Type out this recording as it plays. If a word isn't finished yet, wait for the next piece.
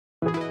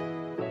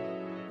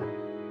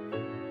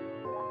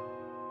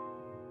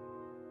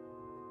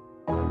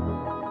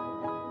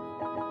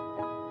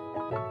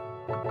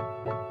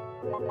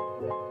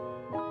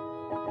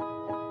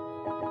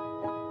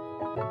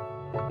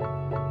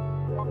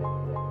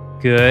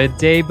Good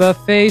day,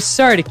 buffet.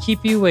 Sorry to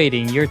keep you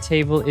waiting. Your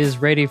table is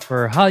ready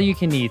for All You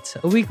Can Eat,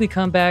 a weekly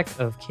comeback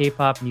of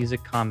K-pop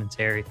music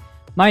commentary.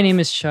 My name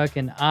is Chuck,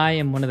 and I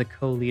am one of the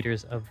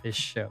co-leaders of this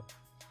show.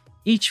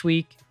 Each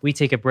week, we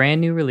take a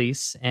brand new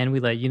release, and we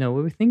let you know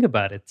what we think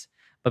about it.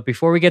 But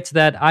before we get to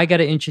that, I got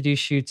to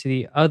introduce you to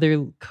the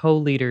other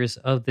co-leaders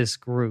of this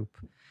group.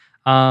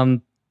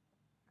 Like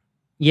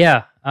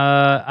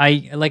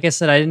I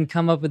said, I didn't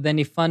come up with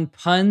any fun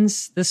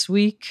puns this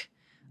week.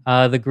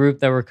 The group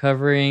that we're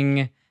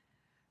covering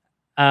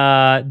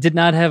did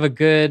not have a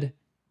good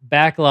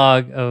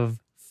backlog of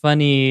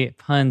funny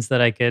puns that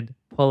I could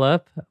pull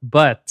up,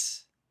 but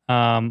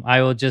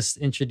I will just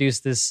introduce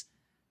this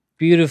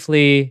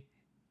beautifully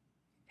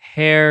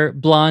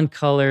blonde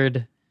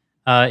colored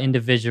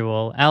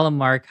individual. Alan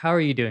Mark, how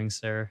are you doing,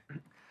 sir?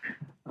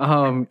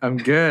 I'm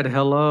good.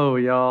 Hello,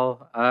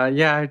 y'all.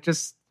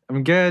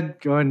 I'm good.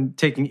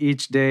 Taking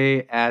each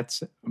day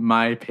at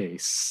my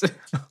pace.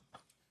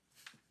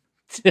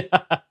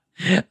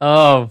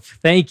 Oh,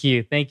 thank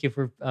you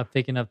for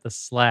picking up the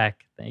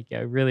slack. Thank you.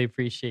 I really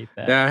appreciate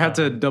that. Yeah, I had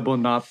to double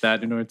knot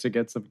that in order to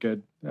get some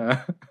good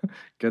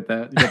get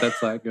that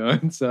slack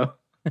going. So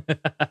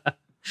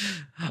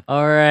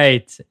all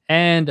right,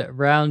 and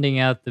rounding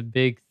out the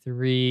big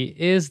three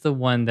is the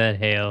one that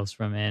hails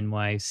from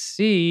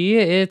NYC.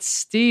 It's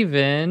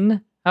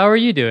Steven. How are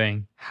you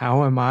doing?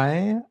 How am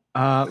I?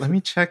 Let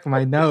me check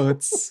my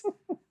notes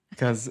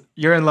because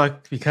you're in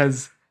luck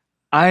because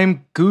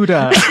I'm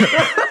Gouda.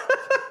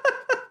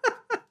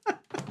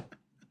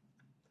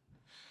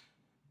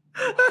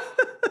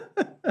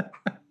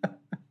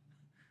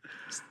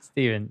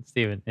 Steven,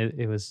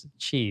 it was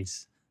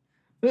cheese.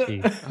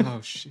 Oh,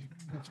 shit.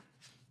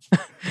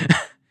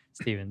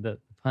 Steven, the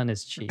pun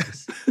is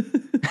cheese.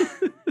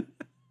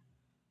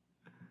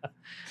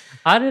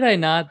 How did I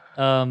not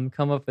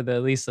come up with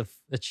at least a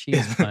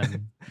cheese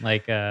pun,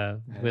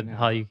 with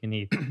All You Can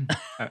Eat?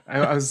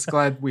 I was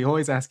glad we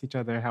always ask each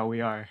other how we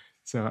are.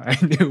 So I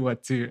knew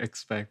what to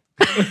expect.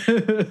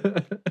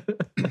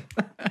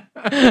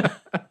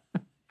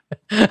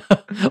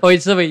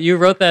 Wait, you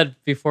wrote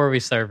that before we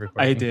started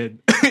recording? I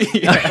did.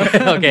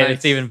 Okay, Nice.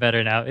 It's even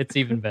better now. It's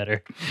even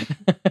better.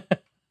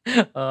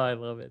 Oh, I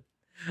love it.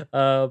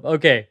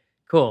 Okay,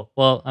 cool.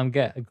 Well, I'm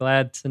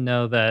glad to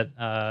know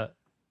that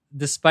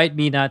despite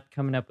me not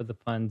coming up with the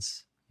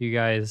puns, you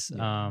guys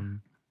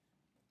can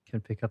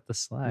pick up the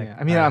slack. Yeah,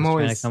 I mean, I'm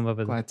always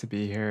glad to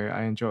be here.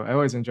 I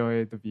always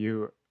enjoy the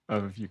view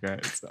of you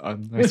guys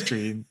on my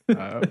screen.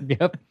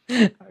 Yep.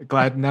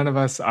 Glad none of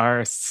us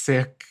are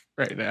sick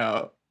right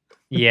now.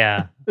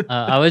 Yeah.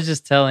 I was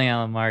just telling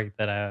Alan Mark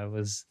that I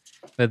was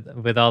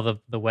with all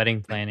the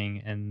wedding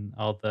planning and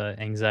all the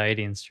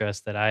anxiety and stress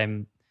that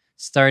I'm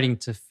starting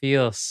to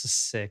feel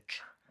sick.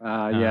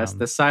 Yes,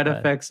 the side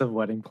effects of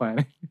wedding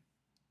planning.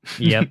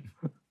 Yep.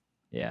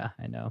 Yeah,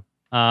 I know.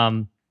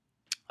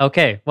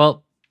 Okay,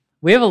 well,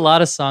 we have a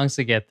lot of songs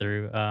to get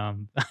through.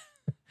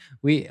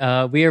 We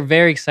are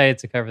very excited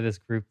to cover this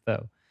group,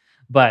 though.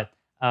 But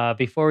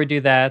before we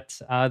do that,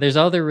 there's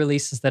other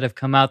releases that have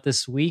come out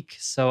this week.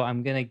 So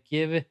I'm gonna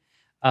give it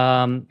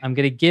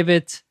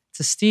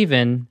to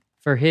Steven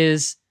for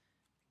his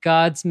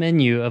God's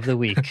Menu of the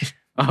week.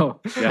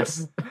 Oh,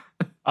 yes.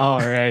 All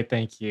right,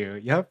 thank you.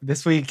 Yep,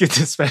 this week it's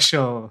a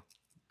special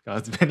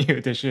God's Menu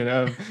edition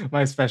of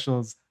my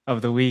specials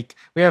of the week.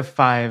 We have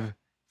 5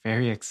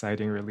 very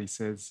exciting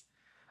releases.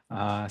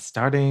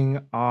 Starting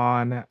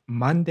on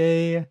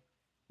Monday,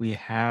 we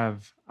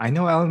have, I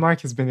know Alan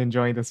Mark has been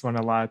enjoying this one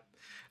a lot.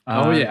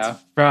 Yeah.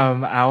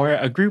 From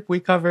a group we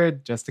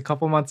covered just a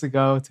couple months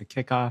ago to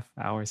kick off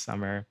our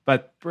summer.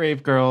 But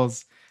Brave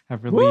Girls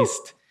have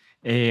released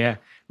a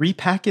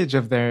repackage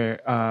of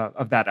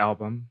that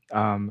album,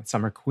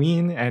 Summer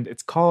Queen, and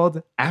it's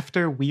called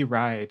After We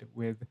Ride,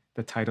 with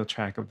the title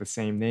track of the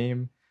same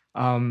name.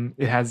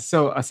 It has,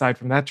 so aside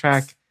from that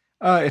track,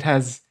 it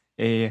has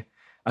a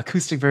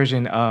acoustic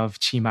version of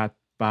Chimat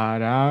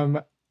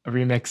Baram, a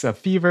remix of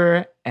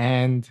Fever,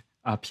 and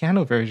a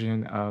piano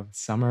version of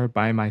Summer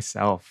by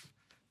Myself.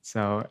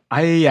 So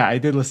I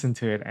did listen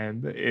to it,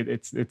 and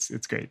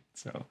it's great.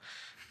 So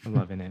I'm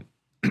loving it.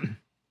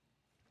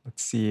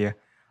 Let's see.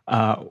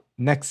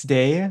 Next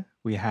day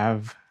we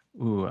have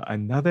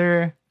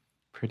another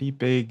pretty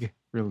big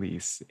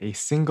release, a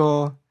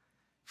single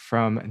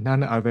from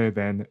none other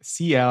than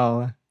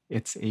CL.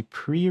 It's a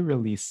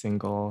pre-release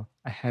single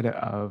ahead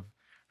of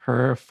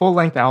her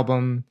full-length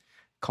album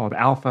called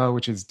Alpha,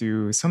 which is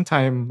due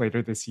sometime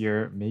later this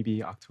year,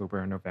 maybe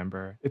October or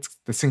November.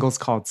 The single's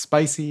called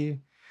Spicy,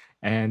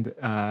 and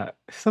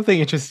something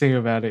interesting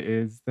about it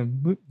is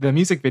the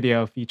music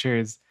video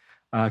features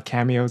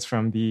cameos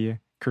from the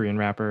Korean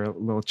rapper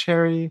Lil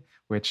Cherry,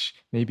 which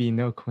may be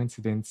no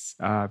coincidence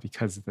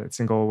because the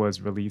single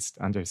was released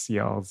under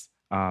CL's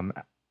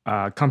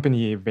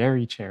company,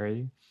 Very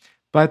Cherry.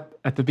 But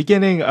at the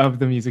beginning of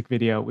the music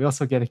video, we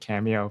also get a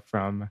cameo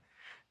from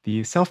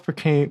the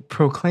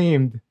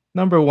self-proclaimed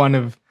number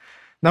one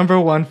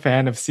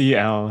fan of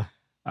CL,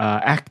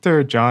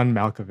 actor John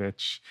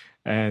Malkovich,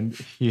 and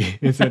he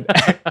is an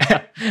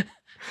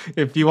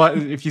if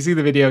you see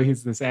the video,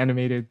 he's this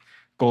animated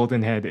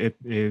golden head. It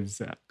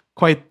is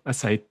quite a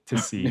sight to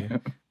see.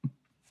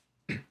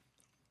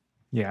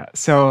 Yeah.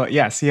 So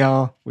yeah,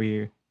 CL,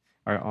 we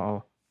are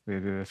all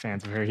the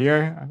fans of her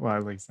here. Well,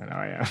 at least I know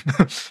I am.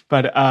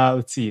 But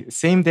let's see.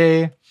 Same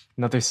day,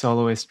 another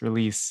soloist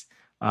release.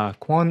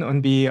 Kwon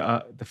Eunbi,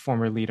 the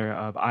former leader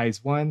of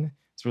IZ*ONE,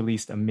 has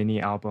released a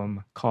mini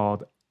album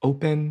called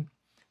Open,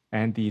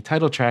 and the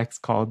title track's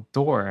called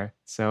Door.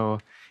 So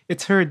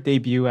it's her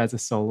debut as a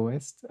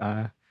soloist,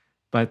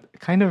 but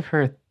kind of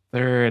her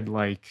third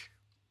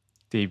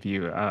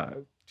debut,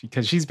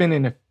 because she's been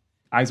in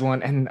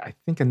IZ*ONE and I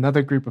think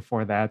another group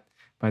before that,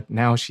 but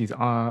now she's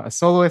a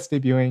soloist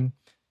debuting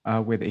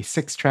with a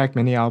 6-track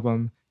mini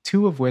album,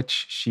 2 of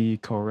which she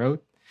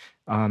co-wrote.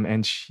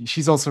 And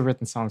she's also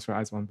written songs for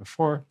IZ*ONE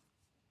before,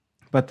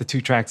 but the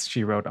 2 tracks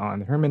she wrote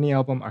on her mini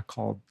album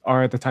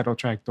are the title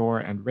track Door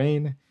and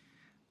Rain.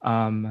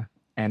 And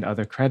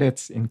other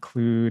credits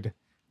include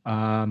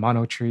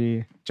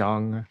Monotree,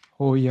 Jung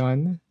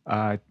Ho-yeon,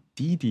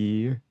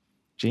 Didi,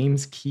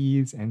 James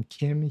Keys, and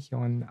Kim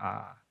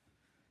Hyun-ah.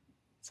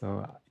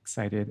 So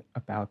excited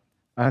about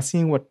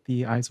seeing what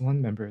the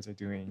IZ*ONE members are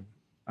doing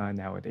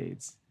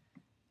nowadays.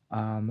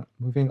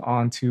 Moving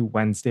on to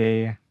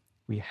Wednesday,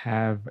 we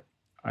have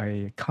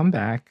a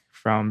comeback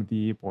from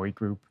the boy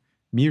group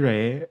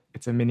Mirai.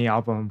 It's a mini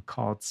album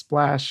called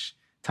Splash,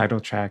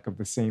 title track of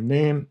the same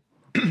name.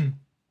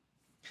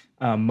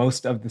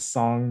 Most of the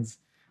songs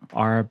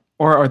are,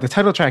 or the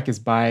title track is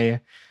by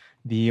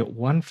the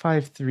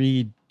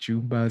 153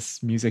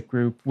 Jubas music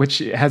group, which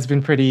has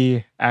been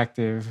pretty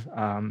active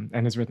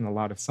and has written a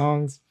lot of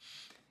songs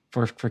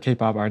for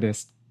K-pop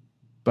artists.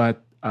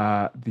 But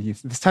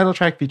this title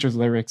track features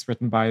lyrics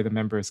written by the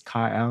members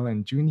Ka-el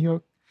and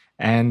Junhyuk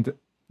and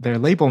their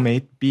label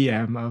mate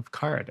BM of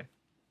Card.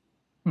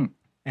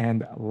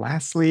 And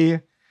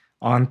lastly,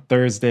 on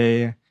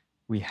Thursday,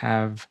 we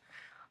have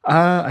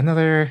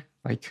another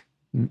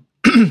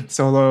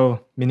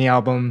solo mini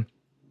album,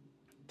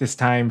 this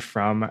time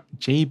from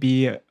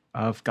JB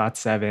of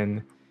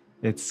GOT7.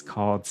 It's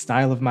called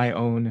Style of My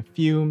Own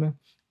Fume,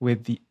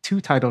 with the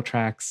 2 title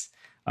tracks,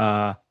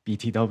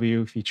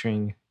 BTW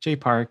featuring J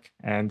Park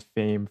and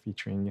Fame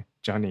featuring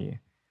Johnny.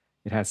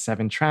 It has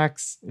 7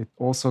 tracks. It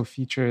also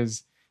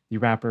features the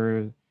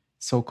rapper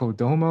Soko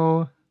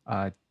Domo,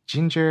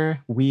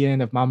 Ginger,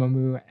 Wien of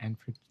Mamamoo, and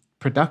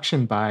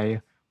production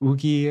by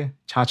Oogie,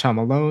 Cha-Cha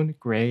Malone,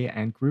 Gray,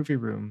 and Groovy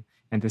Room.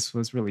 And this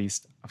was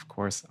released, of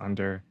course,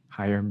 under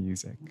Higher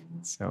Music.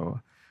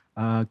 So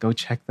go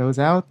check those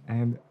out.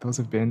 And those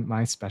have been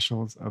my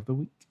specials of the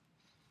week.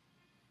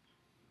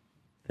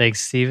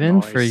 Thanks,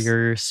 Steven, for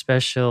your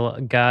special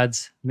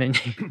God's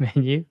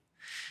menu.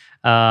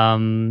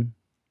 That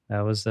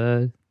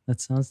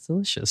sounds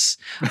delicious.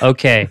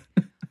 Okay.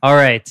 All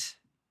right.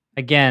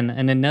 Again,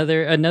 and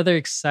another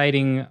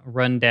exciting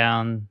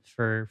rundown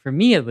for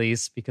me, at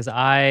least, because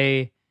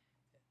I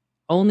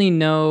only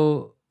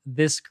know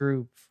this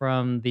group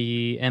from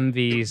the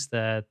MVs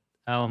that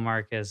Alan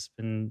Mark has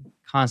been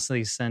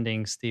constantly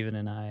sending Steven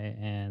and I,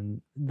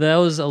 and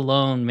those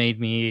alone made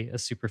me a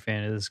super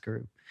fan of this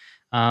group.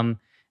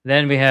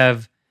 Then we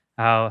have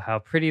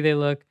how pretty they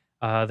look,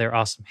 their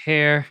awesome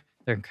hair,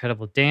 their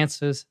incredible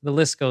dancers. The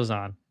list goes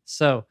on.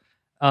 So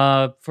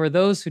for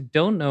those who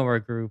don't know our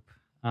group,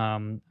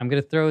 I'm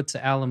going to throw it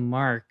to Alan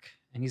Mark,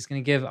 and he's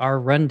going to give our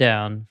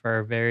rundown for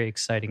our very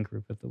exciting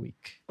group of the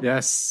week.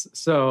 Yes.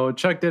 So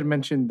Chuck did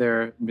mention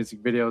their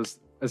music videos,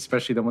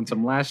 especially the ones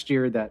from last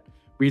year that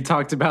we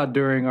talked about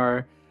during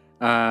our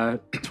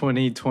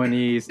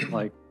 2020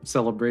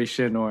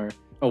 celebration or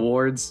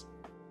awards.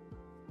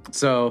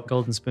 So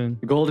Golden Spoon.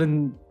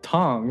 Golden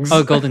Tongs.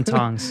 Oh, Golden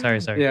Tongs.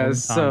 Sorry. Yeah,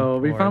 so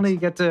we finally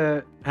get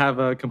to have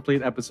a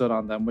complete episode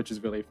on them, which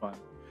is really fun.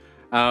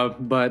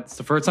 But it's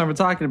the first time we're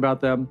talking about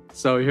them.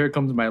 So here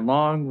comes my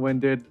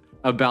long-winded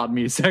about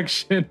me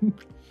section.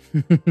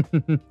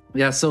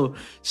 Yeah, so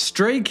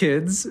Stray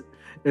Kids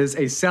is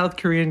a South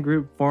Korean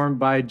group formed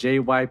by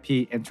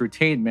JYP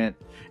Entertainment,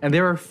 and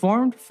they were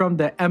formed from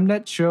the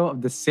Mnet show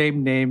of the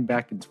same name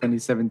back in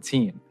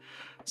 2017.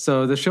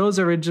 So the show's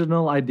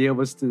original idea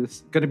was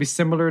going to be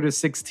similar to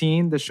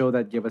 16, the show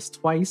that gave us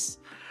Twice,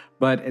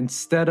 but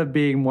instead of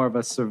being more of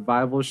a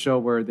survival show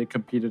where they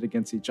competed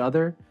against each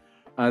other,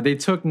 they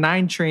took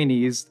 9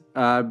 trainees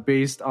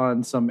based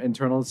on some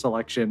internal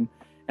selection,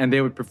 and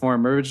they would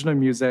perform original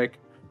music,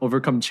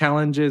 overcome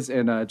challenges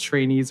in a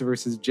trainees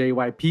versus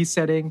JYP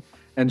setting,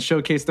 and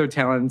showcase their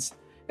talents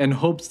in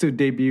hopes to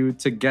debut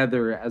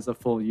together as a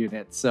full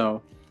unit.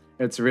 So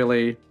it's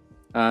really,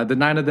 the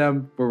 9 of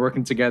them were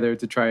working together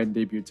to try and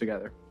debut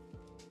together.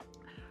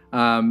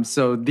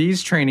 So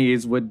these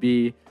trainees would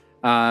be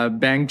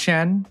Bang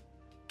Chan,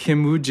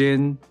 Kim Woo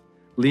Jin,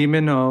 Lee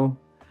Min Ho,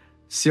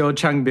 Seo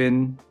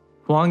Changbin,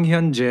 Hwang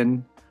Hyun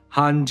Jin,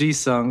 Han Ji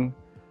Sung,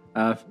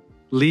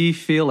 Lee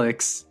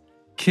Felix,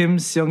 Kim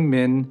Seung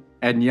Min,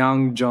 and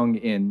Yang Jong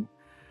In.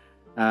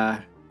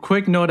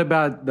 Quick note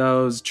about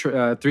those 3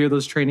 of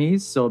those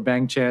trainees. So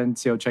Bang Chan,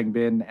 Seo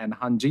Changbin, and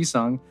Han Ji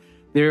Sung.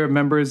 They're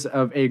members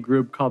of a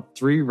group called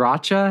Three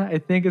Racha,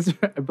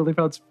 I believe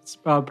how it's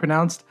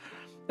pronounced.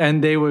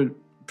 And they would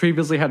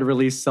previously had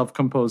released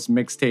self-composed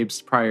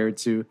mixtapes prior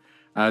to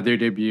their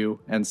debut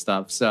and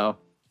stuff. So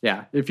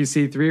yeah, if you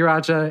see Three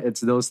Racha,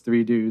 it's those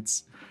three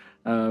dudes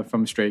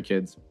from Stray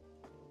Kids.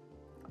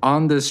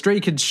 On the Stray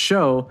Kids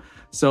show,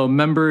 so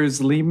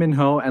members Lee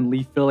Min-ho and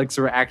Lee Felix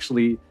were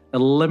actually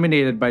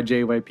eliminated by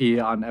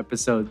JYP on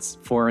episodes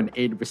 4 and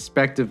 8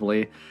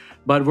 respectively,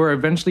 but were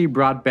eventually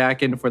brought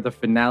back in for the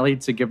finale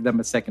to give them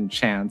a second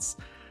chance.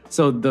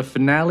 So the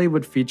finale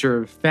would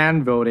feature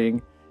fan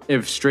voting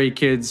if Stray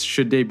Kids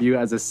should debut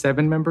as a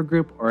 7-member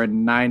group or a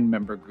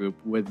 9-member group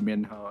with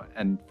Minho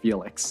and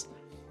Felix.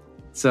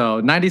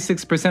 So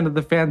 96% of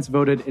the fans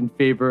voted in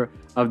favor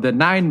of the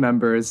 9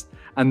 members,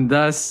 and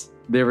thus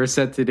they were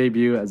set to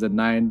debut as a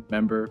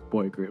 9-member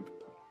boy group.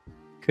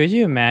 Could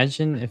you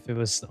imagine if it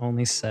was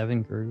only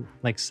 7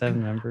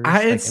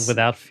 members,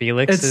 without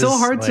Felix? It's so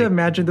hard to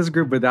imagine this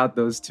group without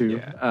those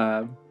two.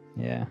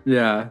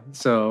 Yeah.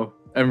 So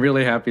I'm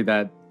really happy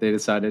that they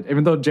decided,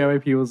 even though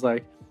JYP was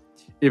like,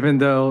 even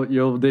though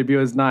you'll debut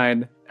as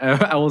 9,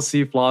 I will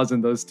see flaws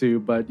in those two,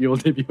 but you'll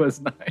debut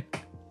as 9.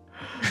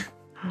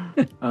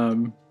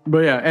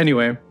 But yeah,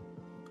 anyway,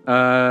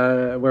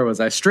 where was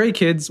I? Stray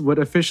Kids would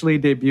officially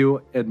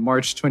debut in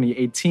March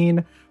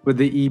 2018 with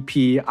the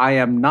EP I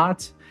Am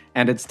Not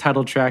and its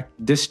title track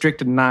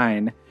District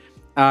 9.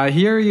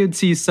 Here you'd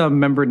see some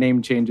member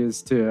name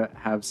changes to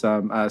have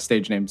some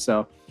stage names.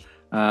 So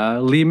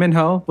Lee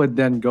Min-ho would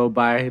then go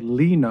by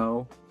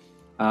Lino.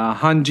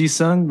 Han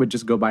Ji-sung would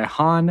just go by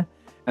Han.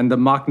 And the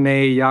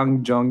maknae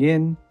Yang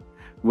Jong-in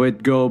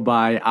would go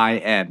by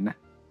IN.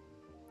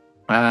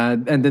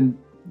 And then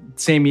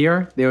same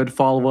year, they would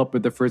follow up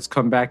with the first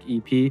comeback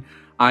EP,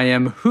 I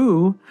Am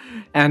Who,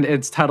 and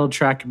its title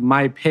track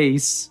My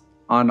Pace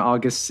on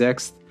August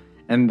 6th.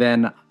 And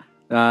then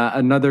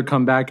another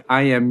comeback,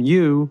 I Am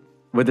You,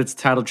 with its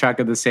title track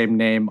of the same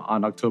name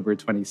on October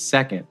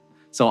 22nd.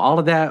 So all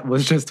of that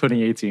was just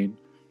 2018.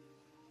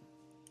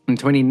 In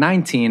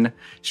 2019,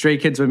 Stray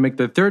Kids would make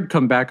their third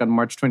comeback on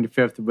March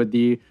 25th with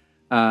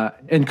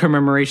in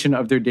commemoration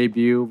of their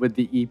debut with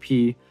the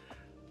EP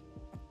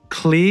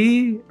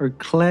Clay,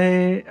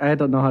 I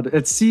don't know how to,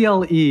 it's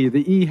CLE.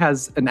 The E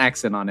has an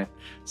accent on it.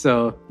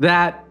 So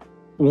that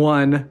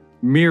won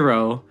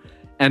Miro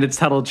and its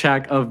title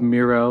track of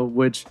Miro,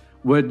 which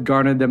would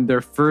garner them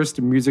their first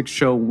music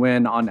show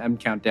win on M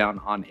Countdown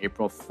on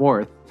April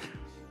 4th.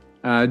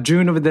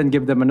 June would then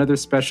give them another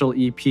special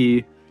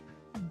EP,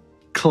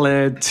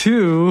 Clay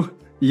 2,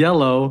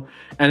 Yellow,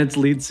 and its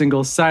lead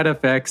single Side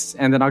Effects,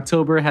 and then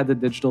October had the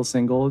digital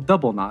single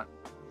Double Knot.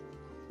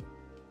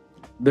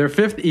 Their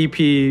fifth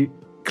EP,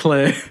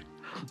 Clay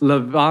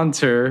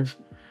Levanter,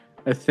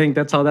 I think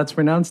that's how that's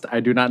pronounced. I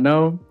do not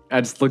know.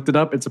 I just looked it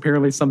up. It's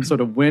apparently some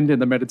sort of wind in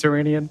the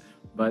Mediterranean,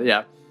 but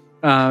yeah.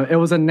 It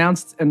was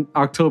announced in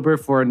October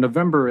for a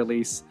November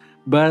release,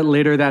 but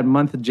later that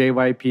month,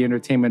 JYP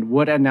Entertainment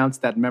would announce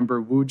that member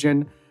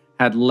Woojin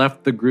had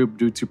left the group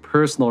due to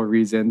personal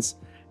reasons,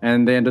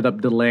 and they ended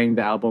up delaying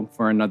the album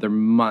for another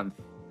month.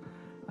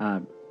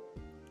 And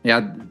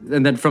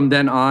then from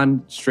then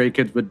on, Stray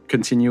Kids would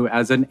continue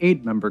as an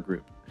 8-member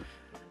group.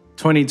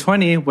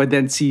 2020 would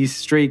then see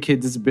Stray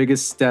Kids'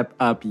 biggest step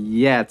up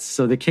yet.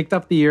 So they kicked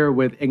off the year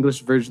with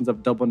English versions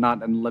of Double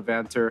Knot and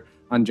Levanter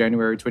on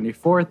January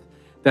 24th.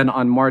 Then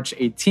on March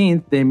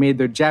 18th, they made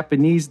their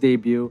Japanese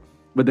debut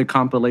with the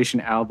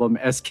compilation album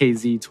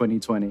SKZ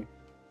 2020.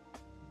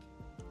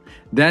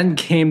 Then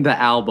came the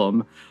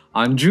album.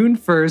 On June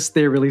 1st,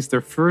 they released their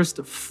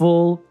first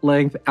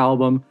full-length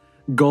album,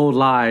 Go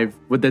Live,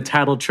 with the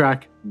title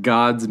track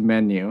God's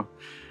Menu.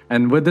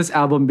 And with this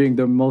album being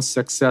the most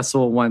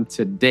successful one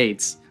to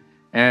date.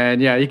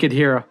 And yeah, you could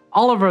hear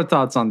all of our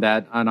thoughts on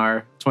that on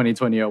our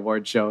 2020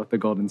 award show, The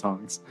Golden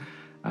Tongs,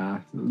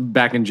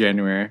 back in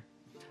January.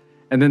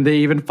 And then they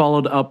even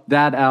followed up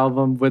that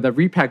album with a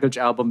repackaged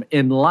album,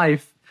 In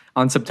Life,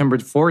 on September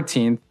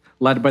 14th,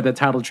 led by the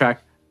title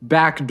track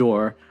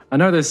Backdoor,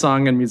 another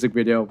song and music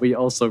video we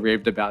also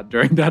raved about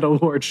during that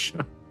award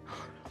show.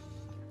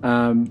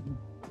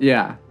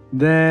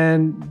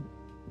 Then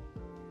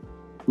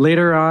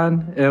later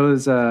on, it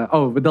was,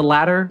 with the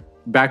latter,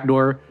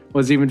 Backdoor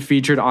was even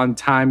featured on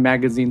Time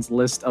Magazine's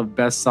list of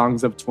best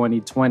songs of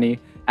 2020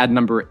 at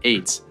number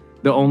 8,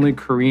 the only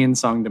Korean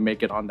song to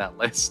make it on that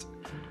list.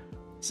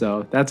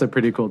 So that's a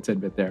pretty cool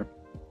tidbit there.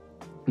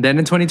 Then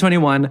in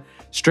 2021,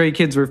 Stray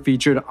Kids were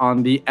featured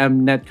on the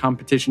Mnet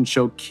competition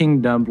show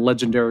Kingdom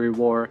Legendary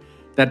War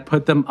that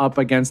put them up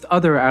against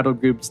other idol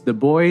groups, The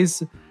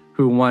Boys,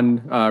 who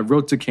won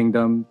Road to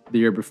Kingdom the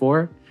year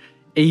before,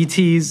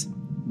 ATEEZ,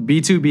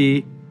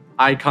 B2B,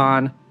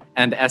 iKON,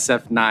 and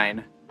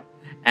SF9.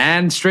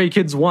 And Stray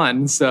Kids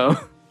won, so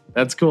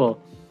that's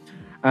cool.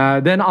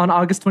 Then on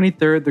August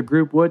 23rd, the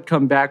group would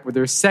come back with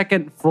their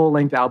second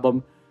full-length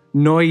album,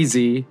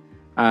 NOEASY,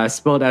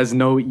 spelled as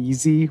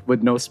NOEASY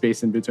with no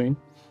space in between,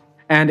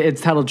 and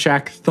its title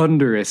track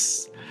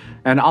Thunderous.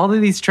 And all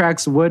of these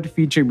tracks would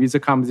feature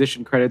music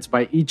composition credits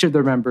by each of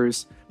their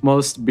members,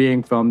 most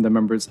being from the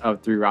members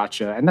of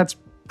 3RACHA. And that's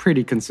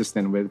pretty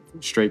consistent with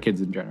Stray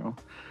Kids in general.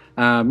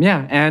 And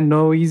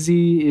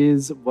NOEASY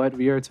is what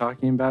we are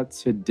talking about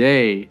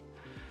today.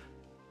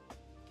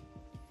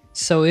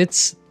 So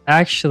it's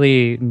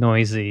actually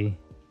noisy.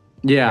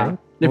 Yeah. Right?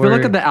 If you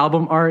look at the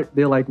album art,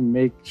 they like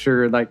make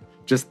sure like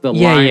just the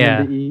line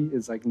in the E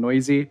is like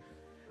noisy.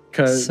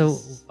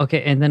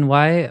 And then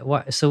why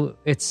so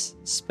it's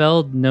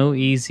spelled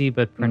NOEASY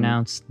but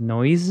pronounced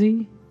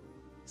noisy?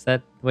 Is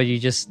that what you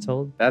just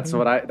told? That's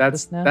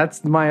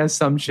my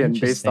assumption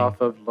based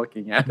off of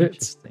looking at it.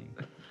 Interesting.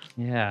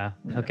 Yeah.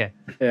 Okay.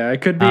 Yeah,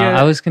 it could be.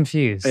 I was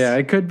confused. Yeah,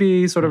 it could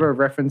be sort of a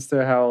reference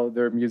to how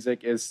their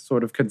music is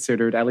sort of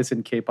considered, at least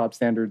in K-pop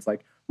standards,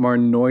 like more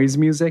noise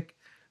music,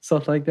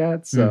 stuff like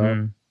that.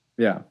 So,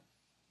 yeah,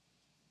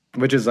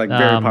 which is like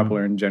very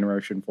popular in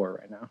Generation 4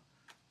 right now.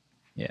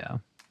 Yeah.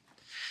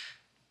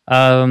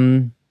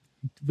 Alan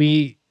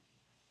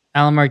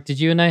Mark, did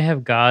you and I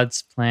have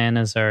God's Plan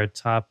as our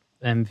top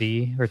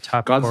MV or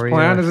top God's choreo?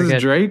 Plan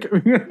is Drake?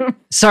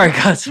 Sorry,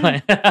 God's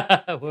Plan.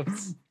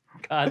 Whoops.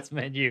 God's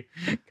Menu.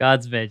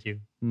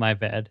 My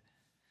bad.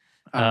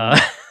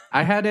 I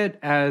had it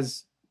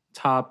as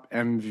top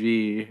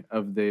MV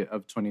of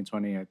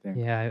 2020, I think.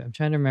 Yeah, I'm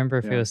trying to remember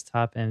if it was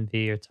top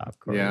MV or top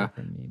choreo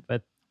for me.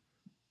 But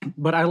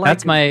I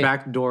like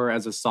Backdoor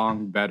as a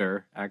song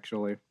better,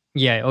 actually.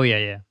 Yeah. Oh,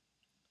 yeah.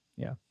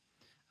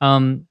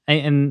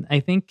 I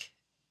think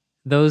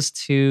those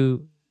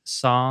two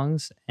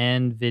songs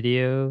and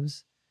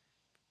videos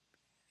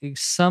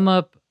sum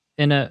up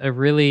in a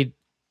really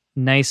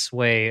nice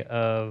way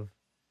of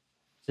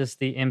just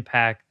the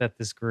impact that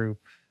this group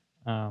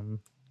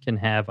can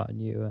have on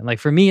you. And like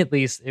for me at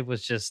least, it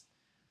was just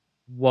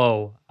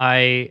whoa.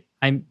 I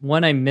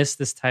miss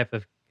this type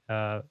of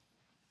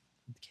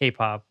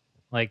K-pop.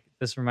 Like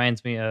this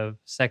reminds me of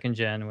second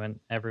gen when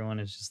everyone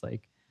is just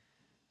like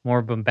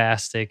more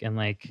bombastic and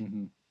like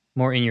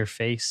more in your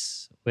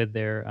face with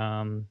their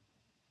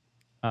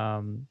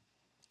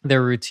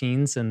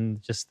routines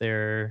and just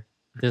their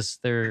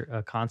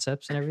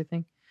concepts and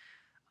everything.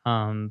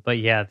 But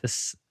yeah,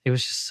 it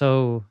was just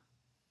so,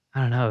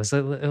 I don't know.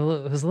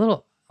 It was a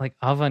little like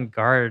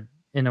avant-garde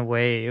in a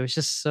way. It was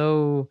just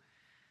so,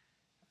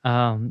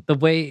 the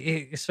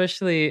way,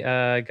 especially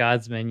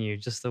God's Menu,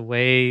 just the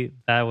way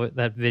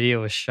that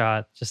video was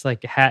shot, just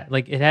like it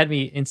had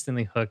me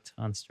instantly hooked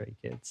on Stray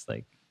Kids.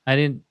 Like I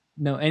didn't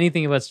know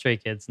anything about Stray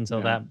Kids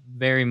until that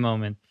very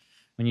moment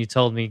when you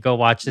told me go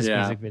watch this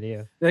music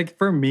video. Like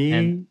for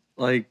me,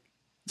 like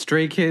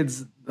Stray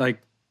Kids,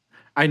 like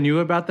I knew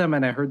about them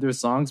and I heard their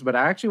songs, but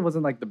I actually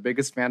wasn't like the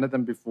biggest fan of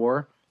them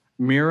before.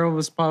 Mira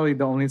was probably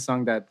the only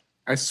song that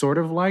I sort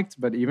of liked,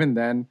 but even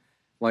then,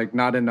 like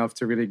not enough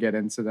to really get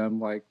into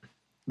them. Like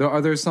the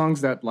other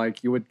songs that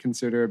like you would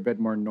consider a bit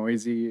more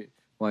noisy,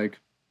 like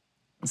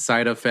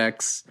Side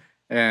Effects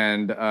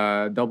and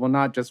Double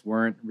Knot, just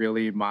weren't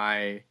really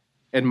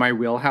in my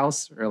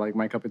wheelhouse or like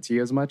my cup of tea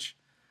as much.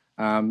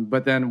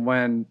 But then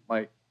when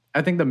like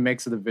I think the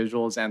mix of the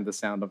visuals and the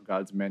sound of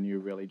God's Menu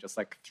really just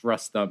like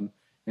thrust them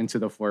into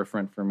the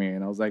forefront for me,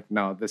 and I was like,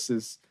 no, this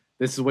is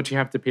what you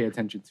have to pay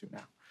attention to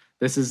now.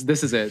 This is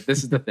it.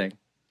 This is the thing.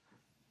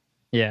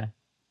 Yeah.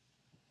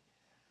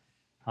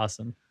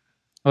 Awesome.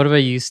 What about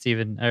you,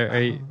 Steven?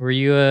 Were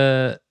you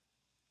a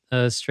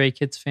Stray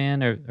Kids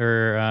fan,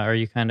 or are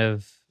you kind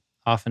of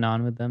off and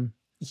on with them?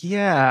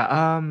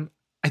 Yeah.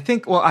 I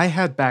think. Well, I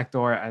had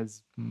Backdoor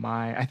as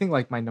my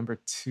number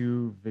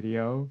 2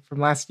 video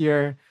from last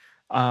year,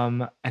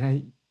 and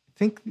I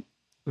think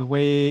the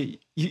way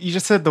you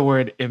just said the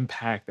word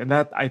impact, and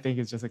that I think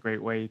is just a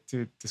great way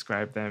to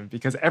describe them,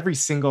 because every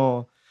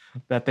single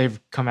that they've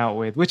come out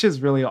with, which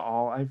is really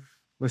all I've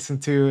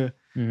listened to,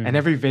 and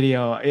every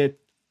video, I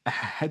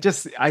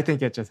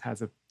think it just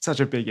has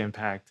such a big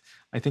impact.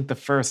 I think the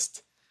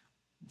first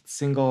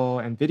single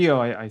and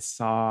video I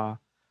saw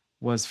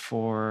was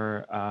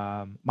for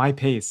My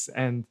Pace,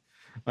 and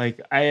like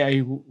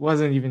I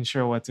wasn't even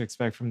sure what to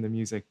expect from the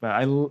music, but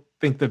I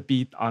think the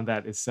beat on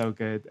that is so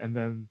good, and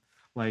then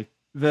like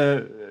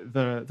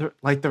the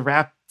like the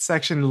rap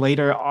section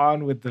later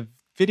on with the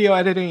video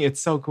editing, it's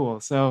so cool.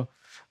 So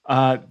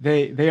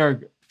they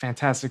are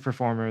fantastic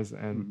performers,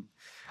 and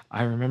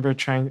I remember I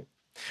tried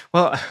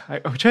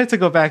to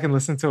go back and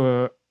listen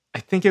to I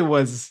think it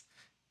was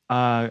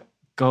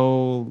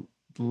Go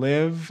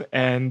Live,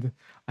 and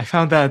I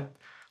found that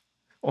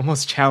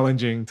almost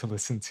challenging to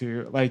listen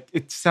to. Like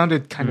it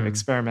sounded kind of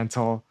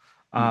experimental.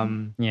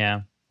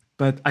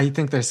 But I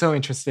think they're so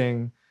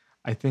interesting.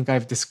 I think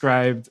I've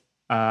described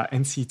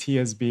NCT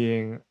as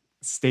being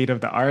state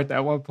of the art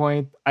at one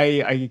point.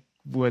 I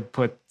would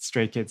put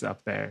Stray Kids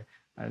up there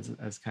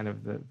as kind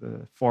of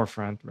the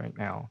forefront right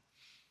now.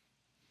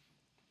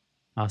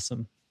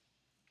 Awesome.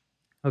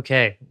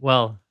 Okay,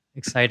 well,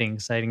 exciting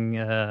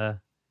I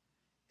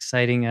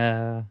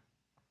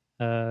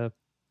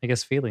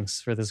guess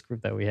feelings for this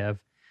group that we have.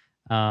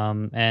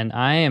 And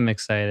I am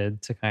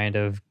excited to kind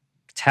of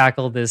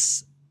tackle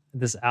this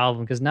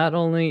album, because not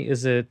only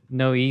is it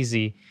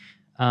NOEASY,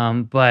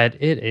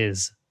 but it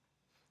is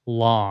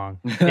long.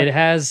 It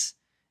has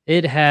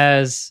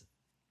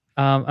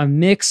a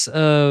mix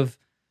of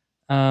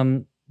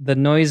the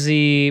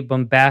noisy,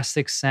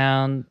 bombastic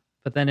sound,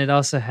 but then it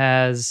also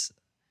has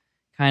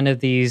kind of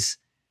these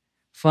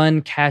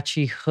fun,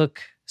 catchy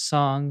hook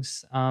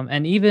songs,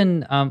 and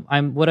even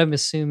I'm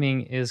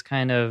assuming is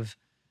kind of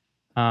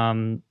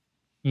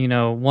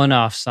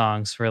one-off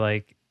songs for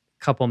like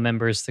a couple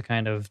members to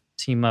kind of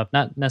team up,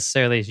 not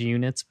necessarily as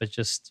units, but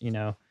just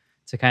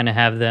to kind of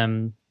have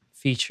them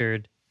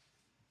featured,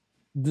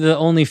 the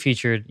only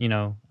featured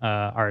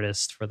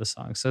artist for the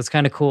song. So it's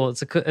kind of cool.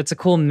 It's a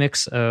cool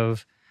mix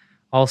of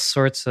all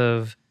sorts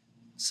of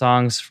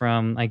songs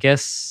from, I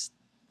guess,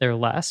 their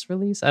last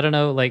release. I don't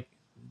know, like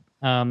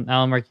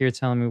Alan Mark, you were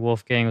telling me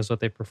Wolfgang was what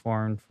they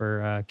performed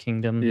for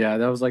Kingdom. Yeah,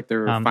 that was like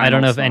their final I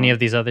don't know if song. any of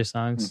these other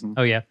songs.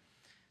 Oh yeah,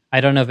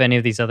 I don't know if any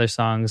of these other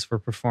songs were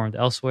performed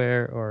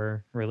elsewhere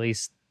or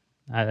released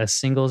as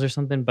singles or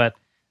something. But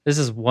this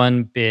is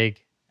one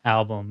big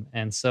album,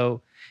 and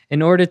so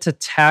in order to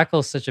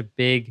tackle such a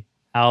big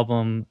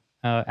album,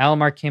 Alan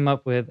Mark came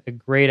up with a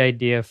great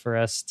idea for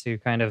us to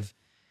kind of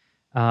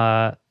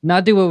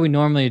not do what we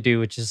normally do,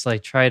 which is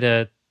like try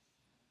to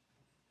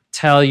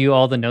tell you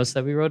all the notes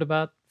that we wrote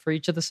about for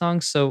each of the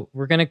songs. So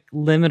we're going to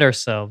limit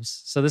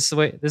ourselves. So this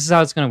is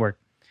how it's going to work.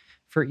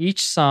 For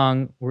each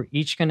song, we're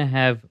each going to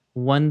have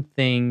one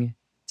thing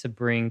to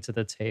bring to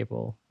the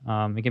table.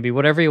 It can be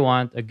whatever you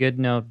want, a good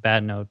note,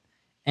 bad note,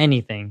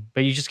 anything,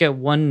 but you just get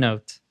one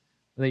note,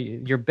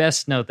 your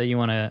best note that you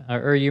want to,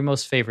 or your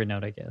most favorite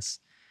note, I guess.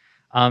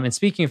 And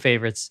speaking of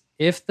favorites,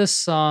 if the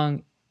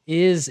song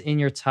is in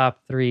your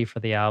top 3 for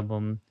the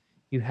album,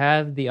 you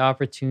have the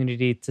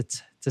opportunity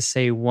to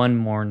say one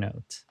more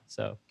note.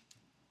 So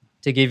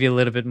to give you a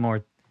little bit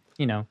more,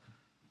 a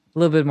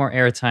little bit more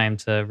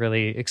airtime to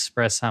really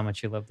express how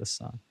much you love this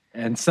song.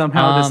 And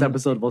somehow this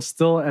episode will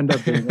still end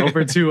up being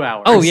over 2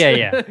 hours. Oh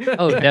yeah.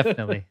 Oh,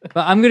 definitely.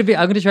 But I'm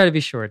gonna try to be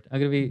short. I'm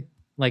gonna be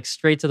like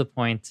straight to the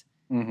point,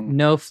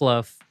 no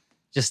fluff.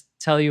 Just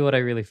tell you what I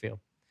really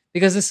feel.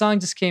 Because this song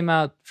just came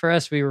out for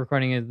us. We were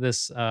recording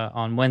this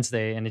on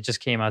Wednesday, and it just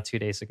came out 2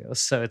 days ago.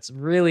 So it's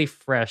really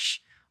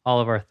fresh, all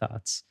of our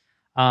thoughts.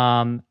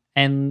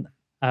 And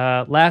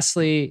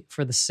lastly,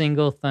 for the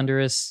single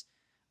Thunderous,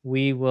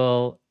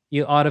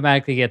 you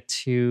automatically get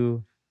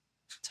 2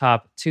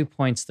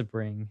 points to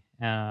bring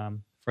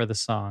for the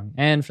song.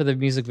 And for the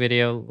music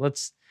video,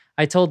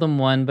 I told them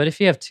 1, but if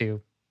you have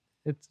 2,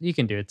 you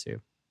can do it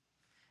too.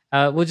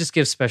 We'll just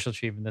give special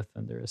treatment to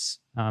Thunderous.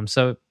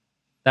 So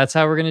that's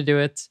how we're going to do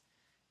it.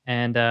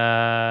 And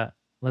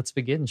let's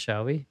begin,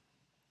 shall we?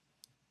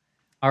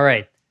 All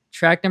right.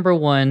 Track number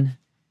 1,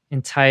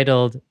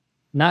 entitled,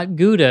 not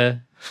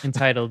Gouda,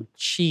 entitled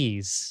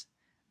Cheese.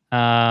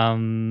 I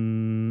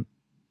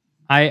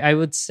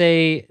would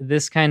say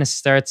this kind of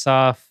starts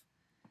off,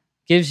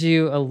 gives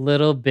you a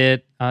little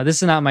bit,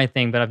 this is not my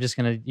thing, but I'm just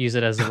going to use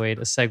it as a way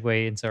to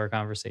segue into our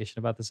conversation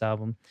about this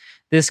album.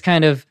 This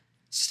kind of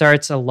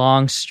starts a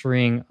long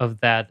string of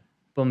that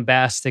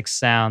bombastic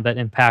sound, that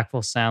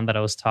impactful sound that I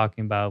was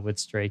talking about with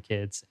Stray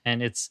Kids,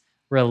 and it's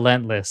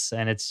relentless,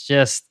 and it's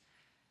just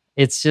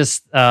yes,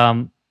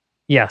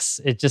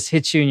 it just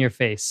hits you in your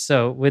face.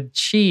 So with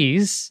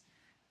Cheese,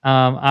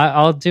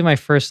 I'll do my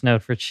first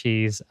note for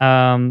Cheese.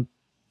 I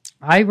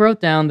wrote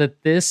down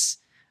that this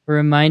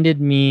reminded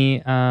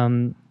me,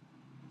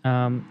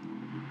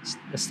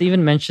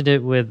 Steven mentioned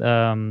it with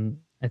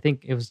I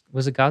think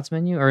was it God's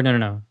Menu, or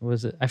no,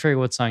 was it, I forget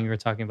what song you were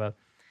talking about,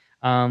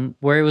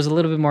 where it was a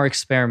little bit more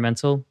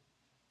experimental.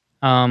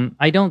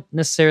 I don't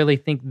necessarily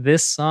think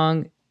this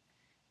song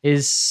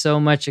is so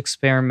much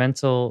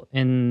experimental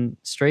in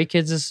Stray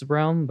Kids'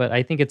 realm, but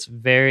I think it's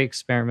very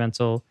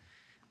experimental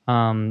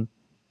in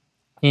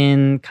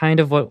kind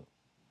of what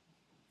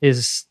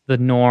is the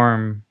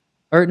norm,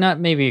 or not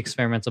maybe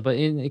experimental, but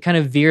it kind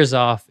of veers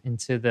off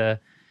into the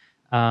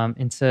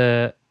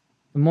into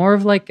more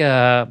of like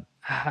a,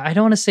 I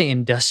don't want to say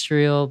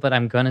industrial, but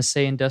I'm gonna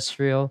say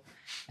industrial.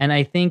 And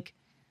I think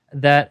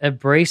that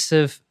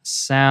abrasive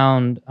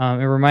sound, it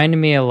reminded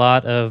me a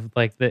lot of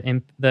like the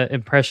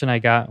impression I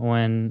got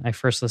when I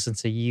first listened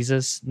to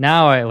Yeezus.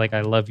 Now I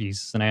love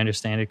Yeezus and I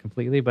understand it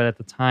completely, but at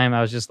the time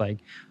I was just like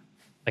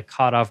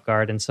caught off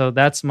guard. And so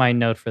that's my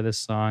note for this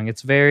song.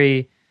 It's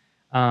very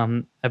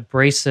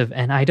abrasive,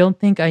 and I don't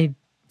think I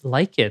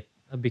like it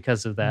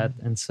because of that.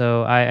 And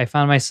so I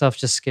found myself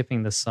just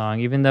skipping this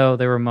song, even though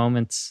there were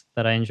moments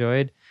that I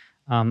enjoyed.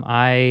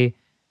 I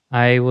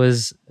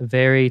was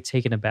very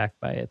taken aback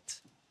by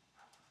it.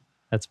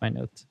 That's my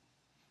note.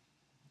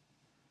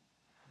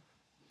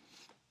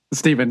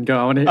 Steven,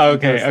 go on.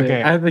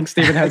 Okay. I think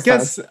Steven has. I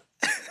guess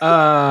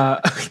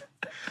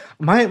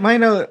my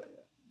note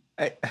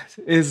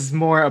is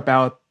more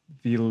about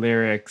the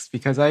lyrics,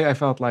 because I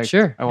felt like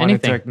I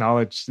wanted to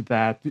acknowledge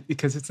that,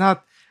 because it's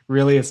not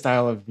really a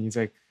style of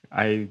music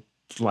I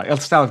like, a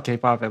style of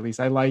K-pop at least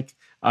I like.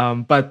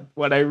 But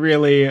what I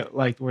really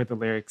liked were the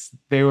lyrics.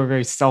 They were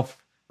very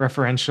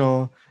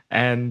self-referential,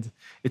 and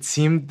it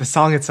seemed the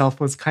song itself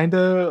was kind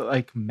of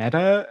like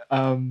meta.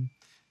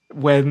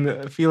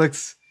 when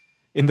Felix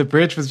in the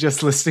bridge was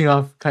just listing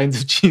off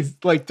kinds of cheese,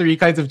 like 3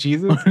 kinds of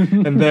cheeses,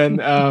 and then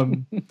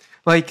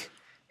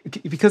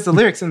because the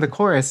lyrics in the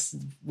chorus,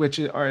 which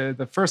are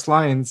the first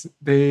lines,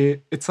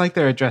 it's like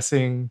they're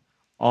addressing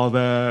all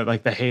the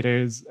like the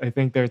haters. I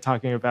think they're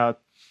talking about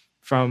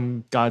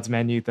from God's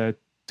Menu, the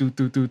do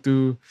do do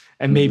do,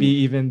 and maybe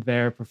even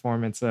their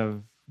performance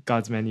of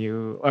God's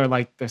Menu, or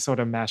like their sort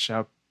of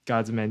mashup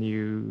God's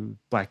Menu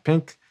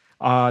Blackpink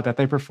that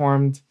they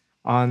performed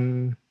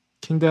on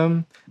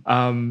Kingdom.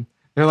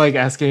 They're like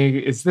asking,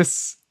 is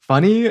this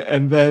funny?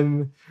 And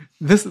then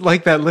this,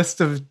 like that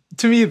list of,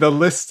 to me, the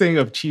listing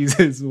of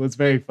cheeses was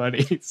very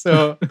funny.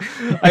 So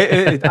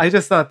I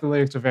just thought the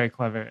lyrics were very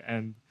clever.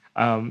 And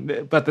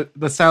but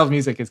the style of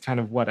music is kind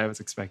of what I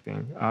was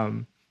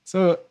expecting.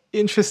 So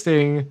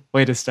interesting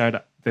way to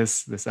start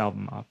this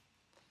album off.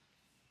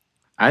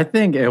 I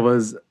think it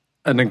was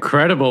an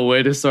incredible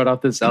way to start off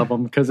this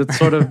album because it's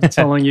sort of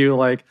telling you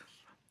like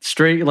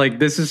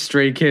this is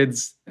Stray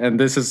Kids and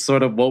this is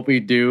sort of what we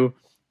do.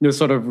 This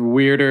sort of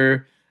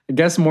weirder, I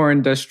guess, more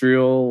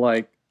industrial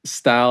like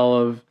style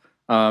of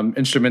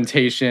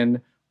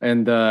instrumentation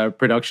and the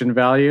production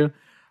value.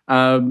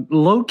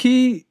 Low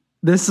key,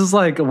 this is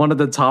like one of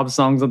the top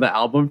songs on the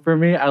album for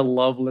me. I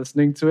love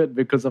listening to it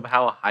because of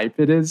how hype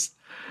it is,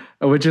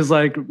 which is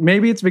like,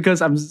 maybe it's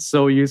because I'm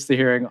so used to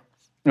hearing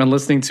and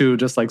listening to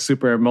just like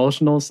super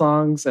emotional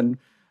songs and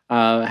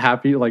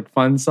happy, like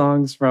fun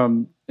songs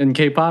in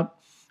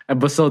K-pop.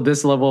 But so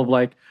this level of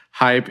like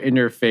hype in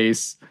your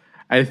face,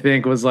 I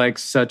think was like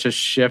such a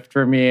shift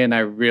for me, and I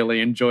really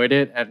enjoyed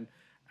it. And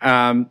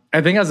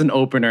I think as an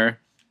opener,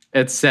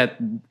 it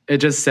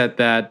just set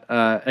that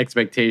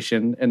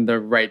expectation in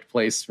the right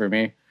place for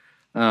me,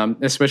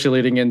 especially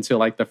leading into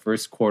like the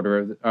first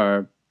quarter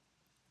or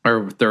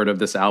third of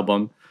this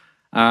album.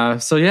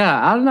 So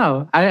yeah, I don't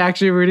know. I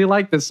actually really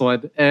like this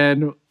one,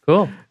 and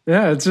cool.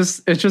 Yeah, it's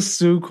just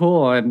so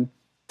cool. And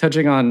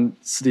touching on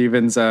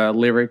Steven's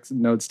lyric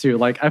notes too,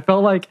 like I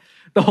felt like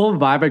the whole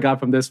vibe I got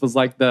from this was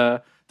like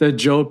the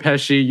Joe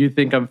Pesci "You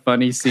Think I'm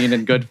Funny" scene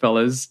in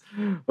Goodfellas,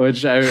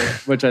 which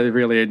I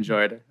really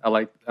enjoyed. I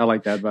like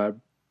that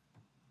vibe.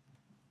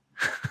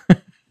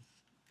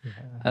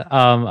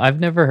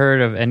 I've never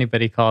heard of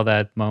anybody call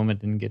that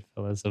moment in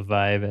Goodfellas a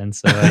vibe, and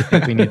so I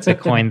think we need to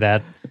coin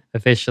that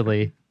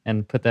officially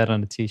and put that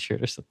on a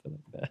T-shirt or something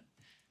like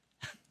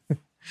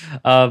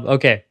that.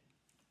 Okay,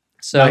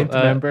 so ninth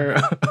member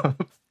of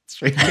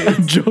Stray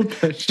Kids, Joe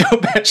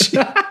Pesci.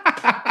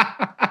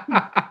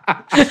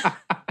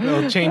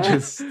 He'll change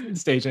his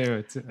stage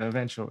name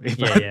eventually.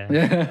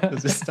 Yeah.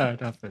 Let's just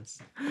start off as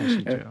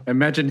Pesci Joe.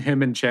 Imagine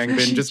him and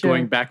Changbin just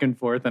going back and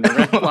forth on a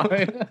red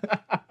line.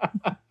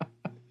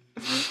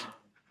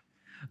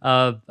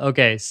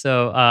 Okay,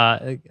 so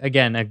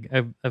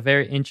again, a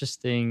very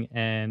interesting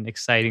and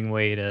exciting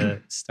way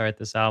to start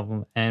this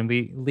album, and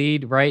we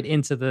lead right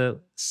into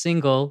the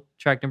single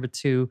track number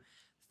 2,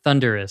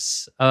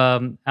 "Thunderous."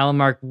 Alan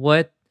Mark,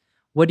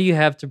 what do you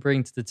have to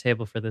bring to the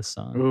table for this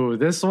song? Ooh,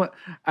 this one,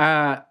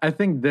 I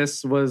think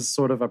this was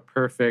sort of a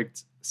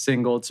perfect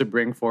single to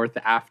bring forth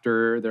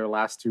after their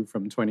last 2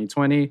 from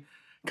 2020,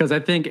 because I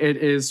think it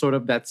is sort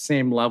of that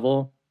same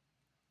level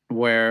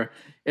where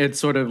it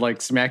sort of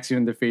like smacks you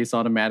in the face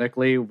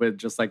automatically with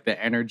just like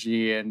the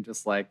energy and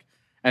just like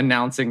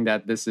announcing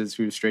that this is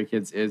who Stray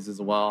Kids is as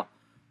well.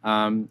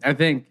 I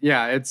think,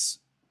 yeah, it's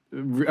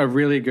a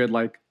really good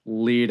like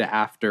lead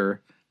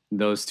after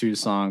those 2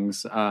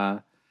 songs.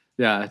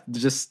 Yeah,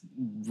 just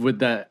with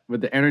the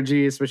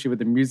energy, especially with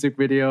the music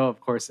video. Of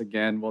course,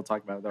 again, we'll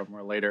talk about that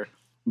more later.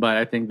 But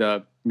I think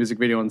the music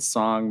video and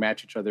song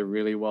match each other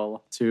really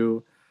well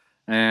too.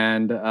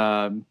 And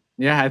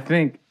I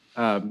think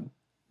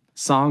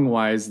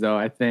song-wise, though,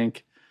 I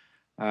think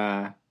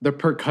the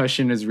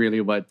percussion is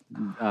really what.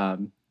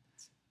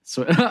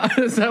 So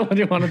is that what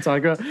you want to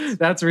talk about?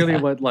 That's really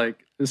what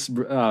like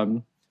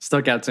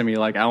stuck out to me.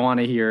 Like, I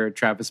want to hear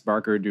Travis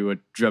Barker do a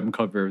drum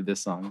cover of this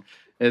song.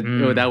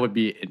 That would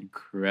be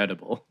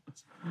incredible.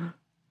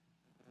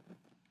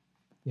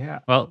 Yeah.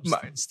 Well,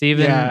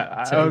 Steven,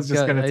 I was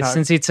just gonna talk.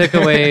 since he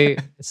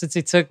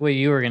took what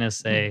you were gonna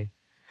say,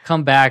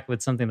 come back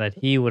with something that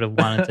he would have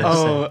wanted to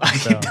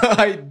say. So.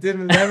 I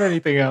didn't have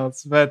anything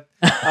else, but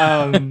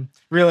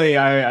really,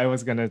 I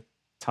was gonna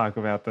talk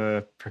about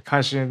the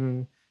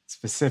percussion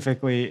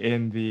specifically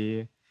in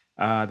the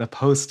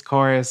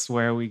post-chorus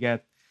where we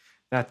get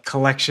that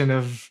collection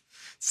of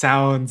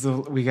sounds.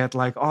 We get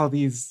like all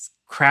these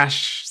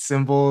crash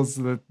cymbals,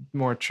 the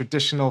more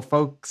traditional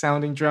folk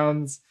sounding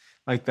drums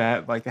like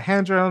that, like the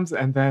hand drums,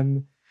 and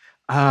then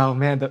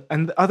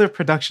the other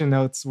production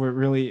notes were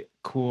really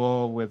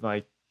cool with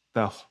like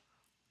the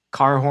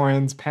car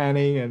horns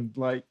panning and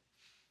like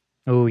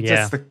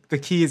just the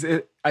keys.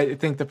 I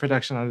think the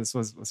production on this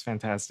was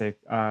fantastic.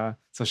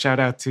 So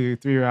shout out to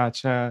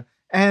 3RACHA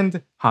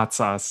and Hot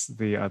Sauce,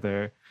 the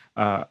other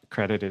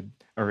credited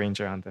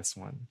arranger on this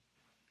one.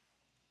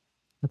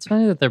 It's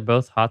funny that they're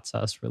both Hot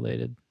Sauce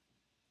related,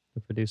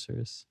 the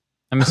producers.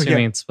 I'm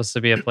assuming it's supposed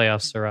to be a play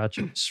off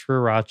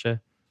Sriracha.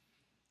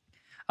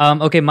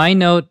 Okay, my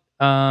note,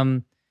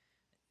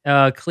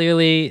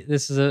 clearly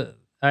this is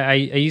I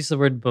use the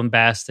word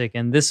bombastic,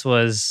 and this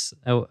was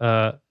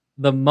the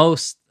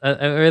most, or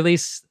at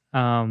least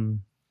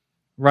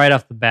right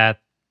off the bat,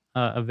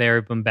 a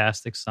very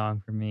bombastic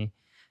song for me.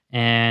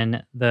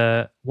 And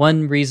the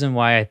one reason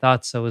why I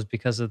thought so was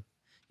because of,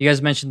 you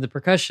guys mentioned the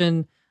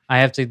percussion. I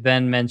have to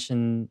then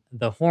mention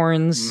the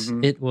horns.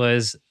 Mhm. It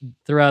was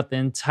throughout the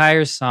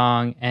entire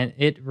song, and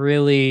it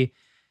really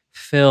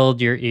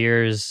filled your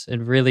ears. It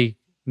really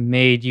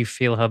made you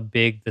feel how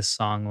big this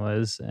song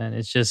was, and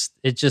it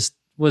just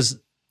was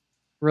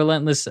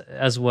relentless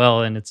as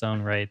well in its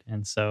own right.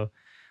 And so,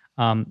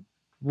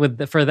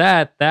 for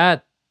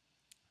that,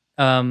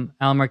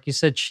 Alan Mark, you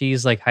said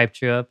Cheese like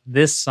hyped you up.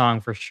 This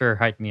song for sure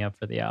hyped me up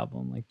for the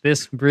album. Like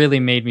this really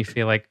made me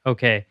feel like,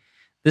 okay,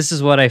 this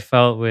is what I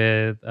felt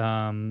with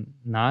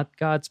not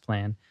God's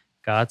Plan,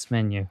 God's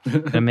Menu.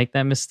 Gonna make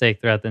that mistake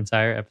throughout the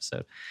entire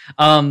episode.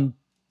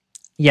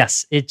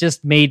 Yes, it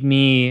just made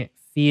me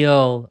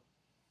feel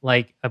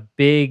like a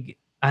big,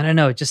 I don't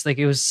know, just like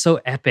it was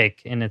so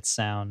epic in its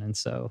sound. And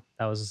so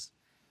that's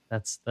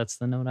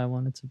the note I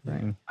wanted to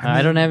bring.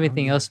 I don't have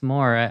anything else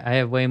more. I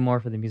have way more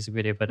for the music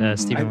video, but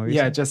Steven, what were you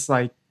saying? Just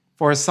like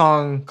for a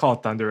song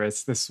called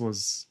Thunderous, this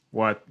was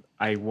what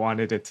I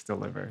wanted it to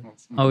deliver.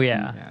 Oh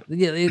yeah.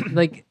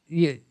 Like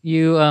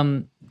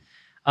you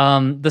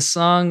the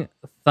song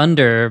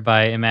Thunder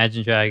by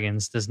Imagine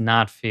Dragons does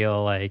not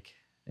feel like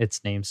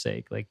its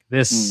namesake. Like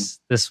this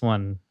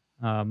one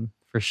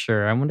for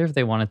sure. I wonder if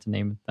they wanted to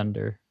name it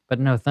Thunder. But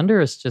no,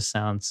 Thunderous just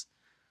sounds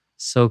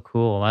so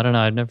cool. I don't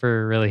know. I'd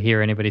never really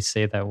hear anybody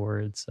say that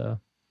word. So,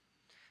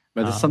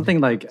 but there's something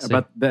like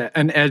about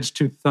an edge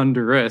to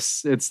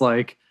thunderous. It's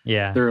like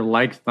they're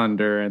like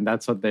thunder, and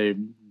that's what they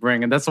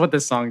bring, and that's what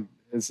this song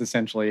is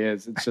essentially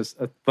is. It's just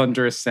a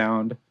thunderous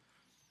sound.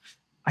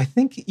 I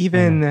think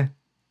even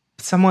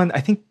someone, I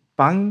think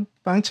Bang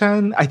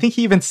Chan, I think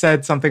he even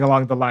said something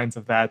along the lines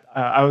of that.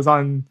 I was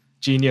on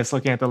Genius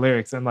looking at the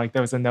lyrics, and like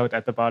there was a note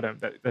at the bottom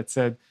that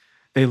said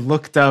they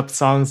looked up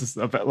songs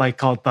like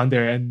called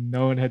Thunder, and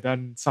no one had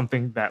done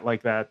something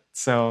like that.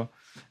 So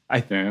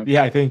I think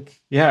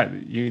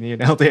you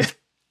nailed it.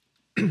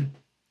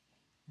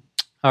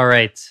 All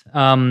right.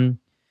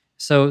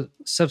 So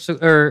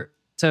to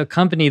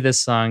accompany this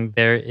song,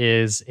 there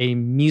is a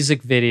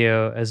music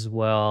video as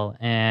well,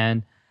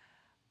 and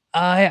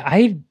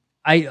I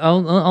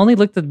only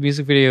looked at the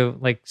music video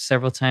like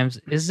several times.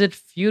 Is it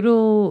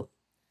feudal?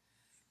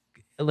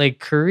 Like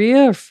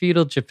Korea or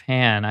feudal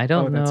Japan? I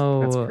don't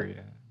know. That's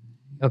Korea.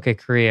 Okay,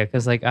 Korea,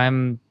 because like I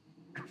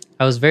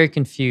was very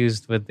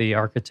confused with the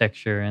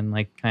architecture and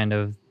like kind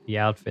of the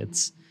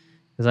outfits,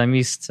 because I'm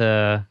used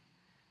to,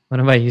 what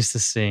am I used to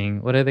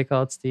seeing? What are they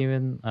called,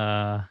 Steven?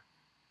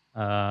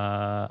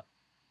 Hanboks?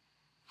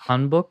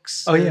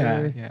 Oh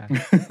yeah.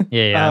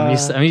 Yeah.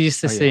 I'm used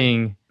to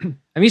seeing.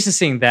 I'm used to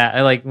seeing that.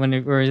 I like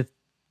when we're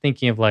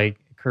thinking of like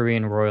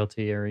Korean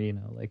royalty or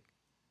like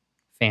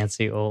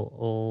fancy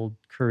old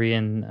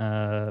Korean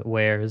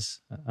wares.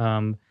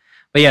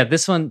 But yeah,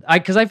 this one,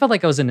 because I felt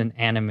like I was in an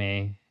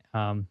anime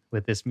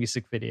with this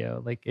music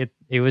video. Like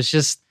it was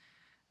just,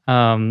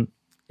 it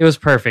was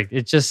perfect.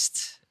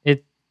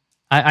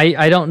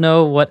 I don't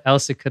know what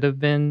else it could have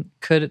been.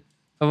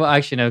 Well,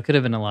 actually, no, it could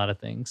have been a lot of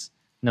things,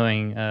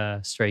 knowing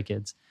Stray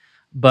Kids.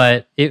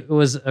 But it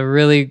was a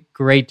really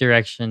great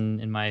direction,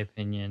 in my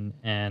opinion.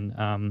 And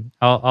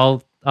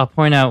I'll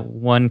point out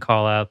one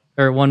call out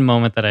or one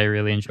moment that I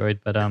really enjoyed.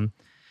 But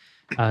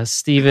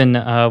Steven,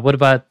 what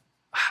about,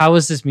 how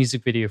was this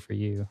music video for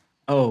you?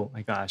 Oh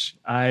my gosh,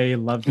 I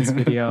love this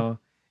video.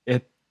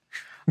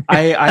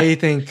 I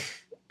think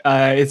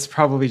it's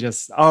probably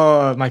just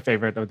my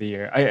favorite of the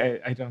year.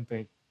 I don't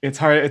think it's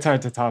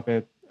hard to top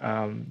it.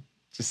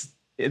 Just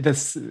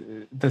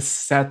the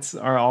sets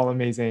are all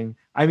amazing.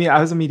 I mean, I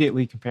was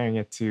immediately comparing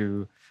it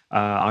to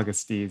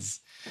Augustine's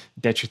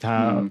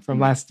Dechuta from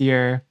last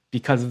year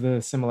because of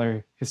the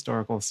similar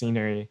historical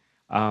scenery.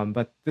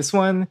 But this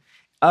one,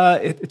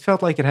 it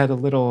felt like it had a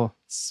little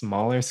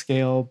smaller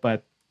scale,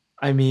 but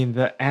I mean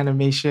the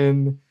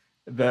animation,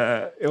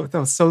 it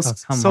was so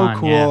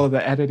cool. Yeah.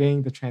 The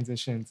editing, the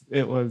transitions,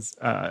 it was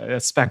a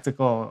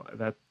spectacle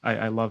that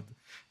I loved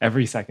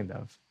every second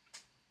of.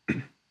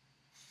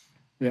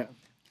 Yeah,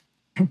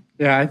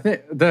 I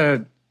think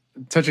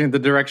touching the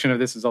direction of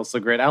this is also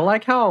great. I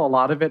like how a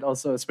lot of it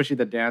also, especially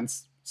the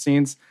dance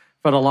scenes,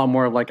 felt a lot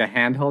more like a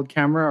handheld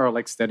camera or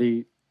like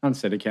not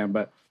steady cam,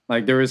 but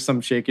like there was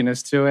some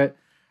shakiness to it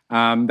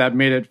that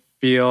made it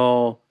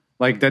feel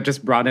like that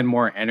just brought in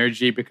more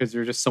energy because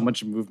there's just so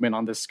much movement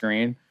on the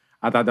screen.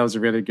 I thought that was a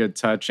really good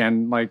touch.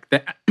 And like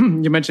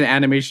you mentioned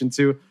animation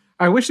too.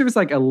 I wish there was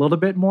like a little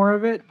bit more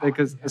of it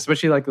because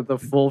especially like the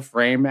full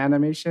frame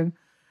animation.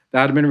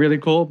 That would have been really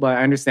cool, but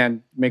I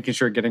understand making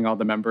sure getting all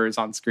the members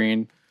on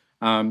screen.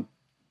 But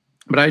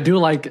I do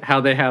like how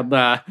they had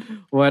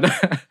what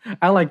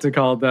I like to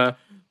call the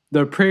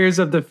prayers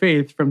of the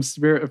faith from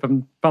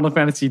Final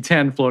Fantasy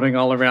X floating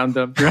all around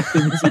them throughout the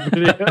music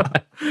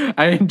video.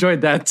 I enjoyed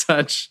that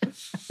touch.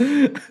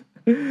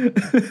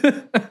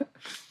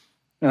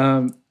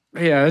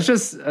 Yeah, it's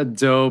just a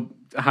dope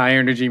high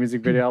energy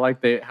music video. I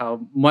like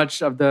how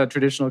much of the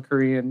traditional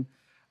Korean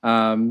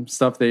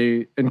stuff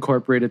they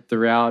incorporated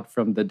throughout,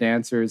 from the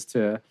dancers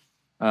to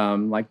they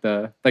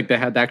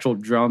had the actual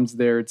drums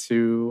there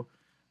to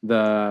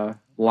the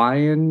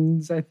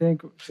lions. I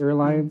think there were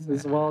lions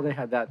as well. They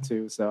had that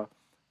too. So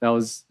that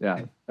was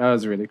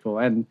really cool.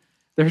 And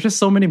there's just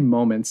so many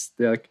moments,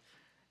 like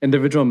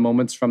individual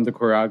moments from the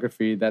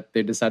choreography that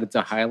they decided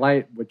to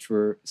highlight, which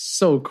were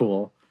so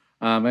cool.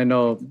 I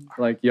know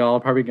like y'all are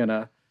probably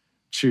gonna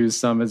choose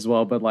some as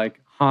well, but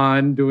like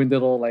Han doing the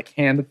little like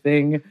hand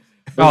thing.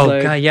 Oh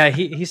like, god, yeah.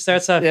 He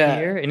starts off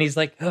here and he's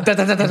like, and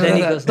then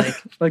he goes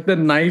like the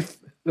knife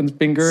and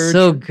finger.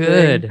 So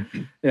good.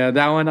 Thing. Yeah,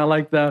 that one I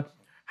like the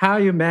how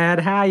you mad,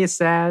 how you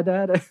sad.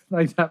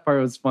 Like that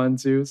part was fun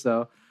too.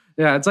 So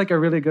yeah, it's like a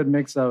really good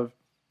mix of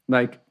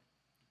like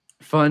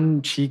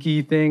fun,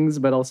 cheeky things,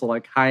 but also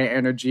like high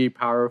energy,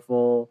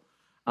 powerful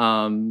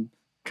kind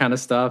of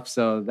stuff.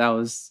 So that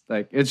was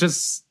like, it's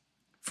just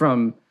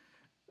from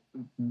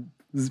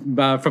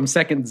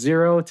second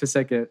 0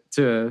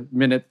 to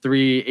minute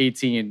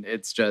 3:18.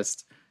 It's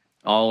just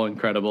all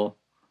incredible.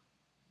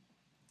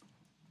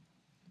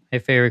 My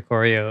favorite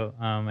choreo.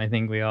 I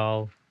think we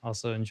all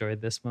also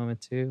enjoyed this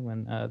moment too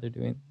when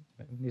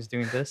he's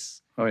doing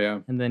this. Oh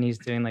yeah, and then he's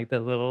doing like the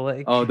little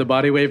like the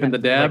body wave and the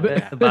dab.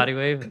 Like the body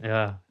wave.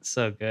 Yeah,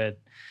 so good.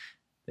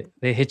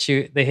 They hit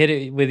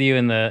it with you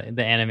in the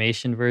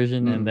animation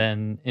version, and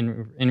then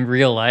in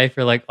real life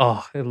you're like,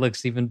 oh, it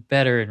looks even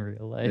better in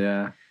real life.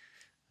 Yeah.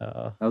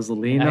 That was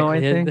Lino, I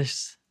think.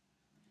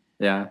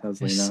 That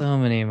was Lino. There's so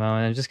many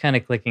moments. I'm just kind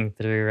of clicking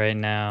through right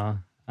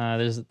now.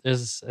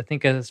 There's I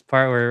think a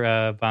part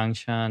where Bang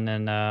Chan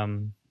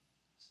and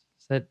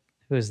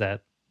who is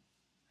that?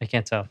 I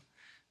can't tell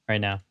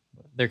right now.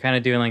 They're kind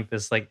of doing like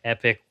this like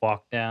epic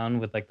walk down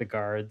with like the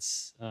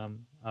guards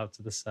out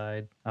to the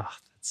side. Oh,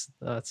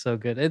 that's so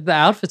good. The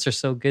outfits are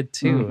so good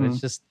too. Mm-hmm.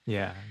 It's just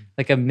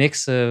like a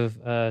mix of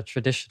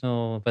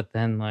traditional, but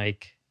then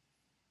like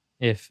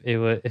if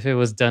it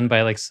was done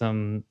by like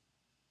some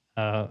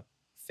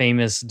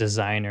famous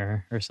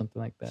designer or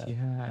something like that.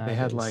 Yeah, they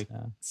had like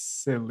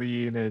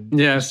Celine and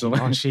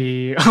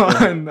Givenchy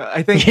on.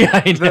 I think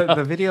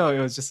the video, it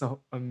was just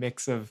a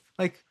mix of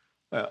like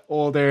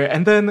older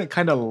and then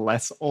kind of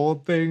less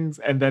old things,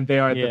 and then they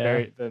are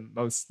the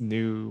most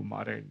new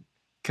modern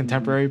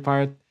contemporary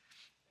part.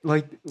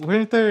 Like,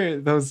 weren't there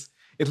those?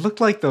 It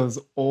looked like those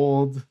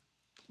old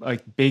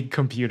like big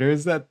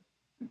computers that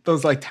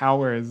those like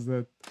towers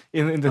that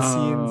in the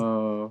scenes,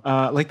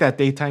 like that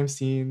daytime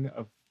scene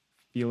of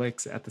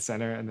Felix at the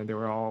center, and then they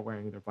were all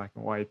wearing their black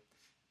and white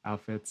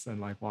outfits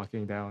and like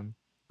walking down.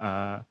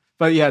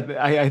 But yeah,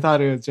 I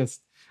thought it was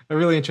just a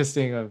really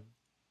interesting of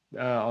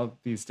all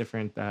these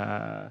different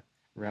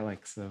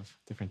relics of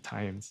different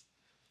times.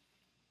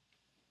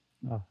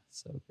 Oh,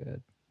 so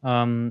good.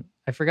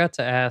 I forgot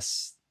to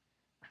ask,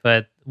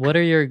 but what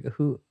are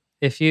do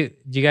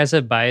you guys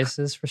have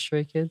biases for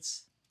Stray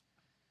Kids?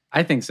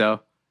 I think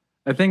so.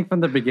 I think from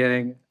the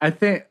beginning, I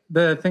think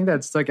the thing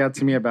that stuck out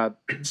to me about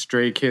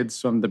Stray Kids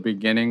from the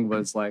beginning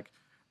was like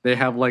they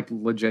have like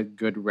legit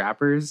good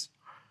rappers.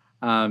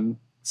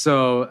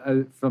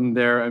 So from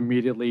there,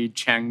 immediately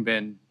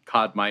Changbin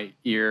caught my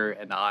ear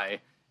and eye.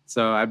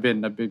 So I've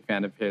been a big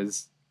fan of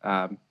his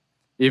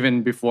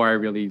even before I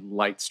really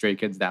liked Stray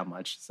Kids that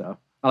much. So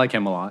I like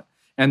him a lot.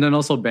 And then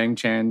also Bang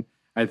Chan,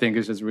 I think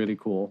is just really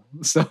cool.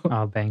 So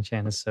Bang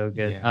Chan is so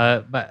good.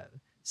 Yeah. But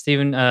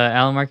Steven,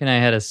 Alan Mark and I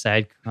had a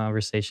side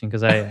conversation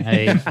because I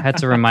had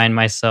to remind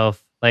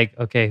myself, like,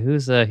 okay,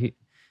 who's oh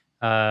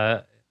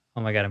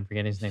my god, I'm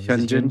forgetting his name.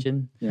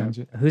 Hyunjin. Yeah.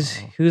 Who's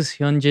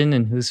Hyunjin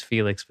and who's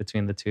Felix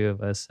between the two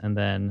of us? And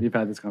then we've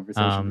had this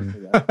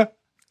conversation.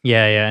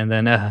 Yeah. And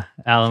then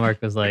Alan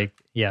Mark was like,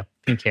 yeah,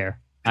 pink hair.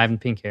 I'm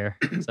pink hair,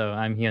 so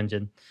I'm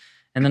Hyunjin.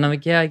 And then I'm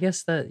like, yeah, I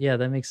guess that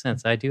makes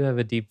sense. I do have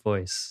a deep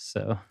voice,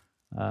 so.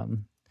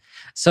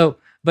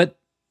 But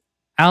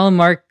Alan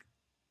Mark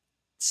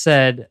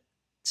said,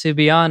 to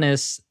be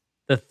honest,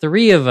 the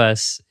three of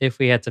us, if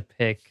we had to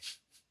pick,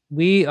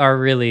 we are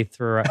really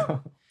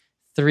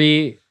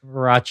three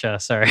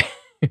Racha, sorry.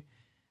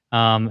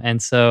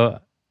 And so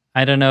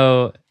I don't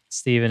know,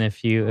 Steven,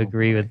 if you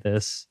agree with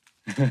this,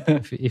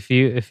 if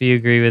you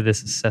agree with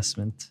this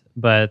assessment,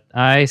 but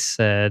I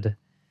said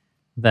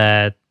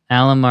that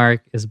Alan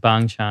Mark is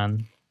Bang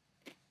Chan,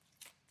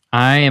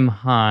 I am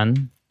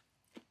Han,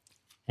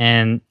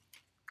 and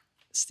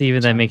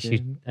Steven, that makes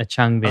you a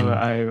Changbin.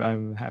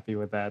 I'm happy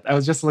with that. I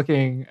was just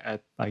looking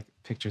at like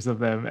pictures of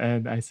them,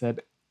 and I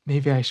said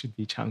maybe I should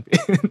be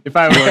Changbin if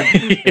I were.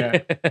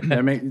 Yeah,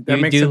 that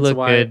makes sense. Look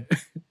good.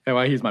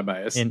 Why he's my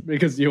bias?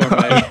 Because you are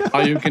my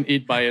all you can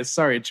eat bias.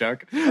 Sorry,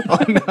 Chuck.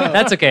 Oh no,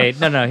 that's okay.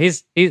 No.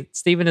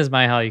 Steven is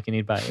my all you can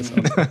eat bias.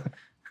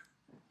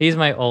 He's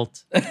my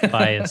alt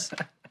bias.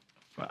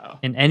 Wow.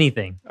 In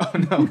anything. Oh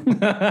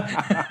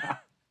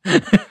no.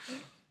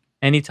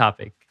 Any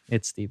topic,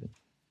 it's Steven.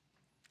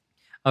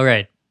 All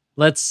right,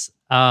 let's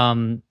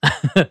move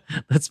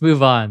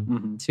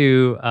on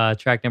to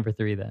track number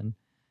 3 then.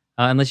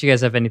 Unless you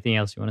guys have anything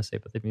else you want to say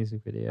about the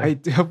music video. I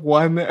do have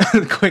one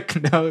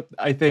quick note.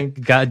 I think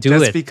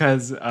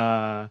because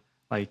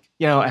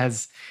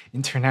as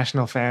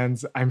international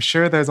fans, I'm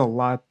sure there's a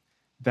lot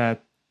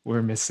that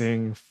we're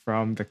missing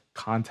from the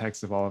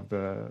context of all of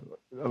the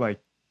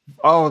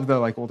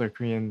older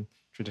Korean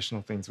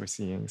traditional things we're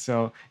seeing.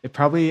 So it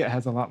probably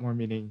has a lot more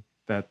meaning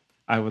that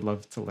I would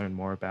love to learn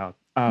more about.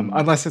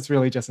 Unless it's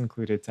really just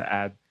included to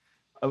add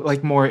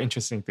more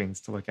interesting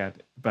things to look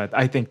at. But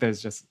I think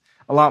there's just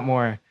a lot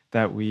more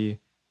that we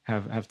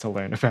have to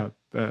learn about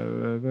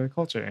the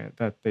culture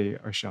that they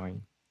are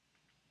showing.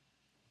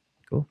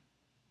 Cool.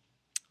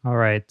 All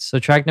right. So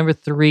track number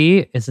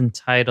 3 is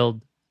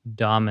entitled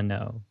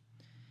Domino.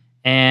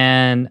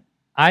 And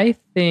I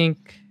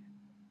think...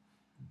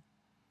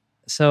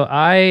 So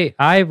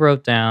I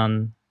wrote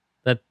down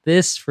that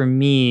this, for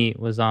me,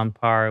 was on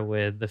par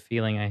with the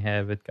feeling I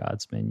had with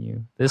God's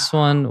Menu. This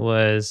one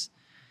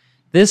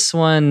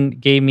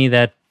gave me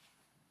that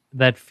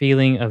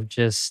feeling of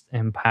just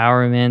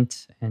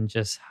empowerment and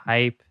just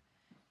hype,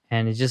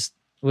 and it just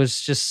was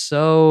just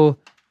so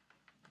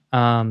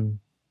I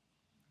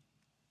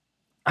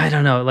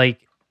don't know,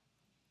 like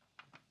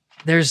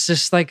there's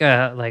just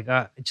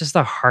just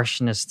a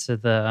harshness to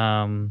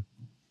the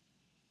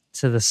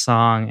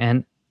song,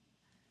 and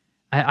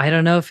I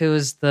don't know if it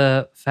was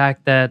the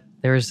fact that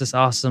there was this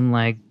awesome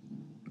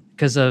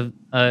because it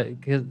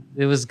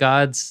was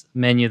God's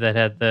Menu that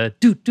had the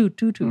do do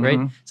do do,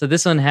 right? So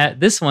this one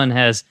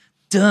has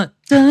dun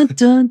dun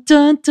dun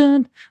dun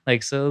dun,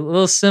 so a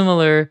little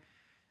similar,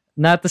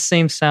 not the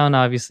same sound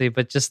obviously,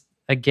 but just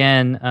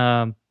again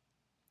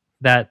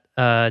that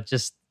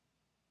just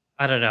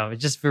I don't know, it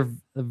just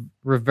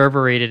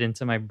reverberated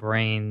into my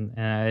brain,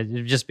 and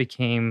it just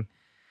became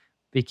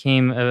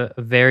a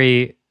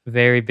very,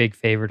 very big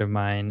favorite of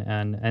mine,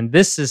 and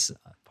this is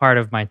part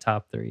of my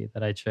top 3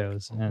 that I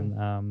chose.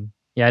 And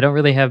I don't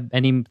really have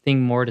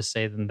anything more to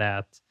say than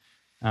that.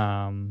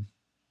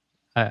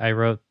 I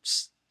wrote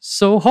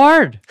so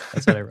hard.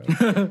 That's what I wrote.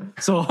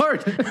 So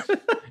hard.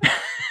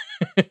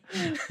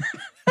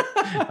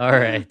 All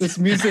right. This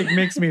music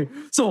makes me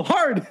so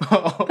hard.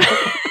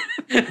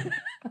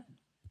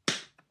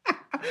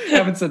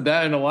 Haven't said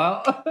that in a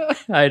while.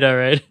 I know,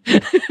 right?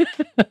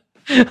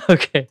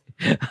 Okay.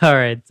 All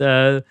right.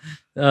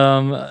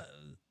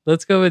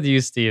 Let's go with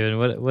you, Steven.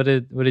 What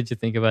did you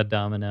think about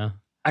Domino?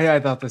 I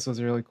thought this was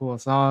a really cool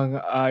song.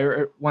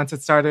 Once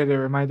it started, it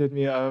reminded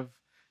me of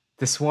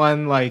this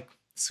one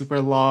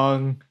super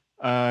long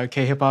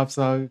K-hip hop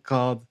song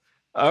called,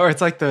 or it's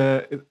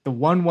the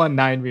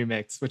 119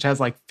 remix, which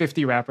has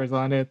 50 rappers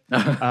on it.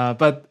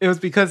 But it was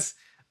because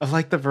of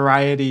the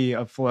variety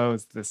of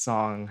flows this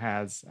song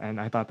has,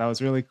 and I thought that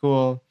was really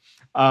cool.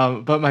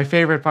 But my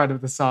favorite part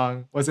of the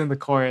song was in the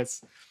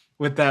chorus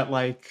with that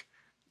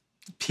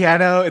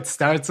piano. It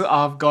starts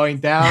off going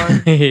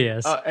down,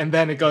 yes, and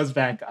then it goes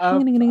back up. I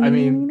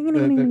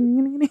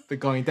mean, the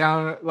going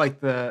down,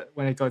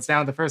 when it goes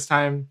down the first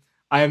time,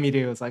 I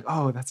immediately was like,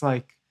 oh, that's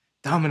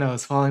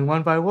dominoes falling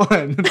one by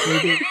one.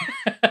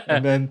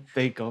 And then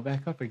they go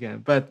back up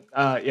again. But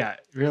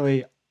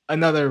really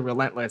another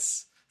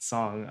relentless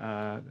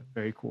song.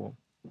 Very cool.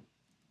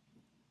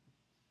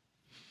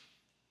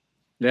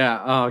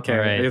 Yeah. Oh, okay.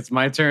 Right. It's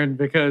my turn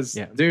because,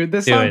 dude,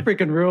 this song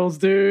freaking rules,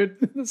 dude.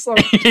 This song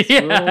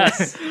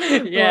yes.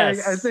 rules.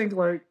 Yes. I think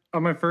on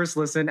my first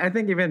listen, I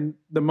think even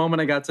the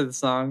moment I got to the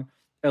song,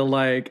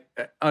 it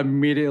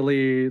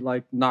immediately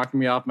knocked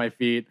me off my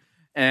feet,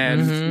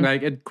 and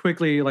it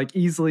quickly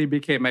easily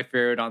became my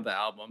favorite on the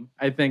album.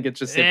 I think it's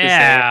just safe to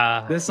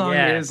say this song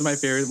is my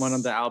favorite one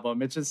on the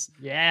album. It's just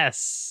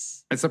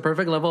it's a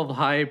perfect level of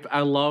hype. I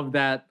love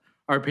that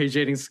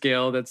arpeggiating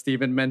scale that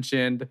Steven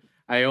mentioned.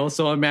 I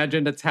also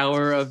imagined a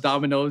tower of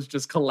dominoes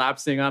just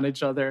collapsing on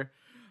each other.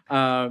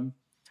 But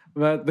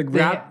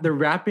the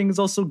rapping is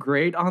also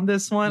great on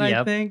this one,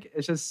 I think.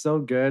 It's just so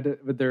good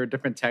with their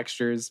different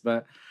textures.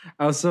 But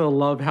I also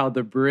love how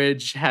the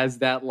bridge has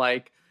that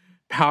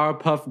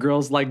Powerpuff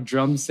Girls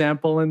drum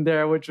sample in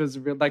there, which was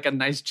a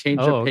nice change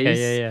of pace.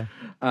 Okay, yeah.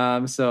 I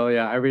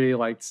really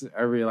liked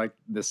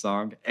this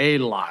song a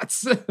lot.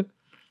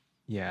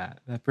 Yeah,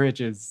 that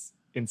bridge is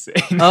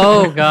insane.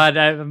 Oh God,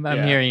 I'm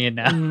hearing it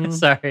now.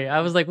 Sorry, I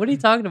was like, "What are you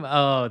talking about?"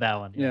 Oh, that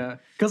one. Yeah,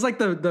 because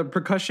the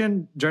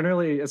percussion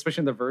generally,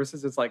 especially in the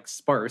verses, it's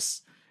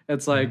sparse.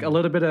 It's a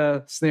little bit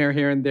of snare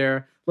here and there,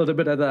 a little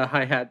bit of the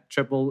hi-hat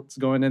triples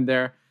going in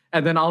there,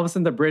 and then all of a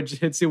sudden the bridge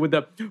hits you with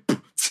the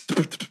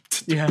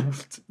I'm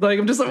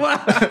just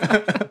wow.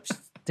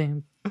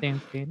 damn.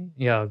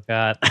 Oh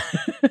God.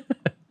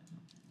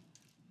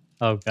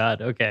 Oh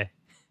God. Okay.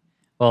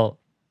 Well.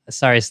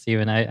 Sorry,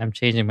 Steven. I'm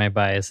changing my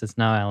bias. It's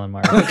now Alan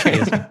Martin. Okay.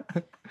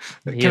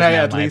 Can I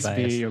at least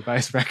be your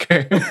bias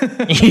wrecker?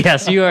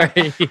 Yes, you are.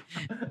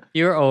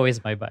 You are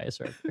always my bias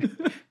wrecker.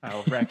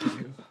 I'll wreck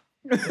you.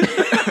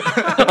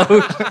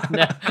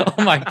 Oh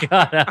my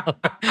God, Al.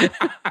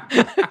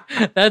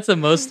 That's the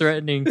most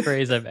threatening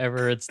phrase I've ever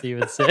heard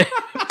Steven say.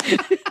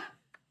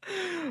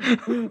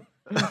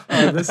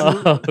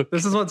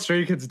 This is what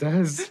Stray Kids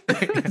does.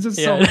 It's just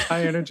so much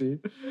high energy.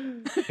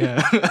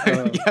 Yeah,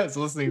 yeah. I was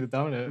listening to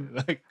Domino.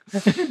 Like,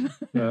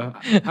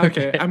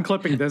 okay, I'm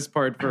clipping this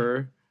part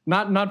for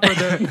not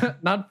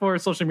for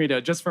social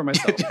media, just for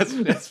myself.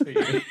 just for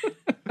you.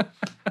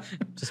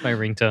 Just my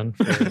ringtone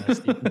for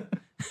Stephen.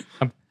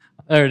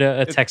 Or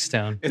a text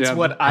tone. It's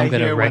what I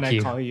hear when I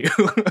call you.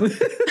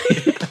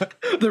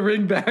 The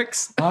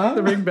ringbacks. Huh?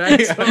 The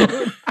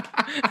ringbacks.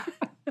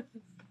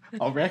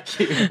 I'll wreck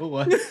you.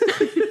 What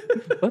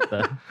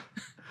the?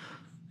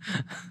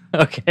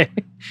 Okay.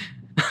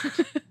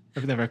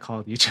 I've never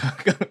called you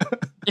Chuck.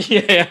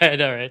 Yeah, I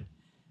know, right?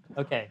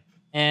 Okay.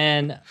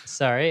 And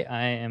sorry,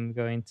 I am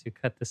going to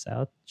cut this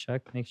out.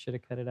 Chuck, make sure to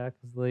cut it out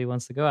because Lily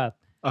wants to go out.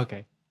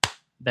 Okay.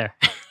 There.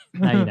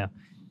 Now you know.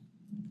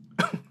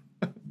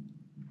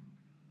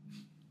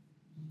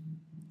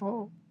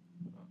 Oh.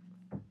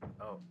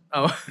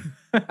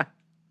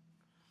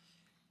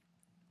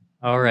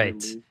 All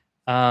right.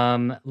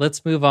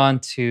 Let's move on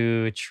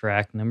to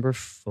track number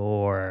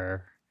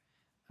 4.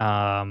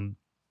 And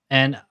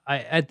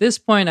at this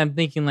point, I'm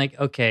thinking like,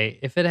 okay,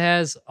 if it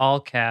has all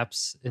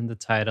caps in the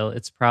title,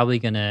 it's probably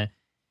gonna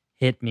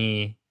hit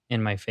me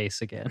in my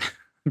face again.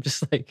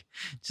 just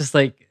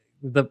like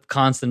the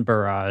constant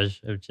barrage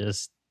of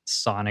just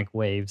sonic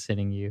waves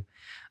hitting you.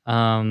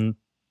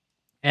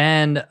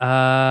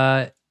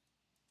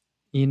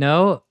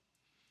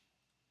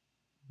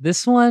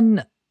 This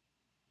one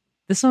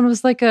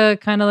was like a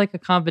kind of like a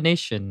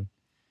combination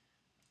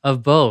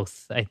of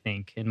both, I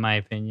think, in my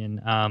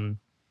opinion.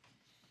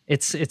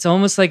 It's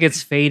almost like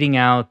it's fading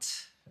out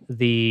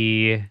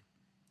the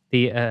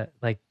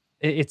like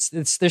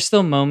it's there's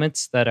still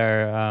moments that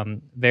are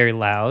very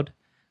loud,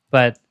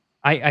 but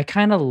I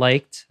kind of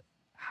liked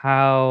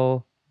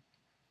how,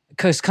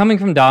 because coming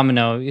from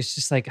Domino, it's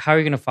just like, how are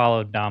you going to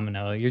follow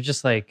Domino? You're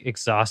just like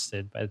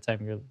exhausted by the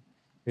time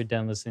you're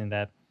done listening to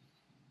that.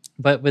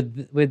 But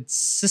with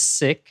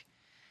Sick,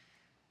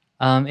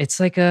 it's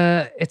like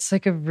a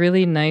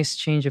really nice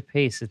change of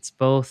pace. It's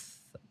both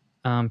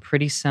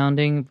pretty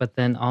sounding, but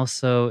then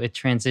also it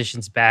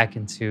transitions back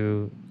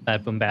into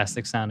that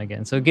bombastic sound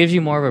again. So it gives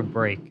you more of a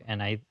break,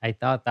 and I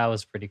thought that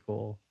was pretty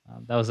cool.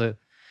 That was a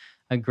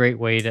great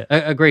way to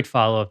a great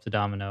follow up to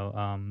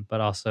Domino, but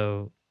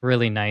also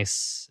really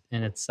nice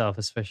in itself.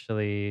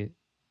 Especially,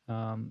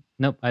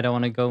 nope, I don't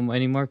want to go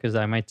anymore because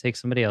I might take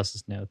somebody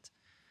else's note.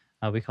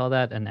 We call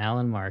that an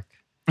Alan Mark.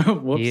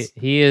 Whoops.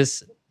 He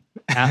is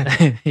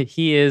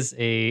he is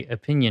a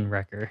opinion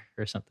wrecker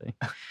or something.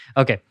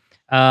 Okay.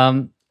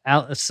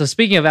 So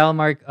speaking of Alan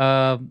Mark,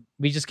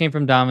 we just came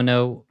from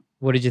Domino.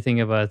 What did you think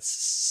about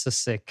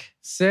Sick?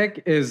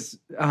 Sick is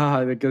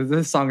because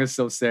this song is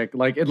so sick.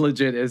 Like, it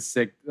legit is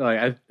sick.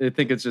 Like, I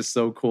think it's just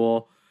so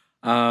cool.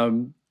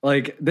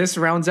 Like, this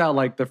rounds out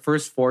like the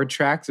first 4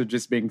 tracks of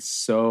just being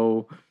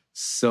so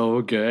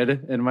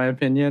good, in my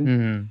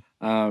opinion.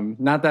 Mm-hmm.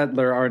 Not that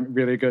there aren't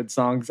really good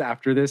songs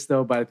after this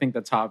though, but I think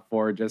the top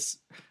 4 just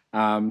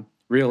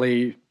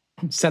really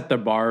set the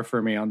bar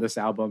for me on this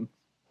album.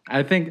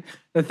 I think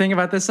the thing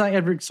about this song,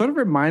 it sort of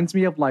reminds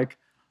me of like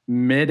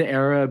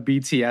mid-era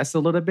BTS a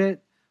little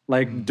bit,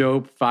 like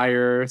Dope,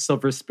 Fire,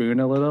 Silver Spoon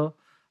a little,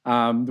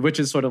 which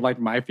is sort of like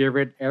my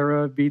favorite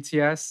era of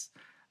BTS.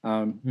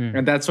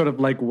 And that's sort of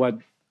like what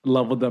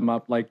leveled them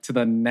up like to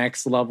the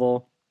next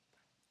level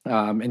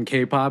in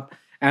K-pop.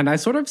 And I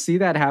sort of see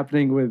that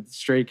happening with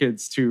Stray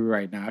Kids too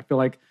right now. I feel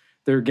like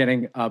they're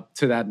getting up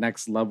to that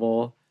next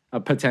level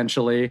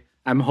potentially.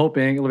 I'm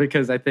hoping,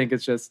 because I think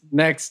it's just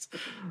next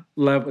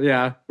level.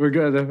 Yeah, we're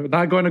good. We're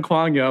not going to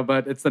Kwangyo,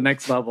 but it's the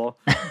next level.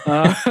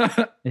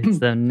 It's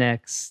the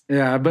next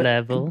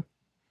level.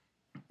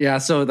 Yeah,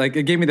 so like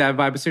it gave me that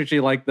vibe, especially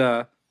like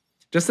the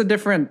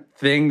different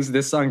things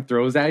this song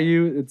throws at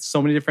you. It's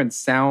so many different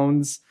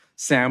sounds,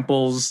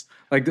 samples.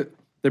 Like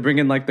they bring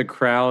in like the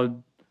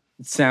crowd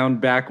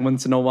sound back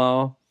once in a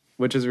while,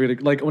 which is really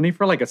like only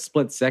for like a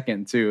split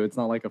second too. It's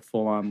not like a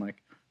full on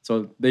like.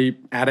 So they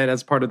add it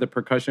as part of the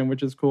percussion,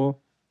 which is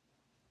cool.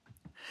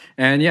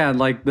 And yeah,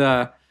 like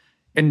the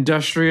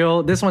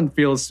industrial, this one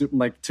feels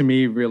like to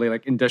me really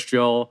like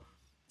industrial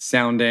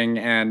sounding.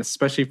 And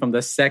especially from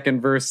the second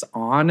verse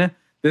on,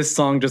 this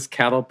song just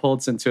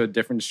catapults into a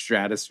different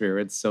stratosphere.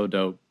 It's so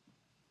dope.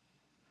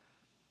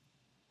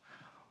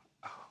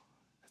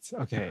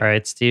 Okay. All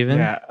right, Steven.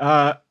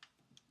 Yeah.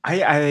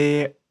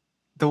 I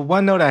the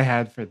one note I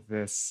had for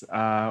this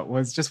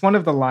was just one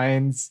of the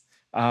lines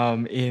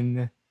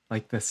in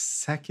like the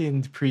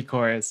second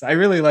pre-chorus. I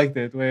really liked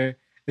it, where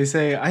they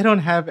say, "I don't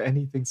have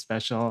anything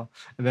special,"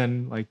 and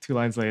then like 2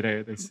 lines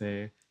later they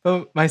say,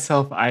 "But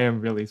myself, I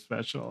am really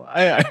special."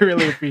 I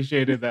really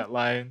appreciated that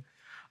line,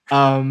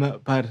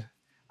 but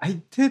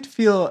I did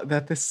feel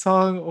that this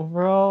song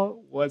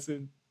overall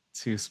wasn't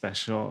too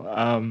special.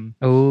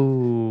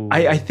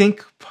 I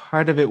think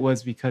part of it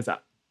was because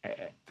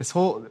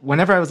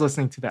whenever I was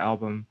listening to the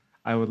album,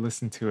 I would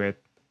listen to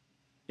it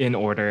in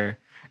order,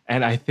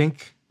 and I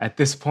think at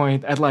this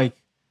point, I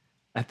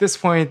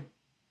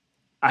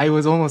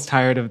was almost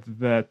tired of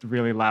the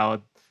really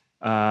loud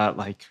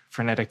like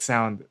frenetic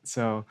sound.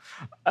 So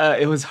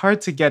it was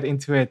hard to get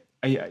into it.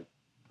 I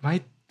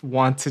might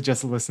want to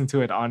just listen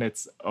to it on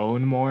its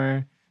own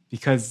more,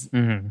 because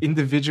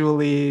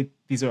individually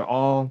these are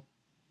all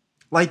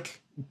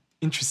like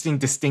interesting,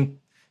 distinct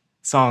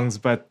songs,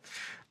 but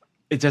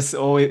it just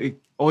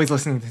always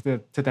listening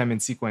to them in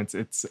sequence,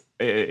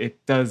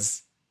 it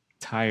does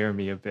tire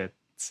me a bit.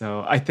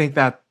 So I think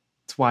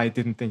that's why I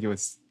didn't think it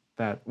was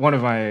that one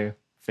of my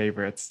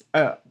favorites.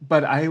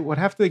 But I would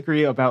have to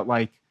agree about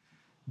like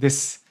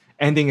this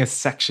ending a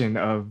section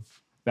of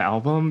the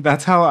album.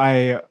 That's how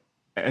I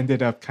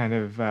ended up kind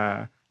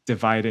of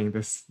dividing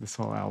this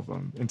whole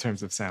album in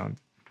terms of sound.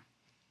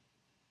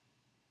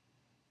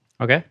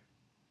 Okay.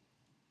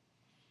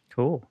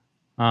 Cool.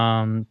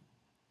 All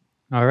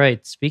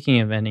right.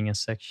 Speaking of ending a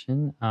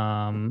section,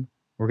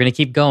 we're gonna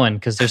keep going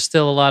because there's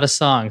still a lot of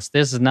songs.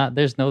 There's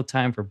no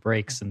time for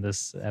breaks in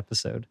this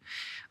episode.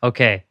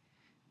 Okay.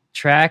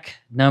 Track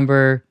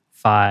number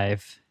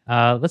 5.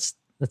 Let's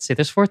see.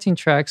 There's 14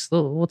 tracks.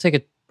 We'll take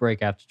a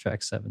break after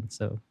track 7.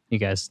 So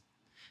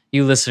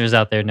you listeners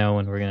out there know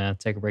when we're gonna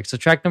take a break. So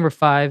track number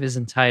 5 is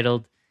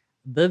entitled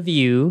 "The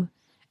View,"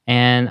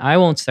 and I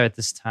won't start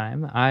this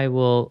time. I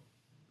will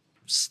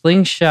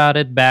slingshot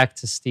it back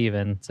to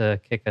Steven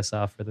to kick us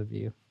off for The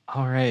View.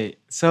 All right.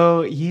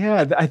 So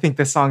yeah, I think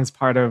this song is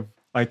part of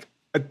like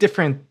a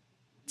different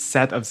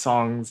set of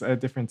songs, a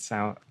different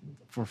sound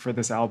for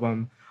this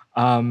album.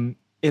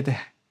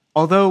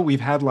 Although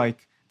we've had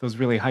like those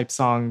really hype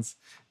songs,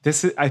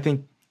 I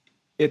think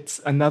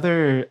it's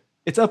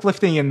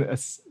uplifting in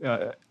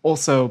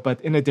also,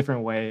 but in a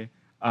different way.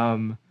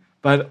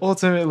 But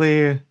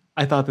ultimately,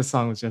 I thought the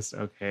song was just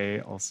okay.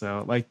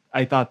 Also, like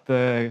I thought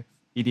the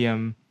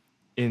EDM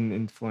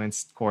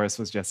influenced chorus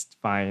was just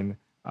fine,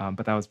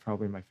 but that was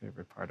probably my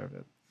favorite part of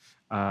it.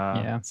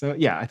 So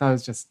yeah, I thought it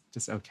was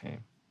just okay.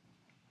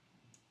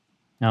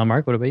 Now,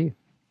 Mark, what about you?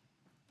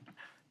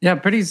 Yeah,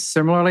 pretty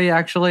similarly,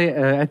 actually.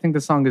 I think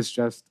the song is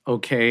just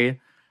okay.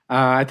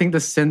 I think the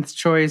synth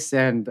choice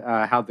and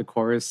how the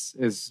chorus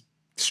is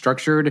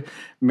structured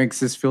makes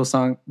this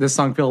song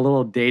feel a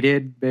little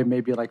dated,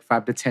 maybe like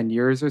 5 to 10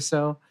 years or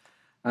so.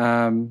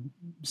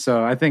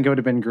 So I think it would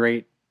have been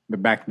great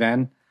back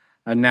then.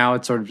 And now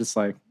it's sort of just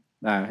like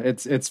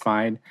it's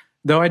fine.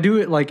 Though I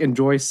do like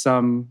enjoy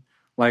some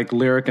like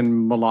lyric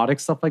and melodic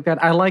stuff like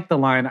that. I like the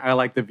line, "I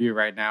like the view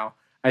right now."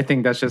 I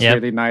think that's just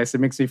really nice. It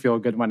makes me feel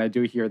good when I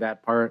do hear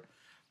that part.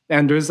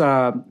 And there's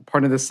a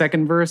part of the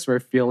second verse where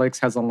Felix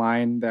has a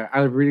line that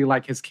I really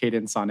like his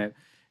cadence on it.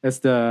 It's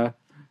the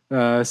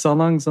so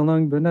long, yeah,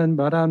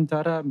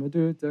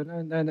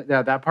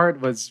 that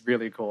part was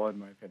really cool in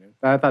my opinion.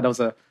 I thought that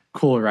was a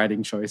cool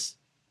writing choice.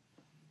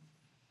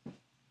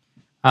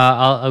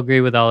 I'll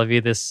agree with all of you.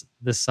 This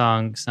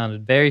song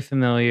sounded very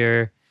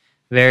familiar,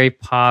 very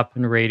pop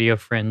and radio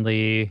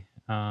friendly.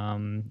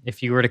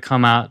 If you were to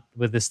come out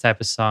with this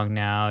type of song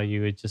now,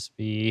 you would just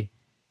be,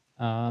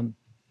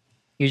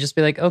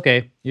 like,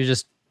 okay, you're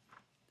just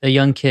a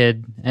young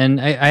kid, and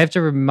I have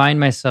to remind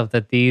myself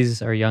that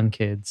these are young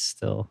kids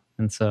still,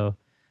 and so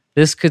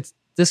this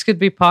could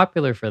be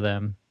popular for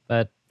them,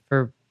 but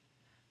for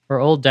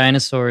old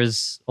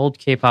dinosaurs, old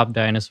K-pop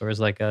dinosaurs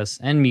like us,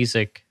 and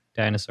music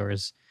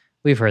dinosaurs,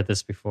 we've heard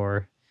this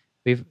before.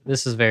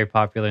 This is very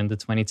popular in the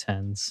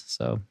 2010s.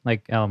 So,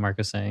 like Alan Mark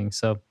was saying,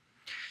 so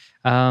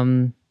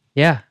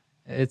yeah,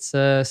 this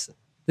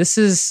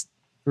is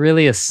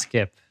really a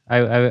skip.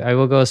 I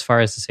will go as far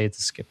as to say it's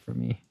a skip for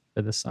me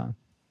for this song.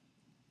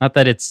 Not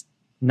that it's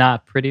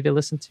not pretty to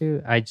listen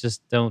to. I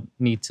just don't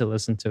need to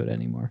listen to it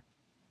anymore.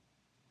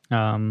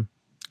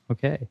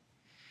 Okay.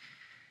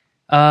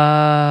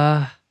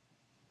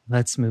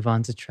 Let's move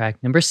on to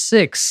track number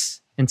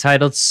 6,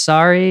 entitled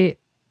 "Sorry,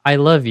 I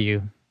Love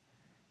You."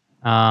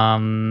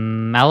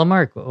 Alan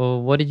Mark,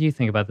 what did you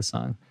think about the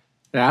song?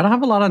 Yeah, I don't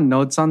have a lot of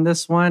notes on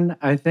this one.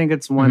 I think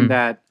it's one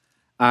that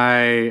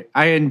I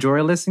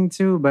enjoy listening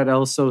to, but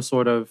also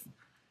sort of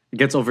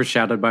gets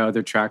overshadowed by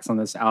other tracks on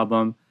this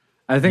album.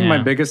 I think my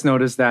biggest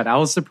note is that I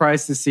was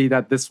surprised to see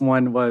that this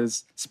one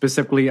was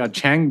specifically a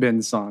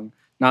Changbin song,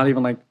 not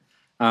even like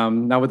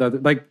not with other,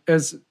 like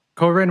it's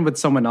co-written with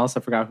someone else.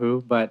 I forgot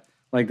who, but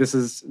like this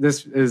is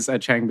a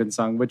Changbin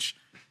song, which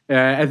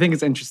I think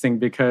is interesting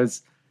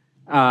because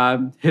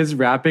his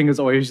rapping is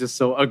always just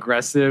so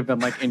aggressive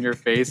and like in your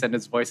face, and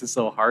his voice is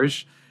so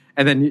harsh.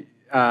 And then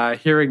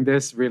hearing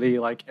this really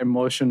like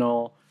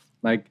emotional,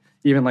 like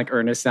even like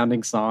earnest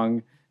sounding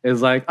song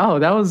is like, oh,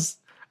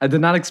 I did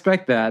not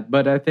expect that.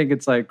 But I think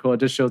it's like cool.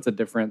 It just shows the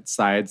different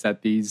sides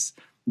that these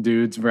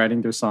dudes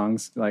writing their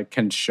songs like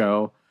can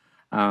show.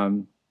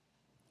 And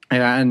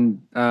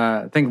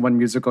I think one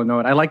musical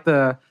note, I like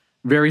the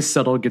very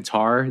subtle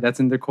guitar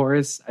that's in the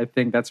chorus. I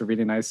think that's a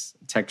really nice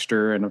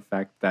texture and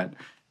effect that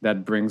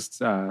brings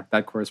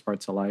that chorus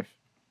part to life.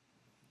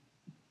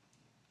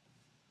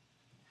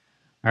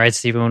 All right,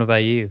 Steven, what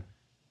about you?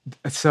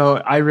 So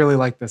I really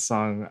like this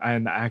song,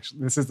 and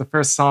actually, this is the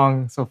first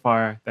song so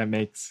far that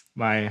makes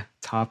my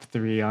top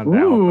 3 on the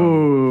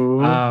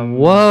album.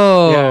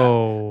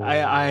 Whoa!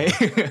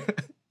 Yeah,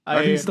 I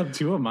already used up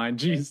 2 of mine.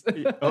 Jeez.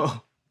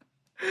 Oh.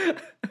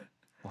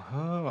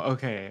 Wow.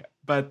 Okay.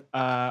 But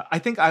I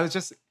think I was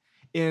just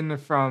in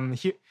from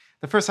here.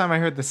 The first time I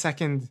heard the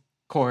second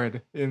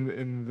chord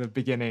in the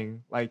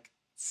beginning, like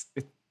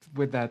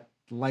with that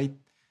light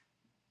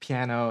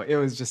piano, it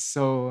was just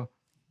so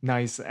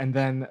nice. And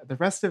then the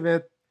rest of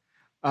it,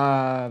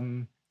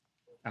 Alan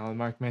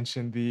Mark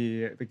mentioned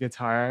the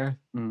guitar,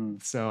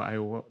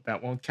 so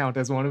that won't count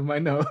as one of my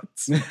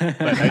notes,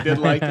 but I did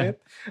like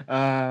it.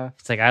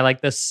 It's like I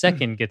like the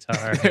second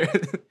guitar.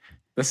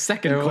 The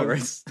second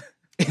chorus.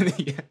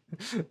 Yeah.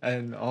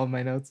 And all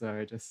my notes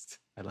are just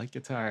I like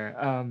guitar.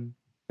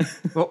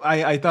 Well,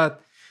 I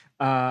thought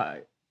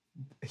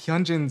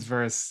Hyunjin's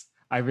verse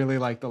I really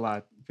liked a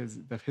lot because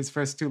his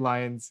first 2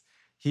 lines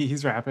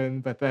he's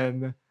rapping, but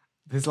then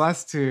his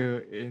last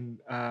 2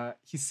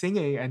 he's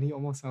singing and he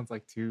almost sounds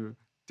like 2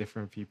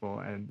 different people,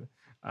 and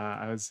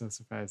I was so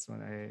surprised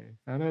when I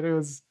found out it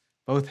was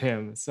both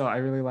him. So I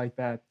really like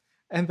that.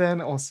 And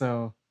then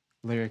also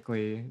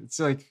lyrically, it's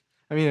like,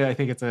 I mean, I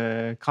think it's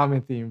a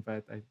common theme,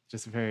 but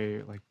just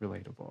very like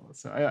relatable.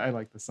 So I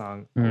like the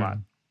song a lot.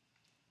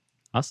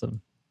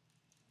 Awesome.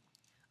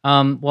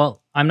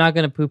 Well, I'm not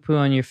going to poo-poo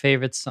on your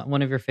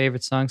one of your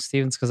favorite songs,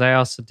 Stevens, because I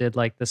also did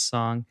like this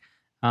song.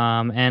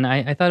 And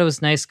I thought it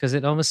was nice because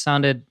it almost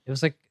sounded, it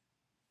was like,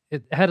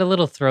 it had a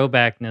little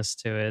throwbackness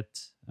to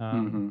it.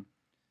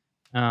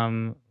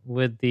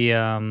 With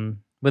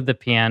the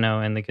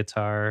piano and the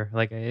guitar.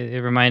 Like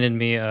it reminded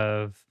me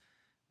of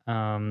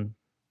kind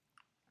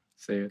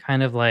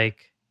of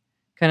like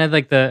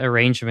the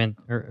arrangement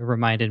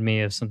reminded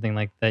me of something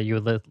like that you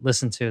would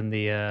listen to in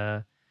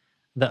the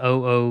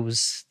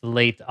OOs, the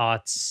late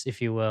aughts,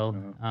 if you will.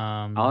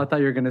 I thought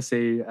you were gonna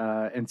say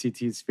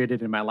NCT's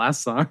Faded in my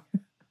last song.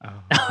 Yeah.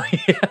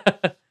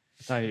 I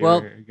thought you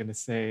were gonna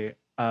say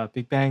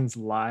Big Bang's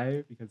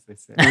Live because they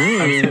said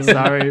I'm so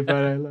sorry, but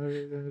I love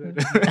it.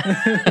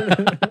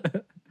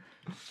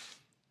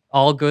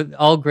 All good,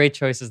 all great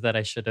choices that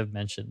I should have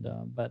mentioned.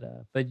 But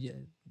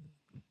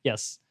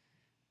yes,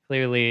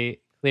 clearly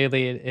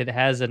it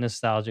has a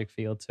nostalgic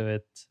feel to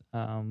it,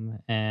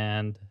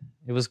 and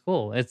it was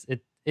cool. It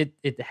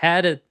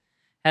had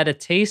a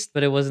taste,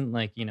 but it wasn't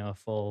like a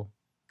full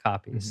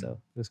copy. So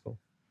it was cool.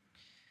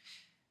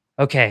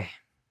 Okay,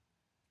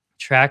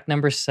 track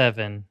number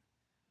 7.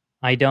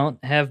 I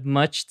don't have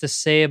much to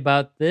say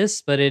about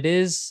this, but it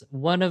is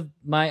one of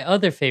my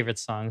other favorite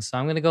songs, so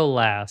I'm going to go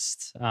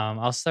last.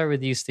 I'll start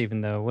with you,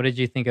 Stephen, though. What did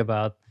you think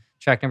about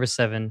track number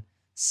 7,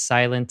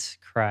 Silent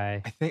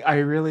Cry? I think I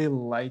really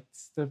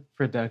liked the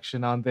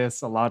production on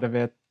this. A lot of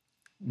it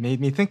made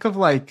me think of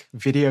like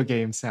video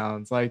game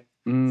sounds, like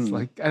it's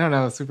like, I don't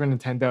know, Super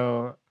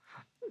Nintendo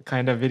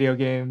kind of video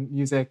game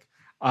music.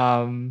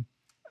 Then,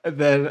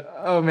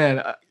 oh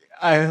man,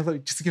 I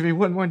like, just give me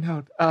one more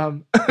note.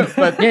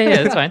 But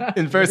yeah, that's fine.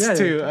 In verse 2,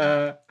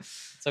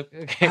 it's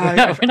okay.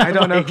 I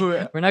don't know who.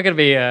 We're not going to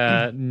be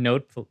the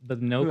note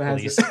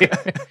police here.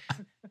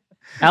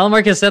 Alan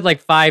Mark has said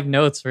like 5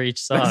 notes for each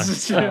song. One.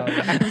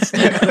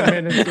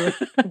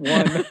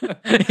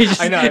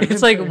 I know.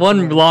 It's like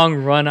one long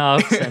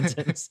run-off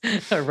sentence.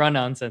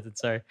 Run-on sentence,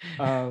 sorry.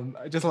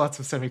 Just lots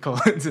of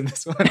semicolons in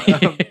this one.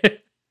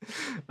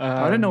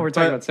 I didn't know we were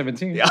talking about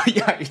 17. Yeah,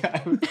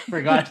 I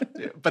forgot,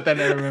 but then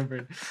I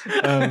remembered.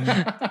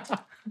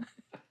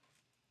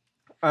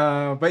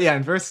 But yeah,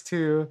 in verse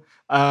 2,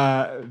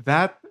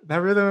 that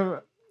rhythm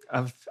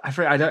of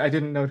I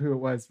didn't know who it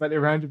was, but it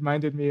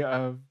reminded me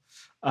of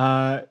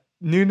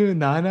Nunu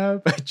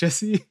Nana by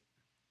Jessie.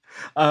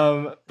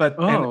 But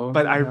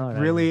I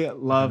really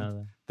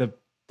loved the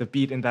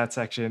beat in that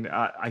section.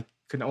 I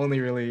can only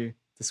really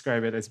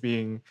describe it as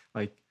being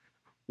like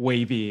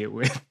wavy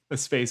with a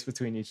space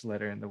between each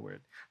letter in the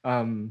word.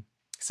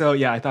 So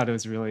yeah, I thought that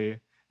was really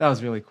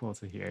cool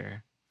to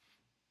hear.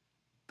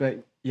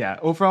 But yeah,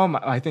 overall,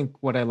 I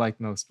think what I liked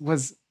most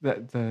was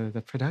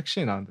the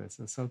production on this.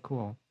 It's so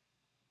cool.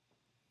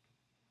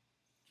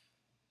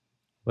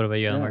 What about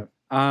you, Alan?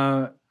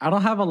 I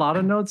don't have a lot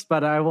of notes,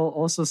 but I will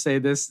also say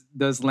this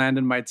does land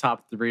in my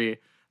top 3.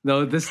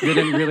 Though this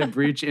didn't really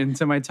breach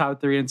into my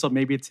top 3 until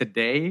maybe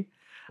today.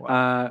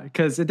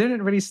 Because it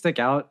didn't really stick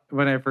out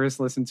when I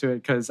first listened to it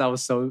because I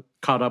was so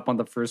caught up on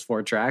the first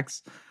 4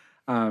 tracks.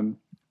 But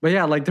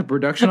yeah, like the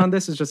production on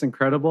this is just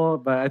incredible.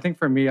 But I think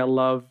for me, I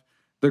love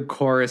the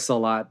chorus a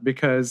lot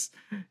because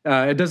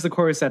it does the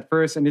chorus at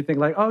first and you think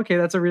like, oh, okay,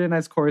 that's a really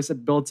nice chorus.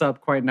 It builds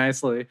up quite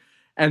nicely.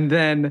 And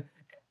then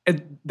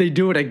they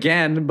do it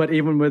again, but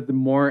even with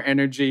more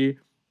energy,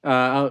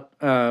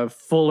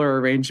 fuller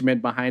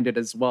arrangement behind it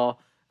as well.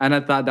 And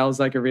I thought that was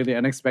like a really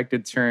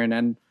unexpected turn.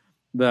 And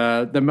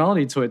the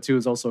melody to it too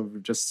is also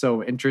just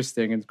so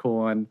interesting and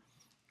cool. And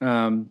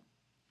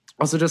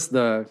also just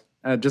the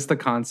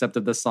concept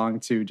of the song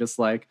too, just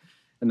like,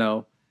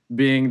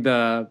 being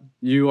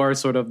you are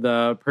sort of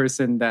the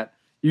person that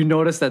you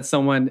notice that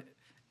someone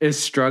is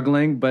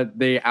struggling, but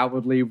they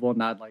outwardly will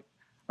not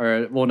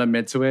or won't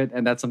admit to it.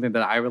 And that's something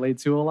that I relate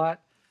to a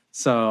lot.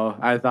 So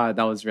I thought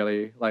that was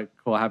really like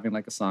cool having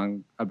like a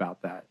song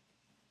about that.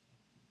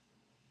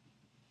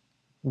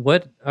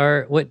 what's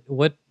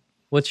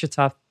your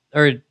top,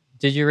 or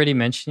did you already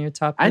mention your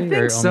top 3? I think or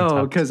only so,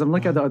 top because I'm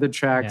looking at the other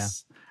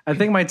tracks. I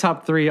think my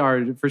top 3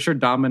 are for sure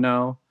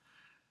Domino,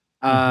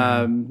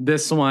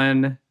 this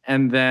one,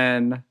 and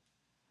then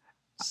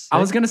I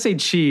was gonna say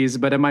Cheese,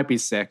 but it might be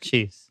Sick.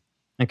 Cheese.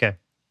 Okay,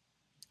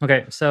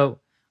 so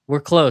we're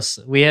close.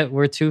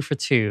 We're 2 for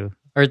 2,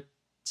 or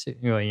two,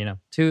 well,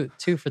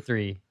 2 for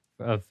 3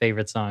 of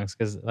favorite songs,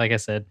 because like I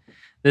said,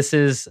 this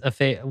is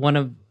one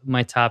of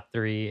my top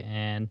 3,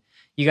 and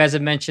you guys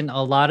have mentioned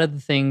a lot of the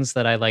things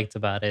that I liked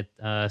about it.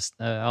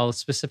 I'll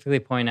specifically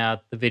point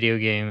out the video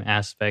game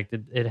aspect.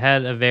 It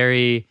had a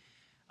very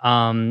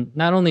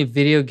not only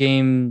video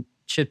game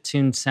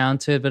chiptune sound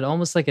to it, but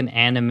almost like an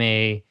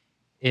anime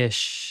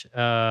ish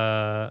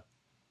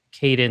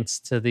cadence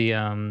to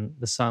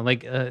the song,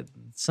 like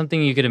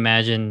something you could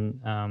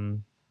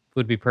imagine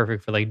would be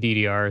perfect for like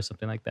DDR or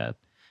something like that.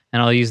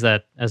 And I'll use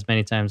that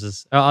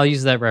I'll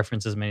use that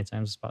reference as many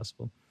times as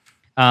possible.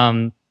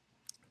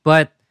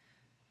 But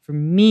for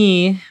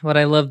me, what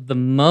I love the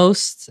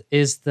most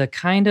is the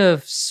kind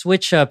of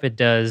switch up it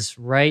does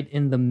right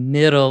in the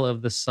middle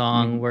of the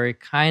song, where it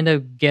kind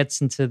of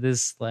gets into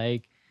this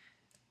like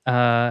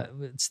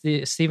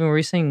Steven, were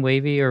you saying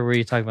wavy, or were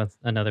you talking about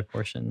another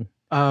portion?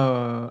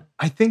 I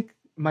think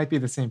might be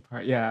the same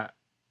part. Yeah.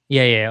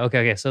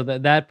 Okay. So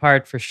that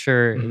part for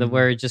sure,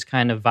 where it just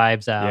kind of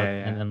vibes out,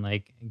 and then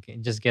like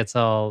it just gets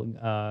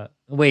all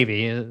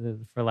wavy,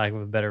 for lack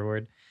of a better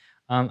word.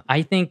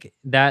 I think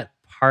that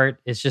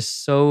part is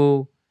just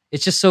so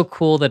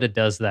cool that it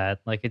does that.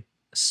 Like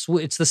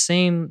it's the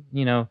same,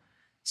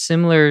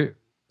 similar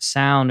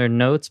sound or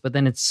notes, but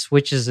then it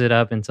switches it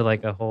up into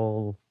like a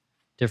whole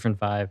different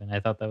vibe, and I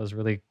thought that was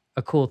really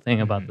a cool thing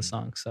about the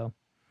song. So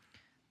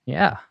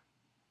yeah,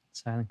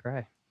 Silent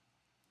Cry.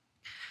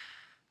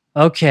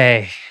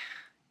 Okay,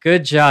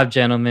 good job,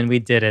 gentlemen. We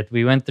did it.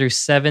 We went through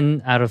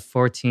 7 out of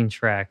 14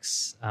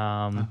 tracks.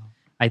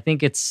 I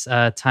think it's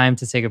time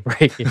to take a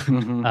break.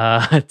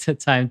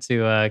 Time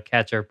to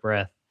catch our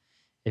breath,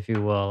 if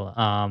you will.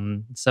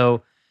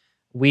 So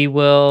we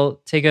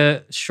will take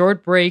a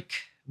short break.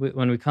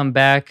 When we come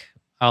back,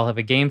 I'll have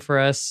a game for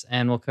us,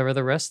 and we'll cover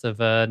the rest of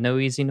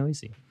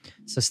NOEASY.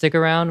 So stick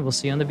around. We'll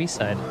see you on the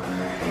B-side.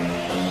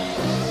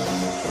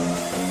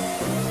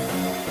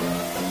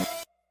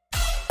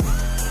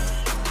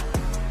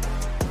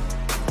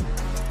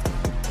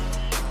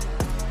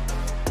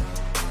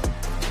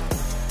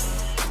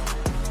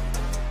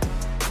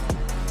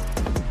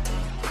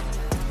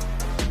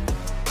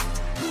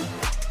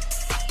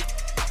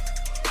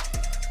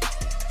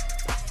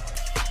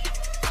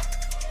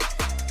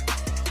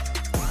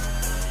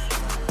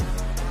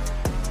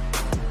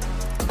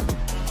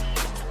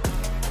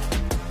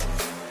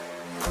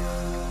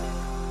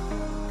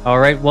 All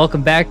right,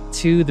 welcome back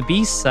to the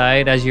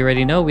B-side. As you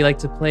already know, we like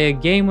to play a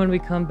game when we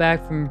come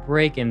back from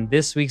break, and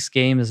this week's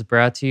game is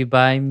brought to you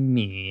by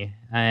me.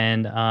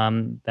 And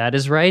that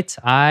is right.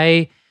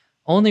 I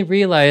only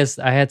realized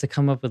I had to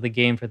come up with a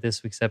game for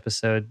this week's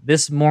episode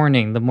this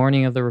morning, the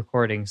morning of the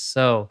recording.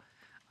 So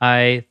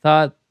I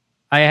thought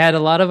I had a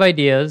lot of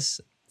ideas.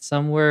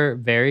 Some were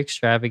very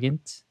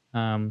extravagant,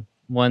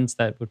 ones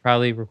that would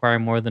probably require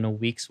more than a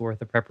week's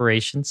worth of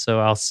preparation.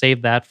 So I'll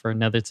save that for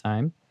another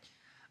time.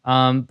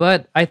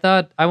 But I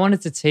thought I wanted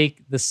to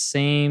take the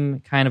same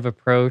kind of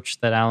approach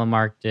that Alan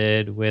Mark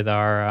did with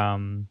our,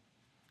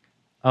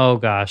 oh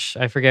gosh,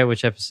 I forget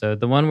which episode.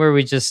 The one where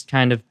we just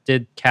kind of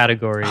did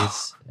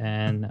categories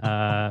and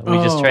we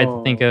just tried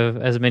to think of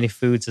as many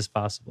foods as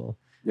possible.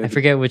 I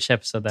forget which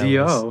episode that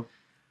was.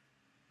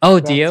 Oh,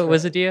 Dio? Right.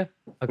 Was it Dio?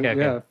 Okay.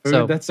 Yeah,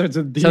 food that starts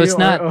with D. So it's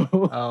not.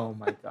 Oh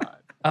my God.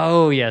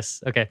 Oh,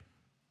 yes. Okay.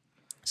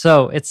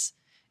 So it's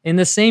in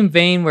the same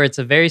vein where it's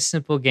a very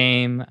simple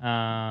game,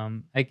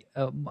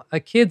 a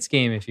kid's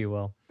game, if you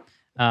will.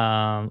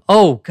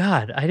 Oh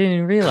God, I didn't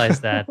even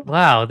realize that.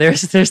 Wow,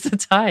 there's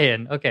the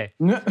tie-in. Okay,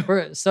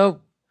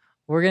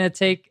 we're gonna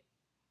take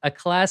a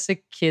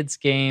classic kids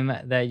game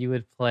that you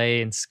would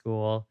play in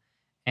school,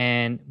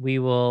 and we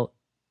will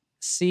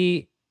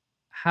see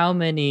how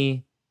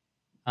many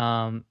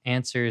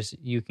answers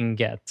you can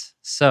get.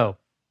 So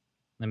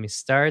let me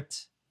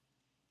start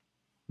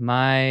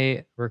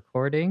my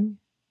recording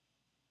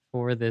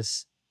for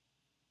this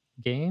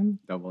game.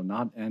 That will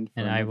not end.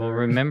 And I will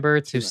remember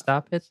to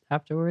stop it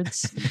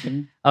afterwards.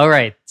 All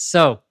right.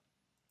 So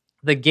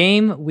the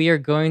game we are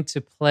going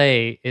to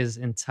play is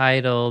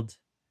entitled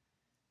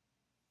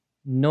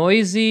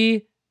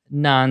Noisy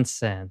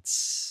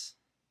Nonsense.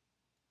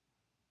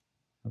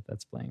 Hope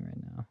that's playing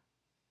right now.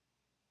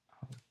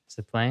 Is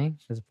it playing?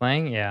 Is it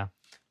playing? Yeah.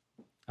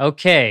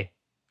 Okay.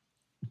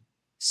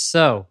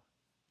 So,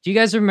 do you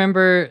guys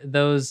remember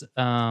those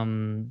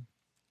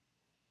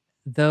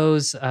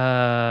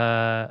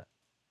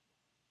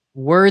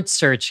word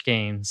search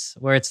games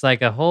where it's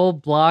like a whole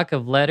block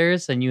of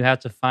letters and you have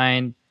to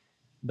find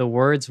the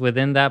words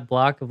within that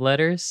block of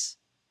letters?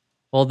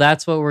 Well,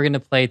 that's what we're going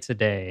to play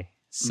today.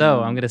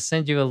 So I'm going to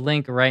send you a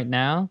link right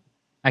now.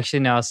 Actually,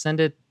 no, I'll send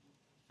it.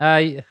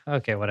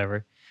 Okay,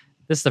 whatever.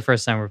 This is the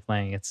first time we're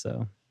playing it,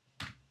 so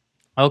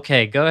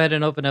Okay, go ahead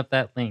and open up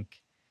that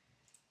link.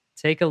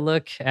 Take a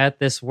look at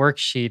this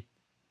worksheet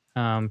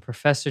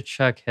Professor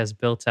Chuck has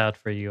built out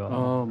for you all.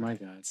 Oh my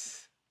God.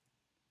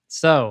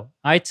 So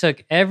I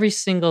took every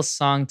single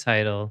song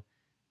title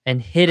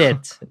and hid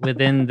it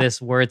within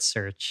this word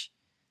search.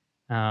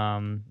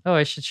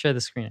 I should share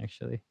the screen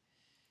actually.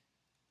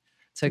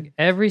 Took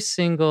every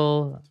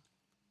single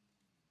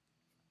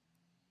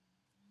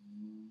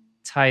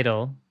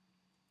title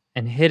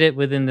and hid it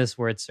within this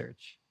word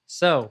search.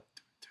 So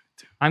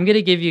I'm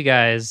gonna give you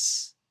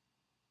guys.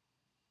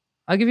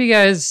 I'll give you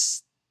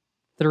guys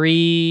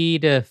 3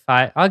 to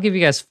 5. I'll give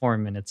you guys 4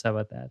 minutes. How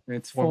about that?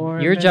 It's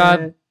 4 Your minutes.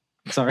 job.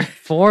 Sorry.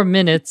 4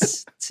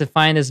 minutes to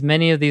find as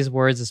many of these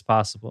words as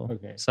possible.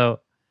 Okay. So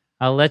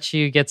I'll let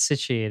you get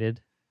situated.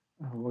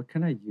 What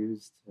can I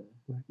use to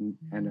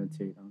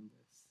annotate on this?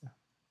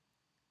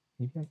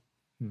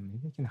 Maybe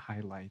I can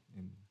highlight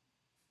and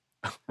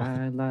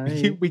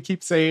Highlight. we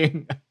keep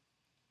saying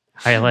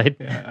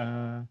Highlight.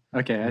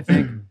 Okay, I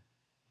think.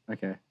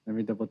 Okay, let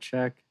me double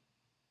check.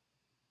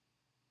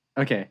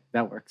 Okay,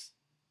 that works.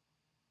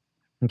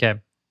 Okay.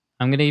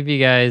 I'm going to give you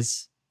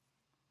guys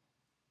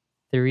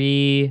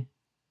 3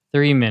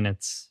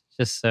 minutes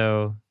just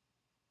so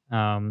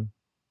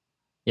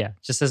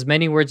just as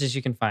many words as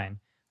you can find.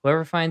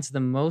 Whoever finds the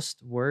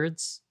most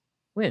words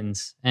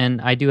wins. And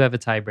I do have a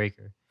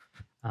tiebreaker.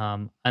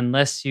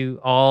 Unless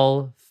you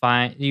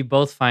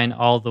both find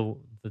all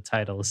the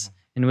titles,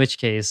 in which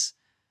case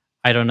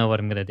I don't know what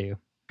I'm going to do.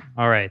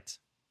 All right.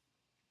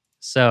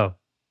 So,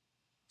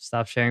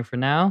 stop sharing for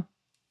now.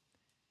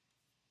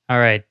 All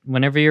right.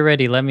 Whenever you're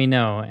ready, let me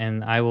know,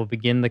 and I will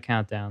begin the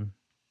countdown.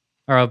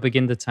 Or I'll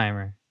begin the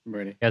timer. I'm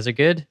ready. You guys are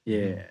good?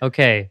 Yeah.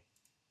 Okay.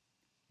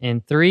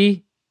 In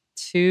 3,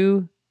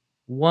 2,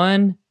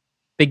 1,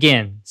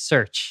 begin.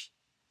 Search.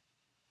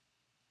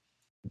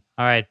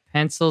 All right.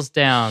 Pencils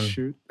down.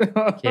 Shoot.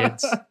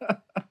 Kids.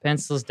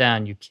 Pencils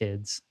down, you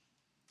kids.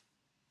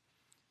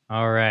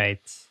 All right.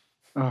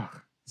 Oh, okay.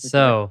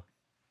 So,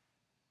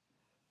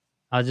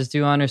 I'll just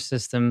do honor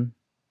system.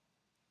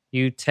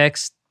 You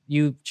chat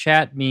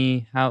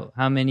me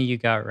how many you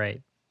got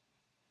right.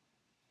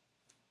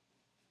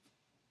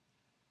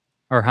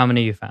 Or how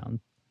many you found.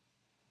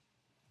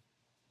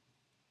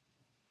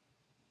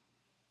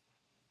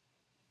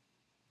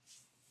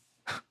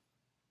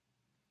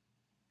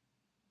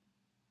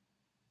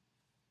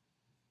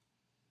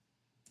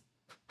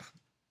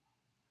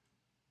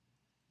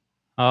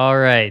 All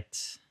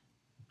right.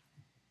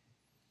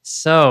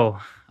 So,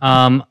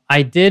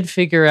 I did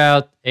figure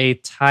out a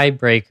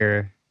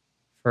tiebreaker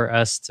for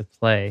us to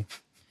play.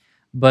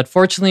 But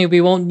fortunately,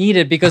 we won't need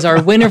it because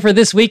our winner for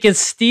this week is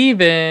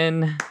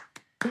Steven.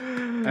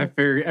 I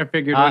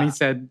figured when he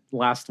said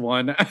last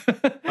one.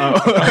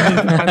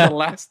 The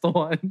last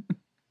one.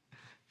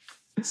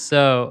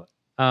 So,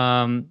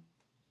 Alamark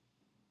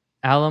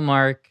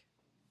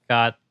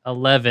got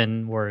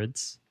 11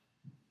 words,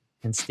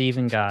 and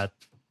Steven got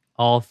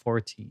all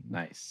 14.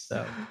 Nice.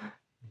 So,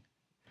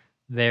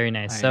 very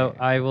nice. So,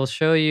 I will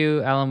show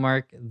you,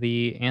 Alamark,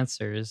 the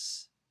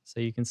answers so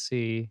you can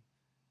see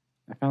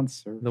I found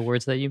surf. the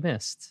words that you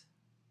missed.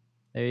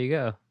 There you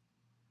go.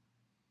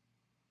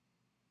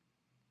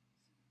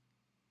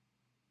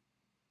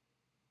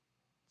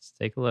 Let's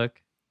take a look.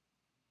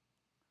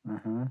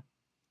 Uh-huh.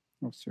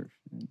 Oh,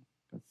 surfing.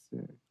 That's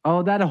it.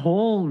 Oh, that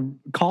whole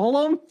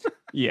column?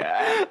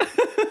 Yeah.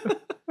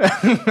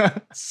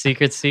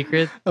 Secret.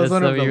 That That's was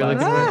one what of the you're looking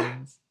last for?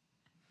 ones.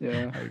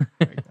 Yeah.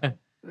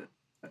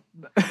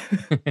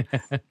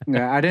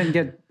 Yeah, I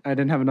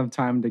didn't have enough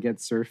time to get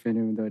surfing,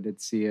 even though I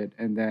did see it.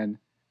 And then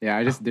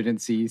I just didn't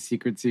see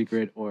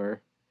secret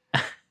or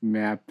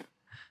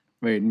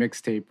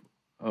mixtape.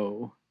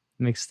 Oh.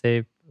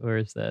 Mixtape, where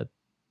is that?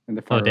 In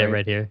the far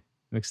right here.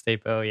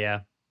 Mixtape. Oh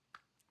yeah.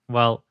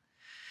 Well,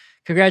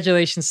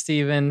 congratulations,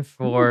 Steven,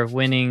 for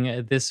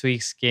winning this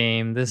week's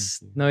game.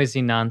 This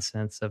noisy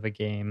nonsense of a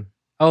game.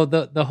 Oh,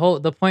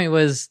 the point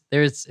was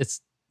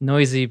it's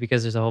noisy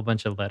because there's a whole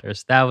bunch of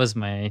letters. That was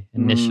my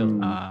initial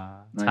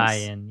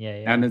tie-in.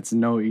 Yeah. And it's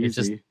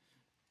NOEASY.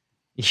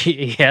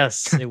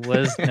 Yes, it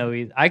was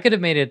NOEASY. I could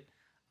have made it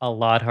a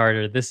lot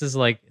harder. This is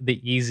like the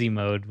easy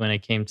mode when it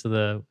came to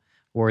the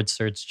word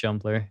search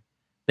jumbler.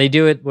 They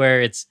do it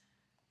where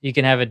you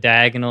can have a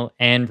diagonal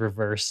and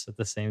reverse at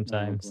the same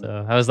time.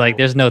 So I was like,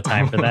 there's no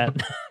time for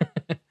that.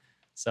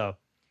 So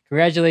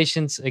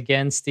congratulations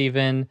again,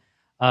 Steven.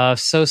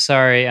 So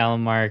sorry,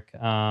 Alamark.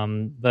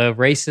 The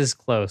race is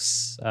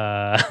close.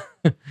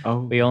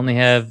 We only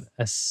have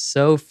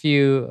so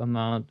few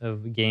amount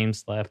of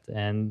games left,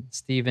 and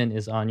Steven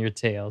is on your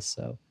tail.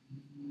 So,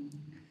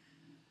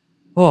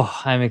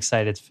 I'm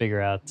excited to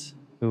figure out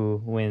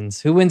who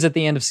wins. Who wins at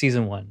the end of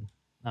season 1?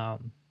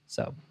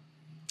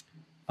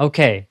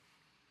 Okay.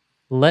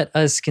 Let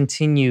us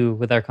continue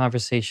with our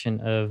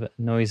conversation of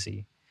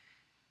Noisy.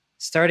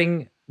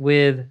 Starting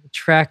with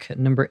track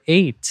number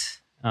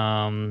 8.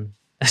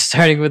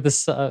 Starting with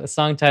the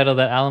song title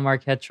that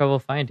Alamark had trouble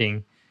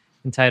finding,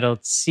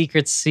 entitled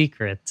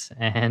Secret.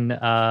 And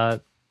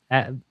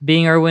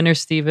being our winner,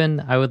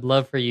 Steven, I would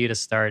love for you to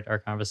start our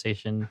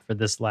conversation for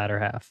this latter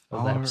half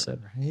of the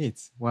episode. Right.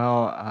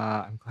 Well,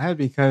 I'm glad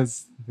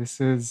because this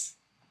is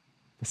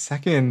the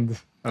second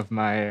of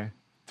my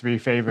 3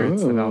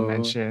 favorites that I'll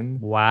mention.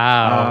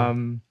 Wow.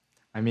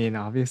 I mean,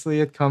 obviously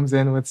it comes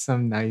in with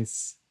some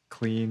nice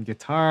clean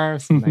guitar,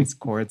 some nice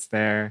chords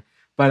there.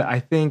 But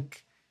I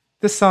think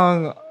this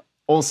song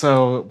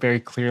also very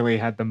clearly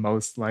had the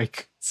most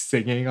like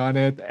singing on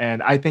it.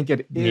 And I think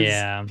it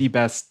is the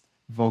best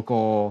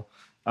vocal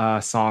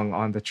song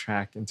on the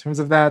track. In terms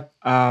of that,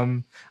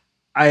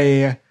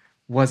 I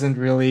wasn't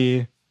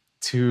really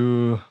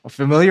too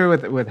familiar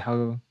with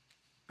how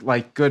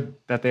like good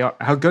that they are,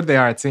 how good they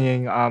are at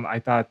singing. I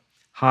thought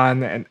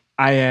Han and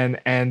Ian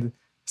and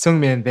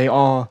Sungmin, they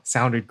all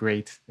sounded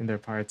great in their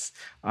parts.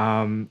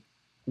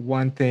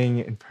 One thing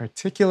in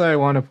particular I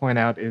want to point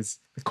out is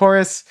the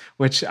chorus,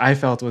 which I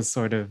felt was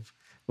sort of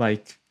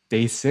like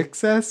Day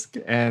 6-esque,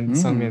 and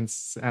Sungmin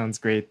sounds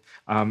great.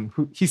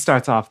 He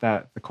starts off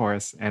the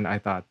chorus, and I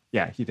thought,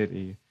 yeah, he did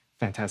a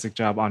fantastic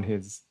job on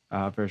his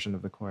version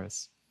of the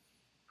chorus.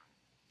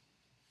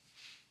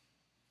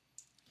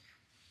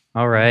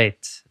 All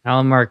right.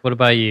 Alan Mark, what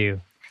about you?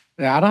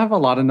 Yeah, I don't have a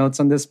lot of notes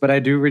on this, but I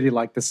do really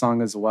like the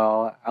song as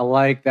well. I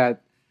like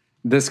that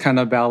this kind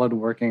of ballad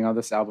working on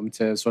this album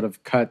to sort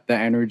of cut the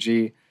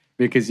energy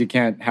because you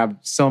can't have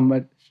so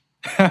much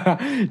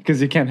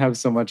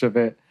of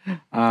it.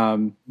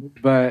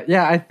 But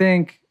yeah,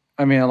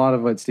 I mean, a lot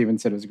of what Steven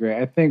said was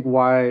great. I think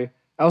why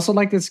I also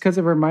like this because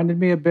it reminded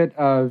me a bit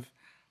of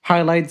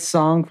Highlight's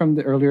song from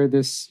earlier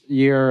this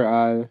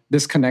year,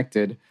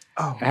 Disconnected.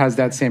 It has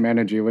that same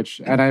energy,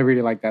 and I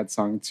really like that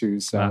song too.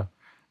 So,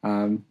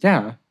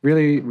 yeah,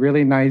 really,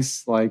 really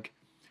nice, like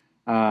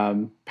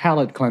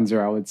palate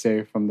cleanser, I would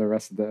say, from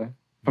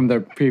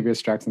the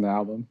previous tracks in the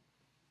album.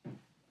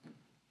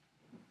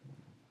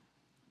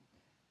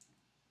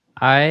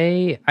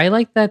 I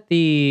like that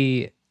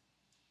a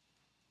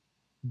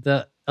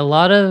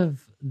lot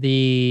of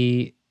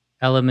the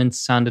elements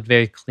sounded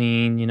very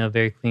clean,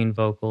 very clean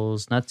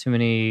vocals, not too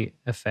many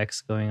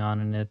effects going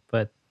on in it,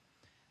 but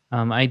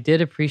I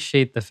did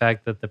appreciate the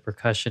fact that the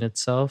percussion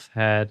itself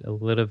had a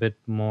little bit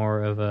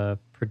more of a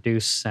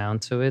produced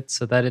sound to it,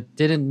 so that it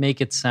didn't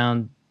make it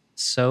sound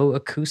so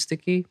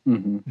acousticy.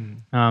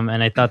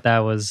 And I thought that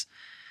was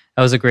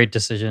a great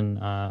decision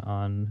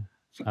on.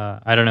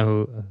 I don't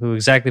know who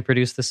exactly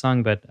produced the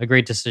song, but a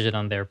great decision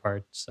on their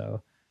part.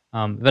 So,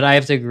 but I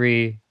have to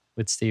agree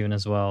with Steven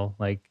as well.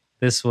 Like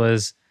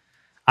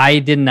I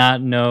did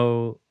not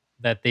know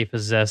that they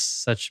possess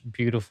such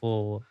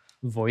beautiful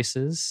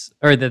voices,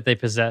 or that they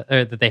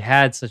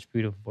had such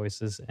beautiful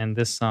voices. And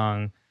this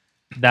song,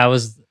 that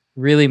was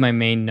really my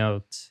main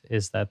note,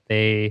 is that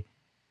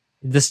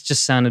this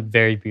just sounded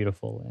very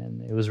beautiful,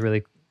 and it was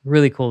really,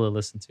 really cool to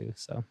listen to.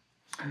 So,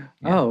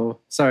 yeah. Oh,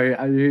 sorry,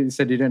 you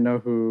said you didn't know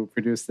who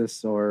produced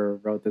this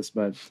or wrote this,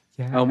 but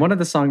one of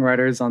the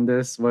songwriters on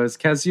this was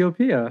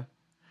Cassiopeia.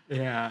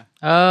 Yeah.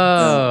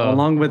 Oh,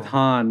 along with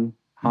Han.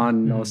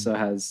 Han also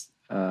has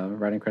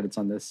writing credits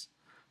on this.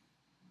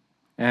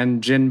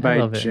 And Jin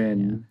by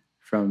Jin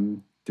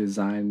from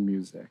Design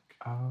Music.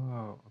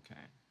 Oh,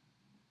 okay.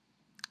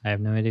 I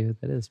have no idea who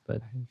that is,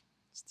 but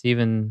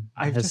Steven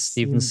has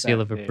Steven's seal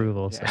of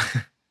approval. Yeah. So.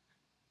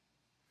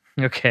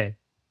 Okay.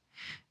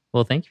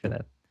 Well, thank you for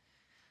that.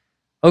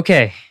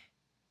 Okay.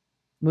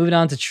 Moving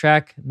on to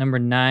track number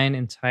 9,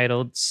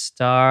 entitled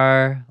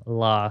Star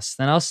Lost.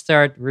 And I'll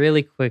start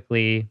really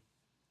quickly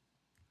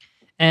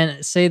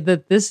and say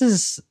that this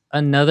is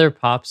another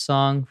pop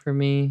song for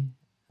me.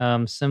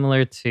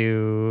 Similar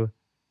to,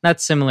 not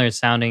similar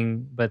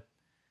sounding, but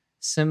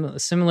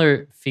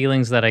similar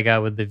feelings that I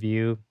got with The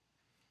View,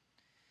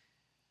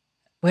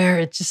 where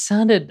it just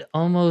sounded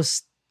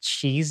almost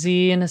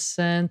cheesy in a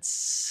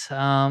sense.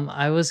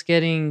 I was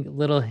getting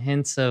little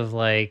hints of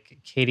like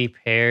Katy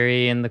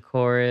Perry in the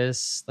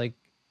chorus, like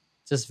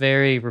just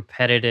very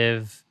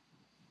repetitive,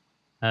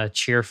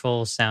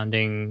 cheerful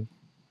sounding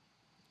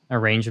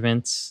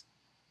arrangements.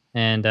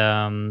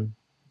 And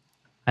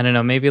I don't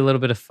know, maybe a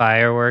little bit of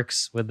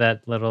fireworks with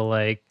that little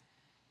like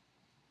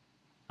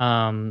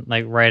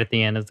right at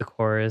the end of the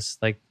chorus,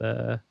 like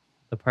the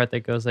part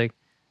that goes like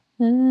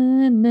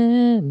something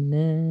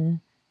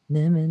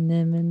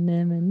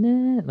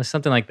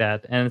like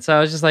that. And so I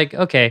was just like,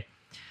 okay,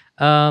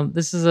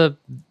 this is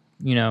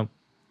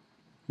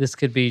this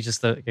could be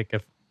just I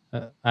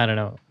don't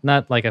know,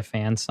 not like a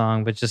fan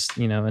song, but just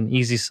an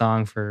easy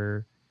song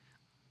for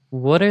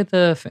what's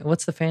the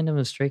fandom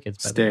of Stray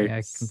Kids, by the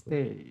way?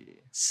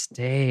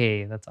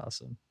 Stay. That's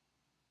awesome.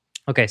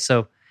 Okay,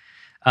 so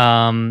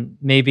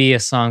maybe a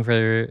song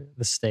for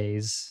the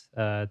stays,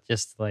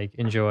 just like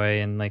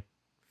enjoy and like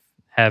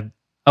have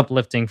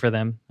uplifting for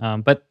them.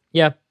 But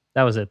yeah,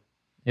 that was it.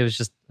 It was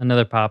just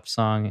another pop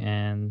song,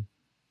 and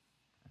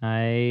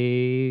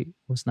I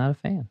was not a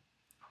fan.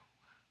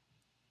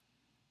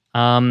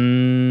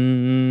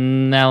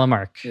 Now,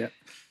 Mark. Yeah.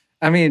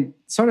 I mean,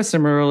 sort of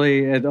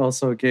similarly, it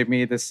also gave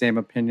me the same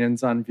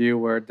opinions on View,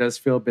 where it does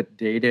feel a bit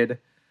dated.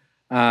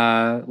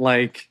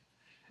 Like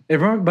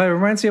But it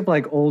reminds me of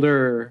like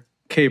older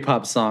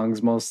K-pop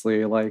songs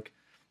mostly, like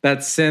that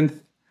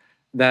synth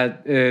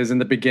that is in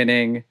the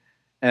beginning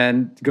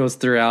and goes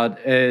throughout.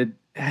 I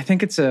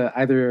think it's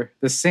either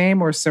the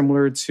same or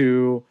similar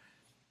to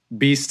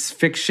Beast's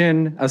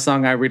Fiction, a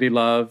song I really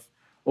love,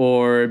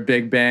 or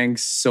Big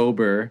Bang's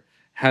Sober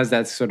has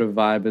that sort of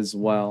vibe as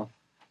well.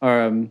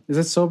 Or is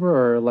it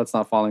Sober or Let's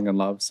Not Falling in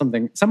Love?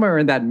 Somewhere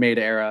in that mid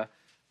era,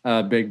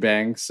 Big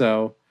Bang.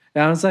 So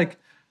yeah, I was like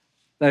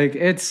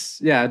it's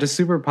just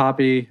super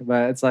poppy,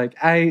 but it's like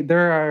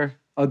there are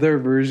other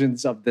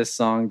versions of this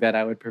song that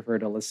I would prefer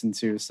to listen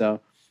to. So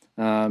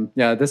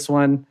this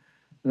one,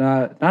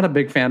 not a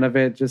big fan of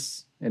it.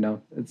 Just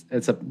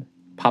it's a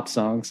pop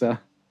song, so.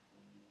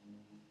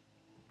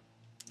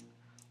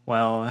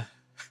 Well,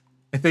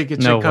 I think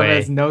it should come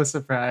as no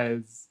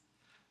surprise.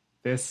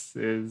 This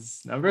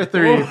is number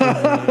 3 for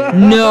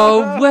me.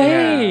 No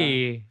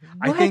way! Yeah.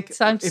 I think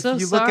I'm if so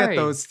you sorry. look at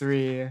those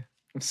 3, I'm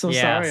so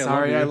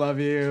sorry. I love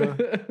you.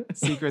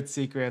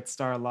 Secret,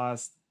 Star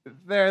Lost.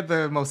 They're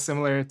the most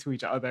similar to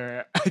each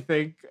other, I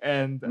think,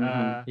 and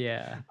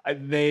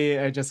they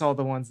are just all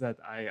the ones that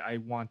I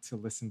want to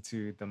listen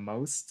to the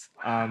most.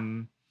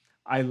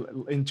 I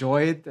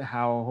enjoyed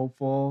how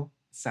hopeful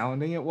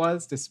sounding it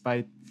was,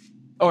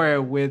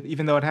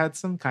 even though it had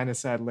some kind of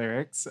sad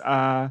lyrics.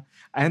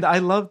 And I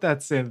love that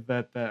synth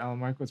that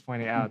Mark was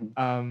pointing out.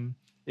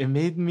 It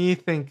made me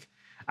think.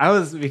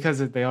 Because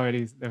they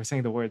were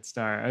saying the word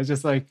star. I was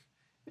just like,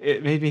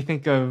 it made me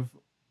think of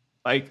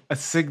like a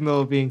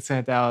signal being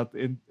sent out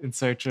in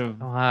search of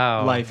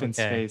life in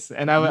space.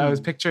 And I was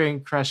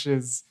picturing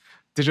Crush's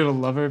Digital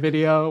Lover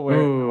video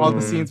where all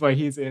the scenes where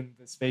he's in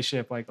the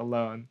spaceship like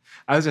alone.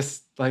 I was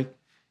just like,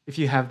 if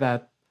you have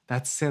that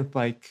synth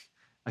like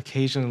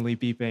occasionally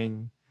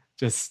beeping,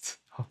 just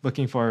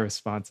looking for a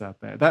response out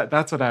there.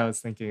 That's what I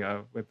was thinking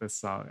of with this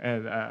song.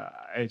 And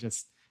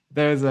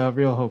there's a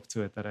real hope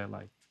to it that I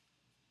like.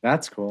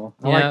 That's cool.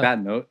 I like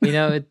that note.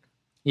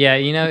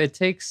 It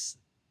takes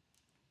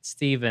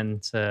Steven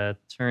to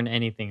turn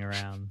anything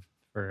around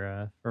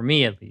for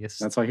me at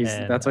least. That's why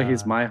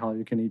he's my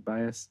all-you-can-eat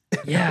bias.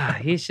 Yeah,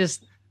 he's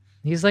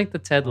like the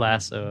Ted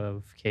Lasso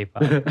of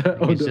K-pop.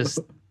 Like, he's just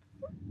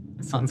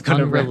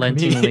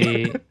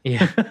unrelentingly.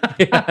 Yeah.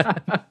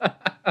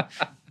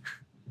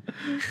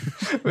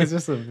 It's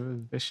just a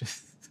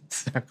vicious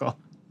circle.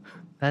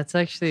 That's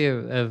actually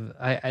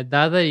I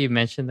now that you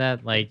mentioned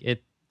that, like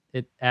it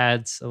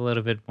adds a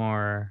little bit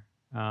more.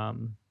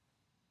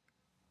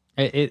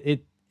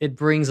 It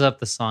brings up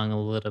the song a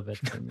little bit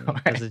for me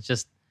because it's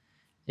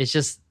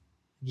just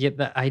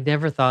I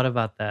never thought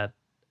about that,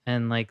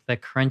 and like the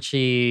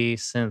crunchy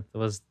synth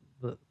was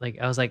like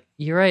I was like,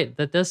 you're right,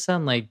 that does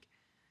sound like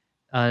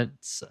a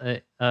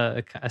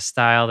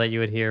style that you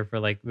would hear for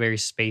like very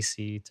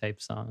spacey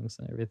type songs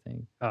and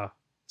everything. Oh,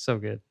 so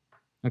good.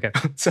 Okay,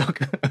 so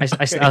good.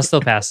 I'll still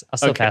pass. I'll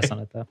still pass on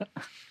it though.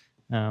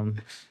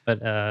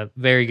 But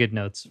very good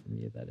notes from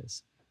you. That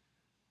is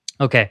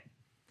okay.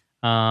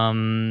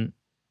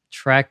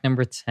 Track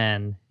number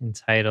 10,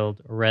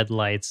 entitled "Red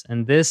Lights,"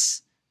 and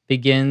this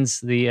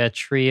begins the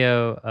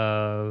trio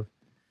of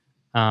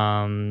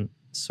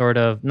sort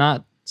of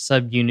not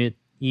subunit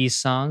E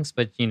songs,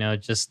 but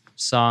just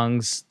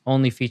songs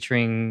only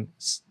featuring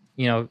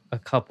a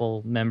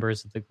couple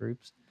members of the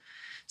groups.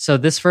 So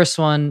this first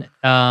one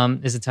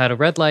is entitled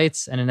 "Red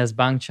Lights," and it has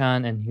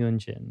Bangchan and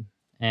Hyunjin.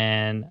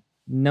 And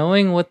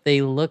knowing what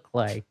they look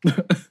like,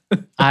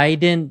 I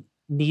didn't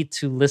need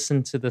to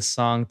listen to the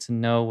song to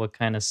know what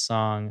kind of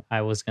song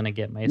I was gonna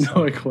get myself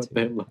knowing into. What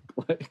they look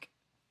like.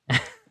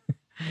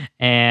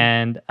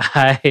 And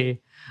I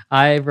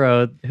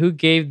wrote, who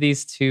gave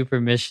these two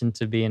permission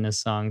to be in a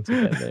song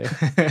together?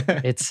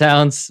 It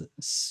sounds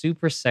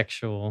super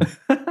sexual.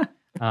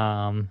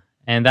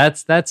 And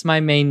that's my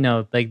main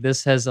note. Like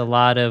this has a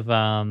lot of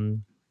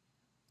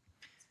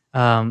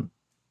I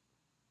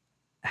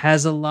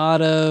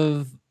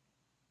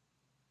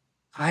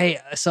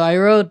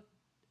wrote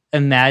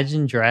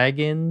Imagine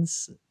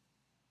Dragons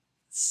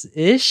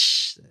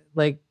ish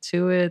like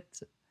to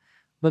it,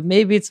 but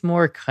maybe it's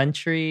more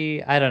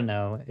country. I don't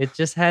know. It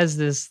just has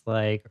this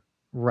like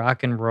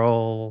rock and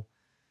roll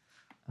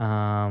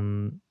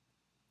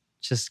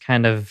just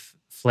kind of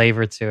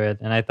flavor to it,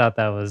 and I thought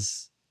that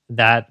was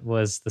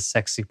the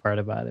sexy part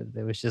about it.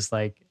 It was just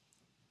like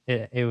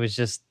it was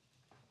just,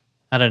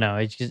 I don't know.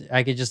 I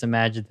could just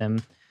imagine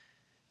them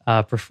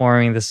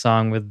performing the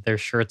song with their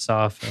shirts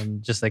off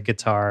and just a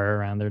guitar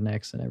around their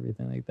necks and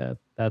everything like that.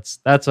 That's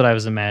what I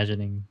was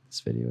imagining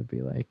this video would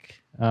be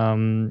like.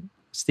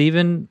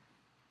 Steven,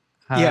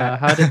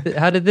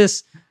 how did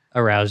this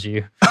arouse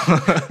you?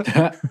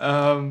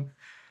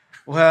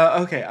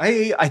 Well,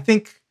 okay. I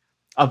think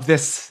of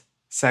this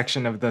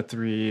section of the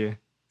 3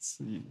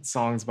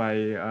 songs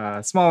by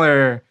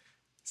smaller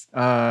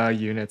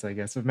units, I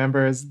guess, of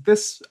members.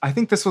 I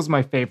think this was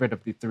my favorite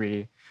of the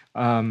 3.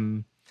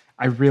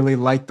 I really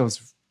like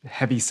those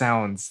heavy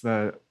sounds,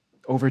 the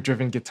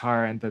overdriven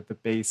guitar and the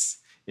bass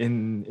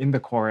in the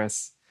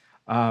chorus.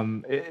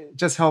 It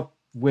just helped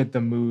with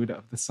the mood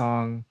of the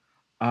song.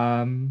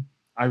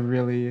 I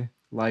really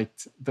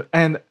liked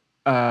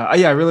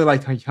I really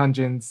liked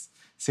Hyunjin's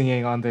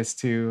singing on this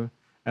too.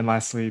 And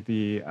lastly,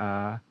 the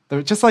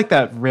just like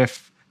that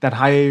riff, that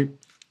high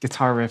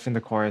guitar riff in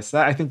the chorus.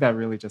 I think that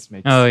really just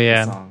makes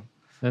the song.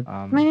 That,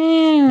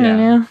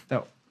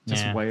 That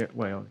just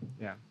wailing.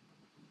 Yeah.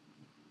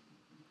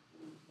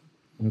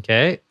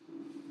 Okay.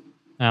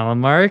 Alan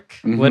Mark,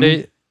 what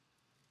are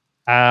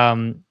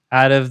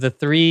out of the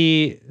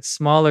three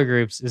smaller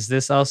groups, is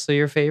this also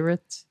your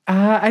favorite?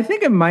 I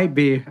think it might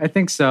be. I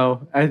think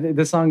so.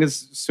 The song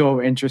is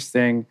so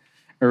interesting.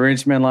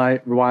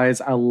 Arrangement wise,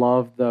 I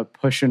love the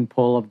push and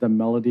pull of the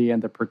melody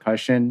and the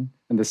percussion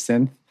and the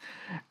synth.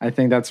 I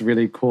think that's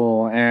really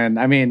cool. And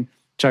I mean,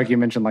 Chuck, you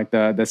mentioned like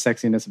the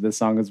sexiness of this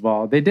song as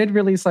well. They did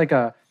release like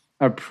a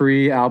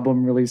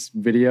pre-album release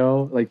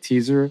video, like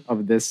teaser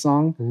of this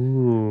song.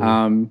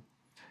 Ooh.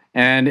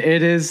 And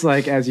it is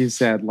like, as you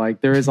said, like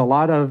there is a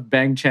lot of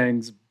Bang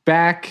Chang's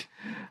back.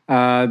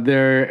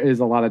 There is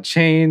a lot of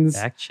chains.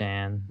 Back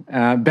Chan.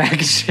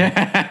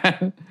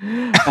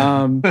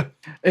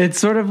 It's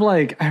sort of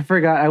like, I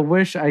forgot. I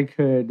wish I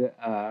could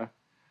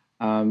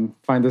find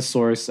the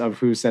source of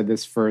who said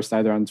this first,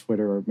 either on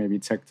Twitter or maybe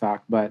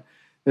TikTok. But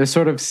they're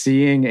sort of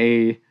seeing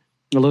a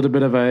little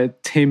bit of a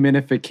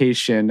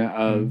Taeminification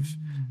of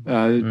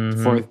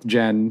fourth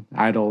gen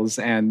idols,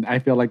 and I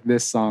feel like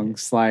this song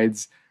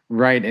slides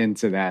right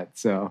into that.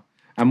 So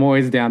I'm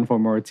always down for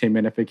more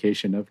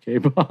Taeminification of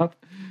K-pop.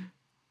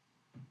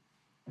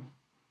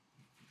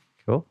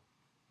 Cool.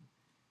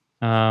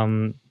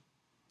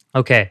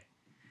 Okay.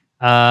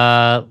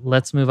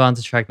 Let's move on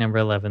to track number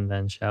 11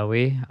 then, shall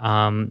we?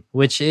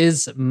 Which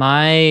is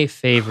my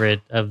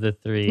favorite of the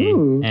three.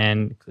 Ooh.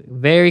 And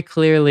very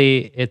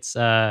clearly it's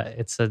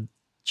a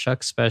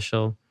Chuck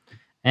special.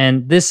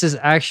 And this is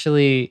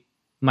actually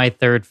my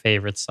third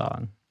favorite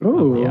song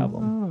of the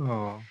album.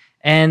 Oh.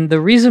 And the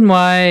reason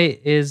why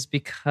is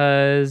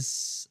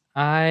because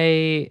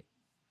I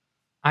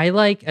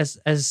like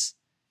as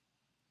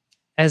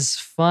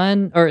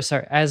fun, or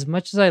sorry, as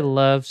much as I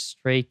love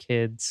Stray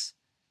Kids,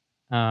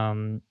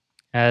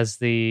 as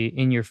the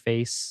In Your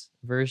Face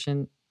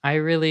version, I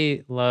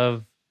really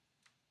love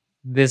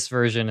this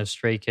version of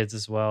Stray Kids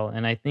as well.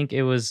 And I think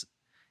it was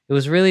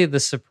really the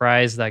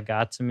surprise that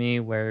got to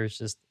me, where it's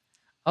just,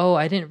 oh,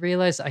 I didn't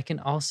realize I can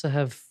also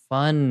have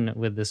fun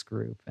with this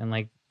group and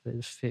like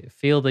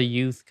feel the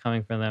youth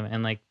coming from them.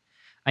 And like,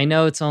 I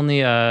know it's only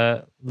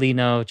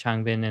Lino,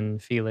 Changbin,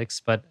 and Felix,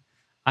 but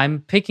I'm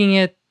picking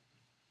it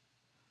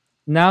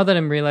now that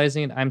I'm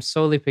realizing it. I'm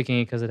solely picking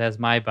it because it has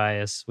my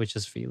bias, which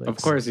is Felix. Of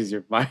course, he's your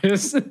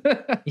bias.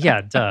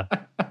 Yeah, duh.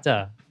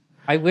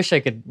 I wish I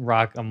could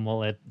rock a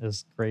mullet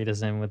as great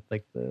as him with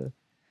like the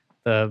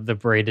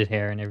braided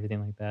hair and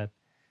everything like that.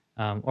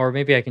 Or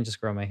maybe I can just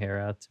grow my hair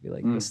out to be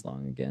like this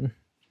long again.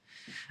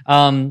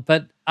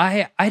 But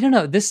I don't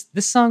know. This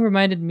song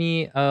reminded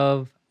me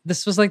of,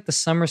 this was like the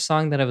summer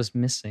song that I was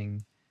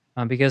missing.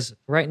 Because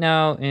right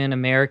now in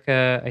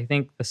America, I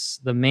think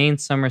the main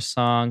summer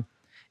song,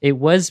 it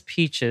was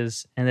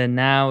Peaches, and then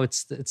now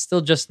it's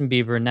still Justin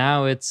Bieber.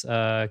 Now it's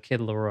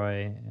Kid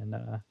Laroi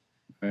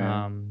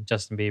and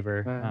Justin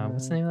Bieber.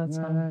 What's the name of that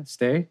song?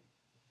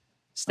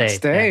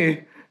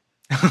 Stay.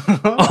 Yeah.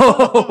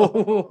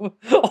 oh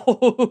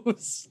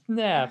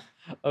snap.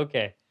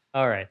 Okay.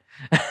 All right.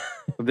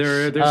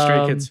 They're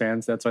Stray Kids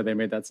fans. That's why they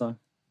made that song.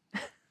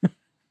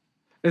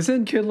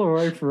 Isn't Kid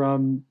Laroi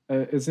from?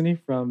 Isn't he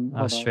from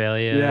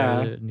Australia,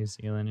 or New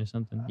Zealand, or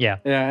something? Yeah.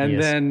 Yeah, and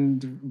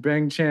then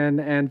Bang Chan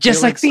and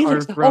just Felix like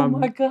Felix are from oh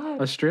my God.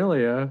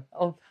 Australia.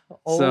 Oh,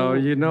 so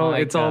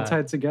it's all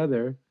tied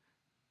together.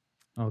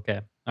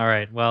 Okay. All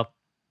right. Well,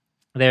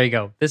 there you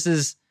go.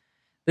 This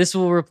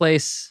will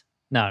replace.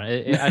 No,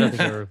 I don't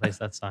think it will replace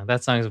that song.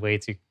 That song is way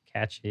too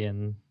catchy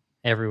and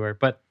everywhere.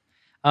 But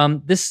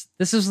this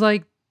is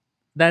like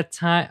that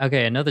time.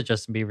 Okay, another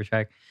Justin Bieber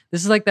track.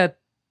 This is like that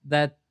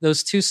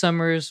those two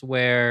summers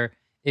where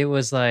it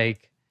was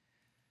like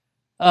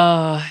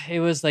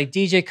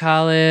DJ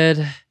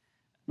Khaled,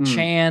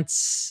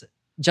 Chance,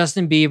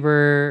 Justin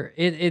Bieber.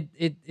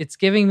 It's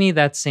giving me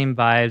that same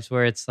vibes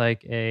where it's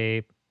like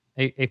a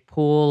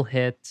pool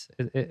hit,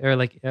 or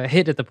like a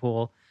hit at the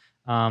pool,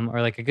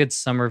 or like a good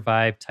summer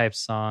vibe type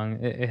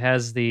song. It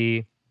has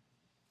the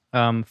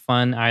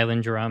fun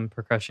island drum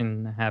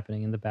percussion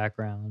happening in the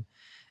background,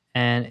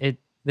 and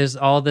there's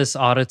all this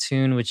auto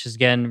tune, which is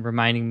again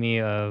reminding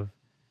me of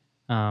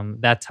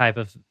that type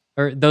of,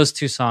 or those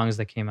two songs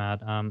that came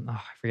out. I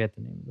forget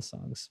the name of the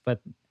songs,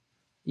 but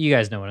you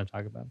guys know what I'm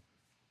talking about.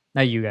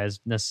 Not you guys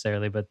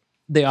necessarily, but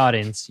the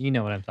audience, you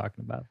know what I'm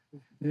talking about.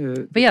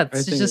 Yeah, but yeah,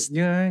 it's just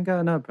you ain't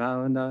got no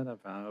power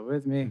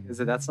with me. Is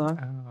it that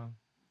song?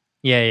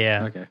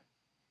 Yeah. Okay.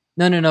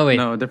 No, wait.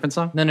 No, a different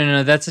song?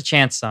 No. That's a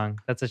Chance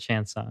song.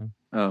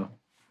 Oh.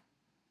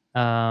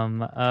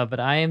 But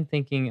I am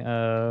thinking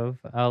of,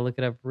 I'll look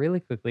it up really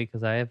quickly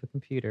because I have a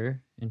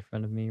computer in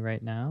front of me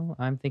right now.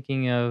 I'm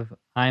thinking of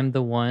I'm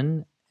the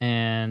One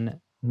and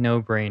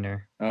No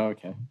Brainer. Oh,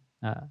 okay.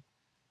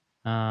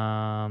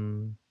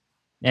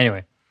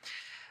 Anyway.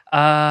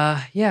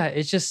 Yeah,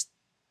 it's just,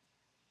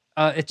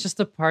 It's just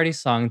a party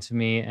song to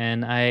me,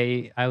 and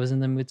I was in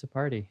the mood to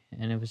party,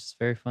 and it was just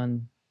very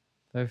fun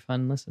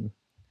listen.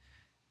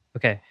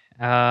 Okay,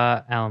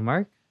 Alan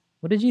Mark,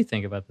 what did you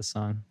think about the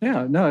song?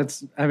 Yeah, no,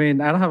 I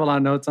mean, I don't have a lot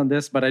of notes on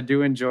this, but I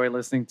do enjoy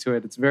listening to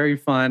it. It's very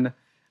fun.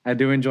 I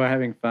do enjoy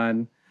having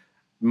fun.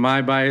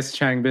 My bias,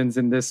 Changbin's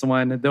in this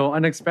one, though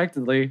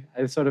unexpectedly,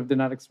 I sort of did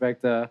not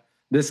expect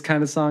this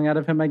kind of song out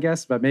of him, I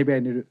guess, but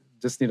maybe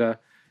just need to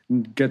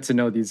get to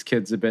know these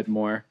kids a bit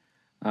more,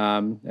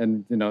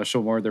 and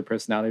show more of their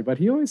personality. But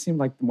he always seemed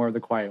like more of the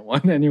quiet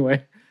one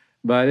anyway.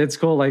 But it's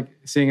cool, like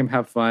seeing him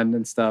have fun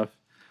and stuff.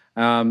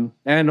 And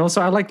also,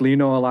 I like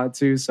Lino a lot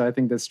too, so I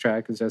think this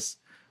track is just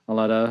a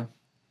lot of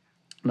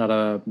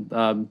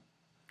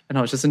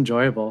it's just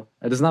enjoyable.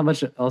 There's not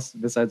much else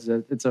besides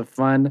it. It's a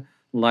fun,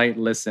 light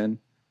listen.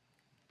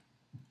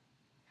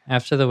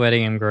 After the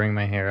wedding, I'm growing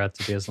my hair out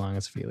to be as long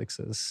as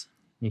Felix's.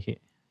 You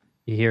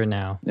hear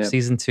now. Yep.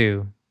 Season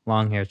 2,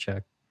 long hair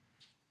check.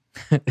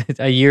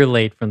 A year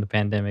late from the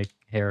pandemic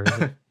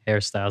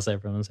hairstyles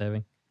everyone's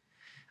having.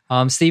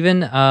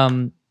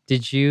 Steven,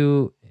 did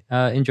you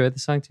enjoy the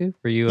song too?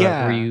 Were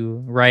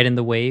you riding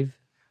the wave?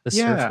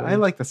 Yeah, I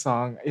like the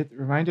song. It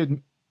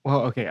reminded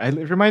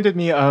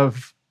me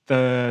of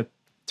the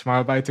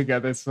Tomorrow by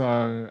Together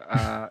song.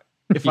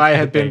 If I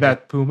had been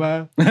that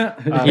Puma, because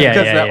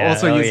that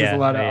also uses a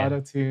lot of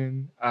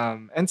auto-tune,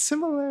 and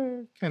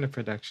similar kind of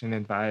production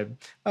and vibe.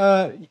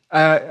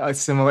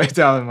 Similar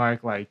to Alan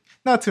Mark, like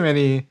not too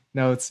many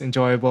notes,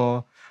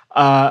 enjoyable.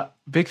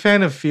 Big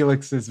fan of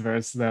Felix's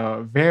verse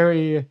though,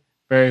 very,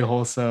 very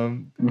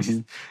wholesome.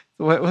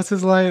 Mm-hmm. What's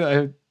his line?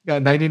 I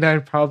got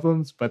 99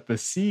 problems, but the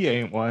C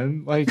ain't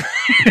one. Like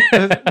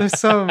there's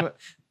some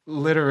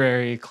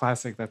literary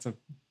classic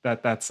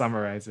that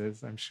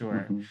summarizes, I'm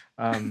sure.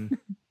 Mm-hmm.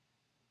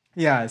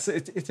 Yeah, so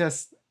it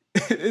just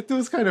it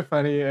was kind of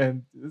funny,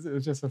 and it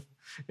was just an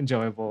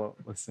enjoyable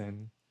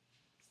listen.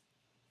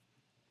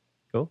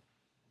 Cool.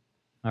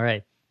 All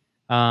right,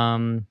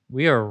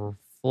 we are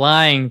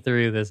flying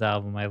through this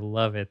album. I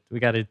love it. We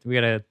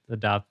gotta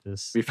adopt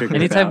this.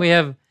 Anytime we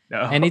have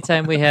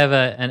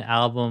an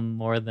album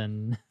more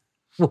than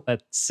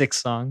 6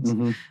 songs.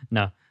 Mm-hmm.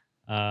 No,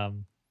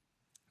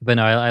 but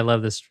no, I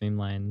love this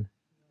streamlined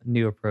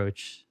new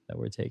approach that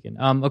we're taking.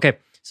 Okay.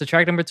 So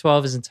track number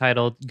 12 is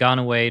entitled "Gone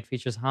Away." It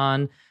features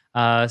Han,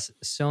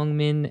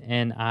 Seungmin,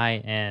 and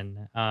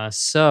IN. I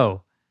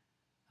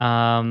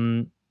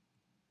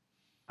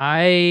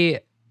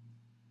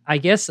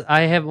guess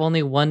I have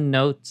only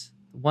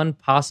one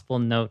possible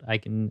note I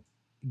can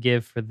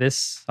give for this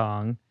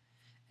song,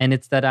 and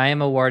it's that I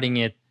am awarding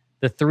it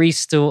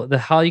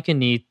the All You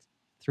Can Eat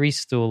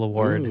 3-stool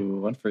award. Ooh,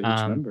 one for each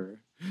member.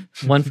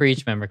 One for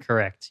each member,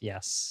 correct?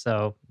 Yes.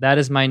 So that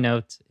is my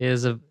note. It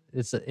is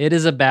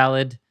a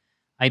ballad.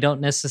 I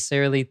don't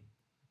necessarily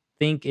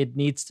think it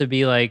needs to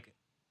be like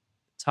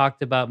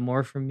talked about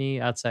more from me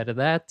outside of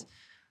that,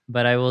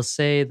 but I will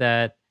say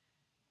that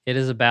it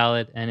is a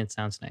ballad and it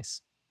sounds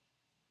nice.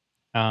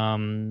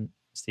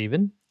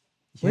 Steven,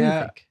 what do you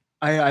think?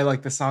 I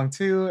like the song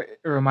too.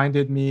 It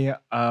reminded me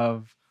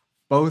of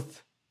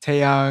both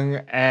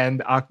Taeyang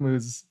and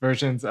Akmu's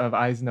versions of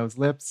Eyes, Nose,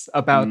 Lips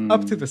about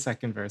up to the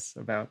second verse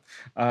or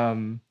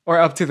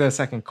up to the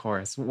second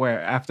chorus, where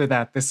after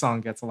that, this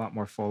song gets a lot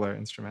more fuller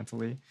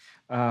instrumentally.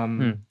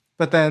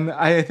 But then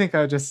I think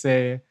I'll just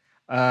say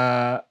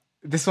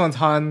this one's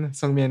Han,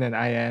 Seungmin, and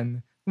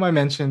IN, whom I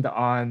mentioned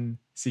on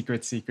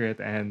Secret,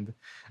 and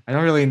I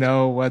don't really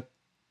know what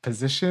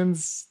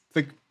positions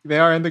they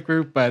are in the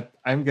group, but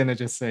I'm going to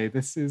just say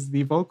this is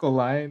the vocal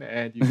line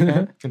and you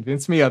can't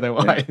convince me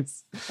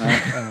otherwise.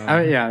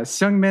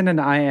 Seungmin and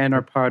IN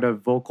are part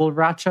of Vocal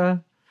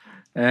Racha.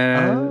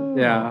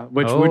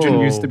 Which Woojin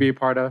used to be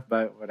part of,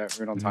 but whatever,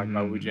 we don't talk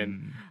about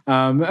Woojin.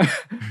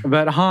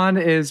 But Han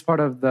is part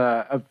of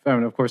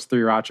of course,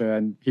 3 Racha,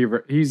 and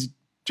he's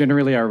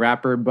generally a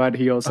rapper, but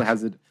he also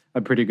has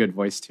a pretty good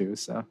voice too,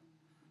 so.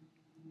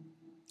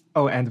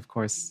 Oh, and of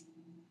course,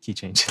 key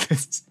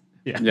changes.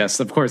 Yeah. Yes,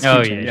 of course.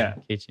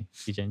 Key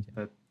change.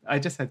 But I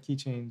just had key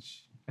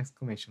change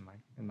exclamation mark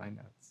in my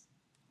notes.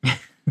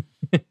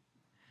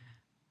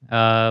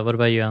 What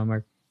about you,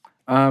 Elmer?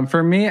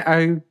 For me,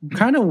 I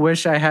kind of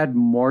wish I had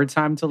more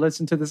time to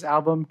listen to this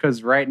album,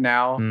 because right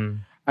now,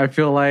 I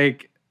feel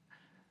like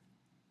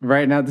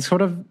this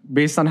sort of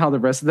based on how the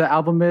rest of the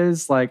album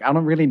is, like I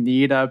don't really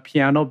need a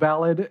piano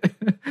ballad.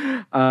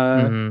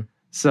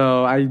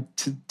 So I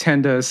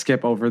tend to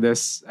skip over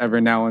this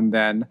every now and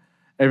then.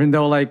 Even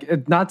though,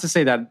 not to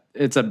say that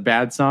it's a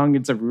bad song,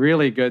 it's a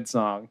really good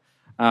song.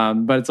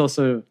 But it's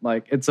also,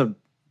 it's a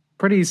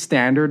pretty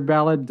standard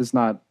ballad. There's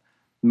not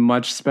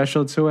much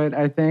special to it,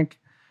 I think.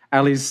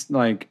 At least,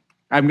 I'm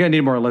going to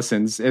need more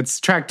listens. It's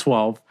track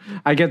 12.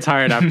 I get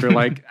tired after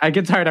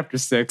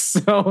 6.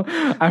 So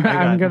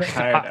I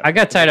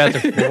got tired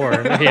after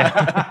 4.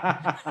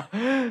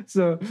 Yeah.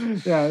 So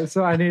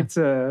I need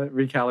to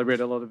recalibrate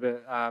a little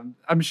bit.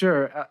 I'm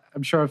sure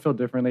I'll feel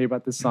differently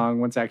about this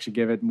song once I actually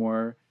give it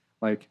more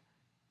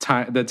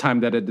the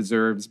time that it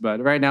deserves.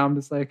 But right now I'm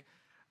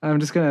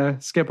just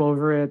gonna skip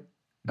over it.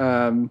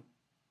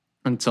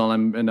 until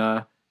I'm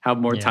gonna have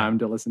more Yeah. time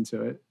to listen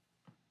to it.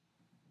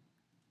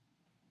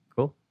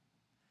 Cool.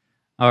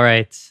 All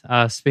right.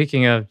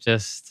 Speaking of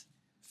just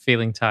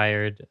feeling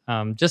tired,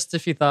 just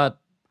if you thought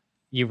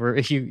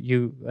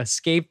you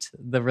escaped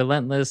the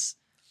relentless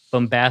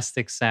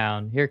bombastic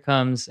sound, here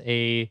comes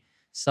a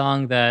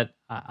song that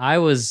I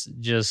was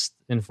just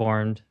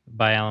informed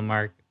by Alan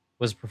Mark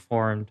was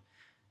performed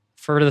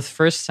for the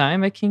first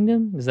time at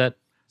Kingdom. Is that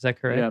Yeah,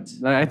 correct?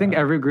 I think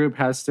every group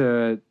has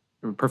to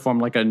perform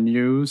like a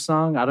new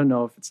song. I don't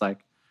know if it's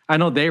like I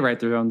know they write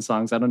their own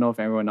songs. I don't know if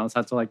everyone else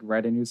has to like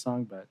write a new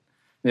song, but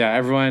yeah,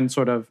 everyone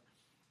sort of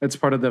it's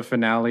part of the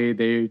finale.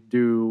 They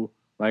do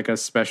like a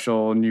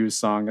special new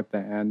song at the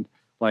end.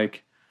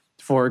 Like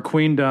for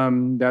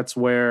Queendom, that's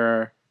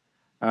where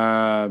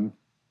um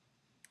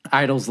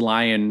Idol's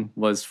Lion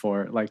was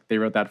for. Like they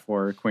wrote that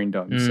for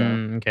Queendom. So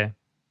Okay.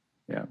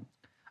 yeah.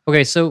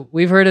 Okay, so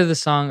we've heard of the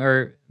song,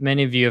 or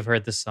many of you have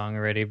heard this song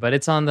already, but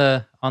it's on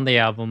the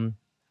album.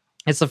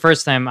 It's the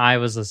first time I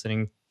was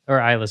listening, or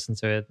I listened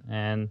to it,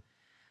 and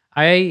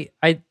I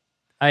I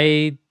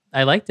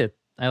I liked it.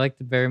 I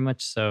liked it very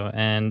much so,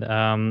 and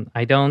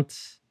I don't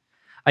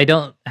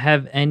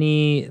have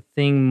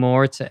anything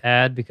more to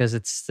add because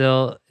it's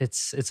still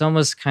it's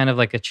almost kind of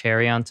like a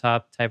cherry on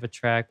top type of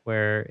track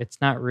where it's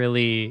not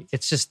really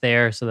it's just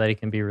there so that it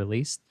can be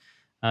released.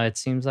 It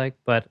seems like,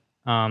 but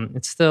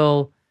it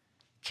still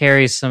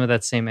carries some of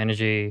that same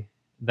energy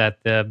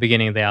that the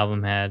beginning of the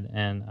album had,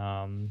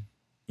 and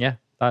yeah,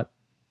 thought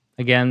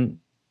again,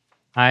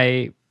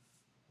 I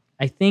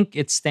I think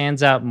it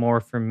stands out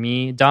more for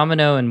me,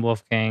 Domino and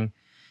Wolfgang.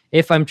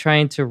 If I'm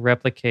trying to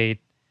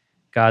replicate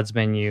God's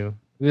Menu,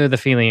 the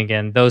feeling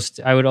again,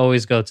 I would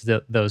always go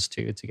to those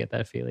two to get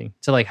that feeling,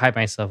 to like hype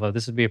myself up.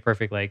 This would be a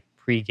perfect like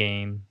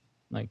pre-game,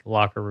 like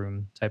locker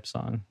room type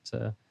song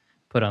to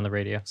put on the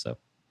radio. So,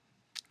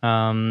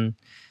 um,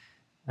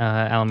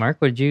 Alan Mark,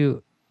 would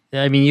you?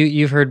 I mean,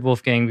 you've heard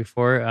Wolfgang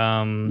before. Yeah,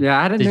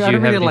 I didn't. Did I you didn't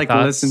have really any like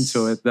listen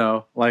to thoughts? it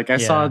though. Like I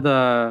saw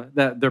Yeah.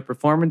 the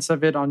performance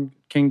of it on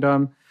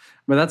Kingdom,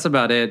 but that's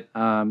about it.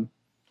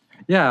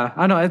 Yeah,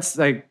 I know it's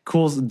like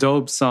cool,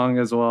 dope song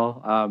as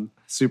well.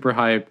 Super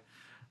hype.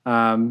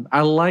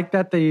 I like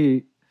that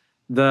the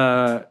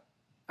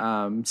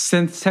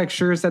synth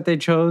textures that they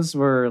chose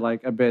were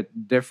like a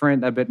bit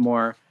different, a bit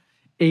more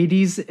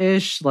 80s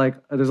ish. Like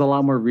there's a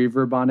lot more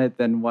reverb on it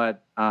than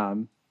what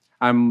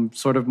I'm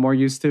sort of more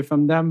used to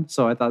from them.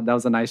 So I thought that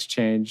was a nice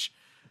change.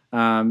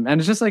 And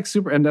it's just like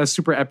a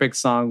super epic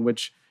song,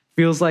 which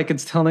feels like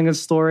it's telling a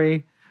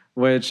story,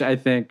 which I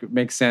think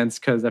makes sense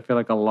because I feel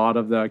like a lot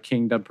of the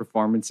Kingdom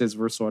performances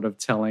were sort of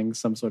telling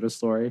some sort of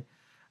story.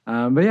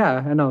 But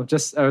yeah, I know,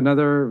 just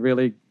another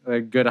really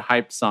good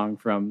hype song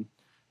from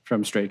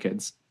Stray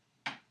Kids.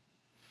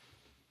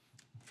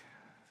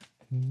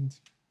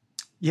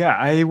 Yeah,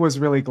 I was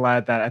really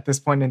glad that at this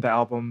point in the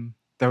album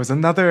there was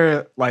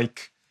another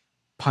like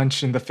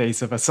punch in the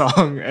face of a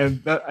song,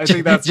 and I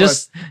think that's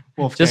just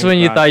what just Wolfgang when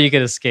you brought. thought you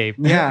could escape.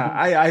 Yeah,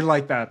 I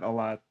like that a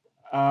lot.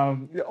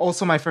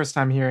 Also, my first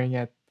time hearing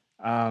it,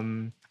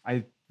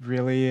 I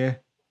really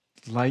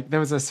like.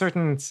 There was a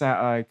certain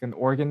like an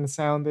organ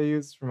sound they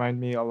used, remind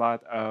me a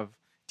lot of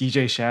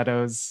DJ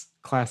Shadow's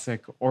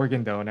classic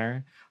organ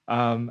donor.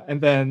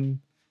 And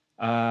then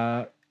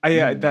that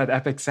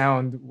epic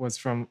sound was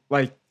from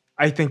like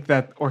I think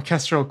that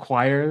orchestral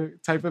choir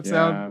type of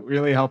sound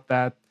really helped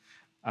that.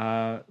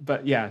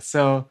 But yeah,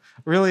 so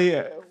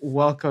really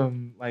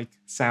welcome like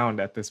sound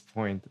at this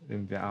point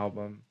in the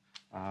album.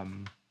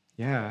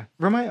 Yeah,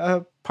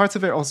 parts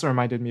of it also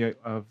reminded me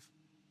of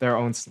their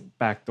own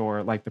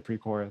backdoor, like the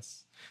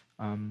pre-chorus.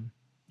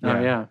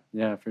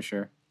 Yeah, for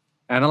sure.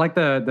 And I like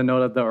the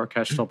note of the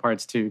orchestral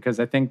parts too, because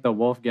I think the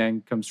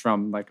Wolfgang comes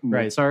from like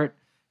Mozart,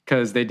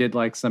 because they did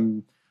like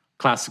some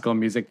classical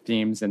music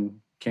themes in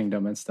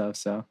Kingdom and stuff.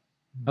 So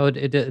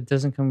it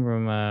doesn't come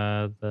from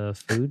the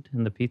food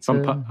and the pizza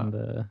and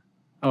the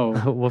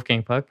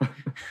Wolfgang Puck.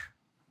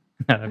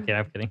 No, I'm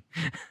kidding.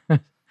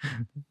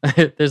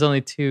 There's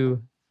only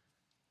two.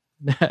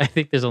 I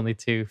think there's only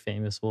two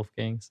famous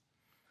Wolfgangs.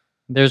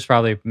 There's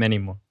probably many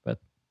more, but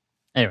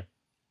anyway.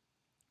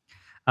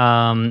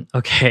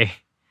 Okay.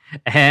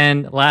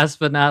 And last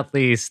but not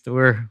least,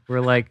 we're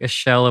like a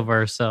shell of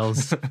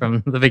ourselves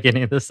from the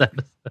beginning of this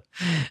episode.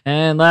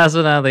 And last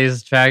but not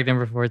least, track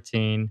number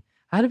 14.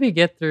 How did we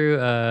get through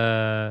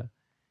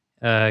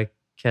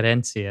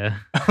Cadencia?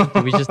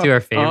 Did we just do our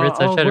favorites?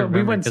 I try to remember.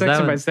 We went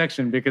section by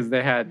section because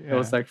they had it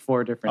was like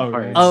 4 different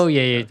parts. Oh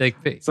yeah. Like,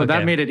 so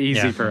that made it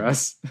easy for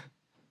us.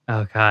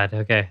 Oh god.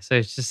 Okay. So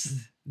it's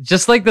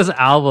just like this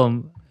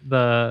album,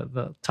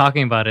 the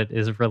talking about it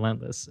is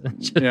relentless.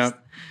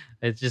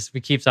 It's just we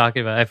keep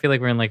talking about it. I feel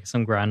like we're in like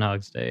some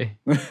Groundhog's Day.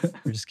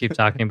 We just keep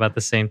talking about the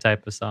same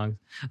type of songs.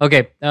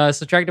 Okay,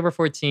 so track number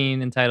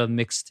 14 entitled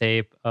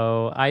Mixtape.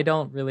 Oh, I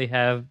don't really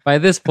have by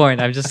this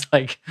point. I'm just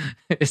like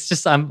it's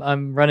just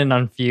I'm running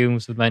on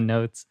fumes with my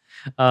notes.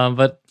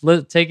 But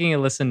taking a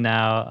listen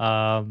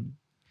now,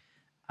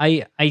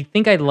 I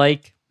think I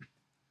like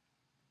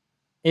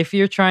if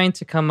you're trying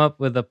to come up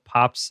with a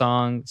pop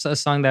song, a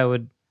song that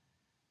would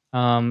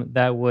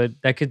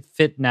that could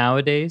fit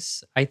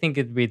nowadays, I think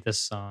it'd be this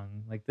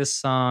song. Like this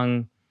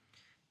song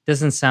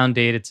doesn't sound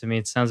dated to me.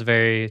 It sounds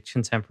very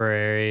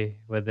contemporary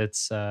with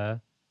its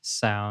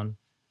sound.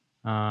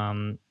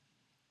 Um,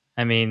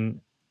 I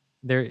mean,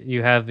 there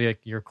you have like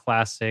your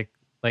classic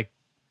like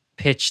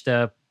pitched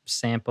up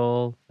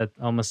sample that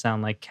almost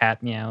sound like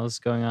cat meows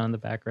going on in the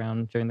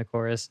background during the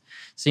chorus.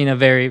 So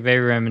very very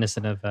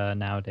reminiscent of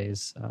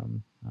nowadays.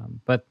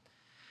 But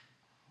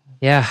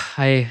yeah,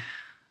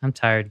 I'm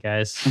tired,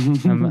 guys.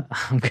 I'm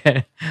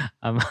good.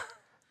 I'm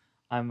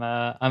I'm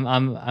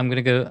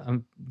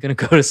gonna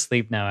go to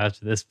sleep now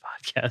after this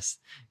podcast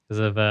because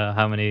of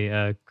how many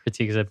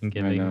critiques I've been I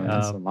giving. know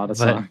that's a lot of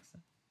But songs.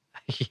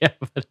 yeah,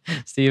 but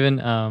Steven,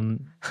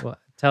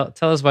 tell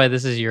us why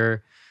this is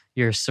your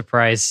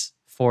surprise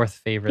fourth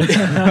favorite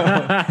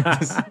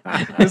song.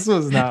 This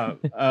was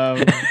not.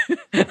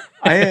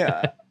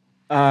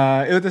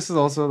 This is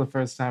also the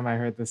first time I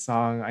heard this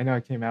song. I know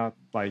it came out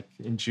like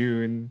in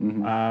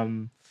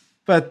June,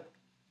 but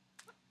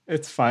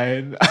it's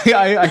fine.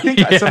 I think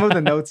some of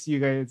the notes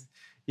you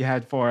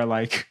had for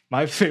like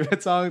my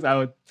favorite songs, I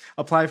would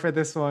apply for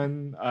this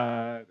one.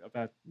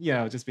 About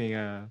just being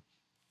a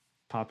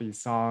poppy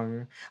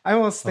song. I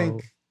almost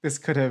think this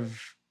could have.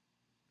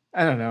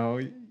 I don't know.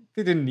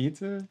 They didn't need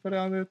to put it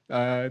on it.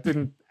 It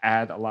didn't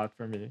add a lot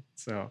for me,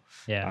 so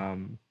Yeah,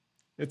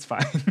 it's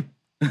fine.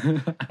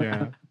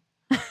 Yeah.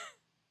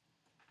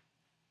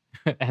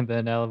 and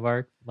then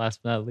Elevark,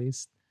 last but not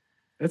least.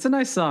 It's a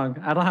nice song.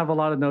 I don't have a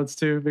lot of notes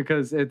too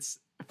because it's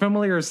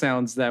familiar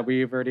sounds that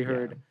we've already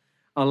heard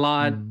a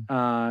lot,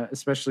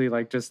 especially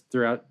like just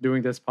throughout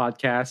doing this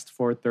podcast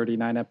for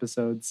 39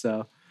 episodes.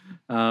 So,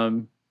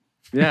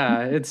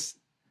 yeah, it's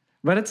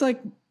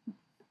like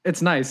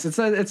it's nice. It's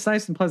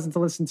nice and pleasant to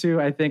listen to.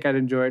 I think I'd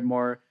enjoy it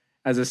more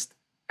as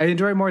I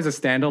enjoy it more as a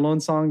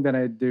standalone song than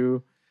I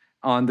do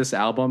on this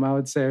album, I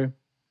would say.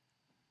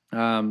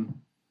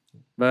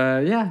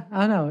 But yeah,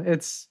 I don't know.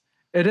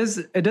 It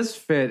does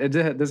fit.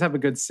 It does have a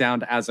good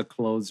sound as a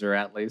closer,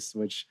 at least,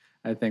 which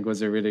I think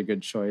was a really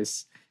good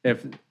choice.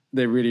 If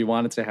they really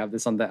wanted to have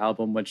this on the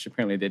album, which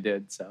apparently they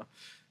did. So,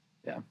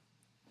 yeah.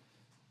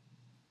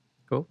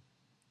 Cool.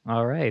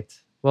 All right.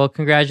 Well,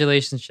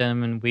 congratulations,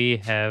 gentlemen. We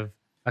have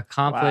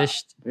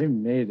accomplished We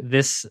made it.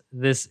 this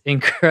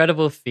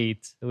incredible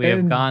feat. We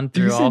have gone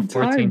through all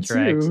 14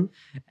 tracks,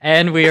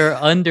 and we are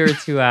under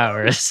 2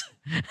 hours.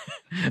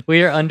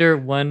 We are under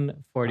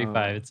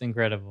 1:45. It's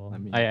incredible.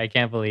 I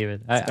can't believe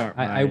it.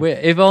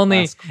 If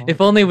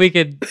only we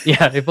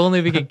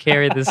could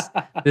carry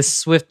this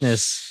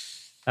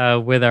swiftness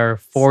with our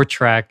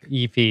 4-track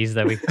EPs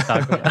that we can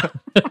talk about.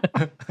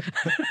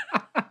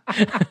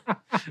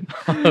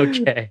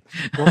 Okay.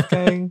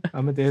 Wolfgang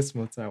Amadeus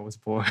Mozart was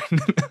born.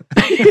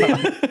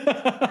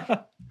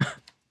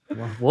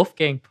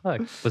 Wolfgang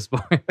Puck was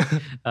born.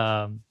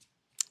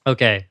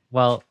 Okay.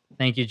 Well,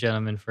 thank you,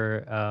 gentlemen,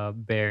 for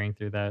bearing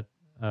through that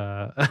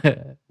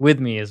with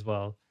me as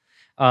well.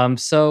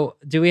 So,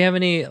 do we have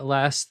any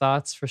last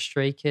thoughts for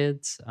Stray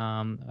Kids?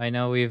 I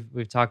know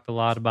we've talked a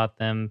lot about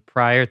them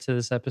prior to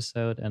this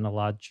episode and a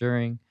lot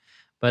during,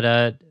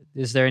 but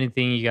is there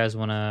anything you guys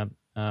want to,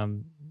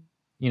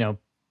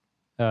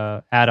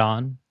 add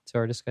on to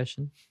our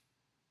discussion?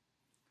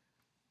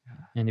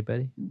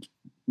 Anybody?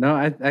 No,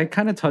 I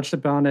kind of touched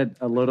upon it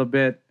a little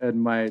bit in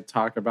my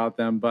talk about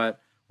them, but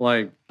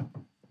like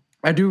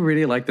I do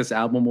really like this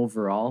album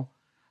overall.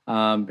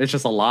 It's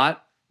just a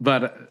lot,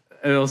 but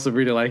I also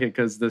really like it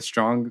because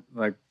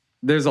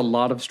there's a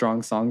lot of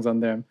strong songs on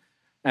them,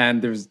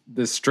 and there's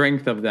the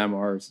strength of them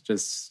are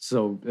just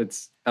so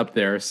it's up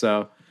there.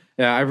 So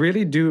yeah, I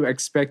really do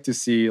expect to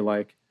see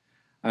like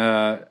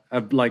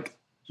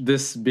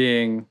this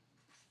being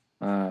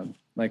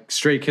like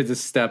Stray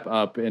Kids' step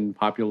up in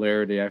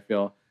popularity. I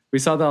feel we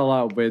saw that a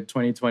lot with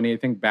 2020. I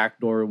think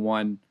Backdoor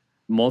won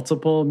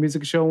multiple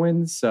music show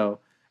wins. So,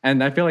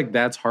 and I feel like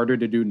that's harder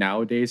to do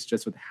nowadays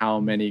just with how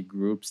many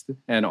groups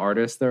and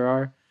artists there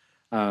are.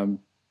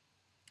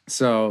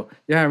 So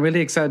yeah, I'm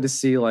really excited to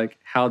see like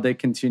how they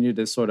continue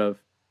to sort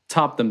of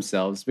top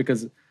themselves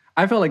because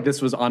I felt like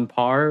this was on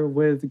par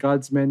with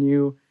God's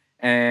Menu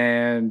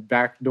and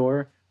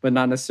Backdoor, but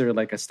not necessarily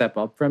like a step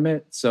up from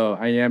it. So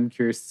I am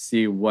curious to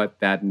see what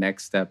that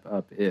next step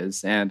up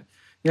is. And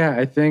yeah,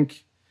 I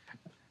think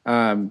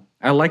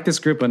I like this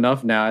group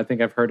enough now. I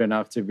think I've heard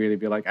enough to really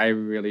be like, I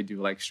really do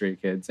like Stray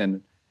Kids,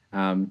 and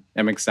I'm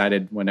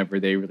excited whenever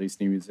they release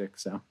new music.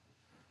 So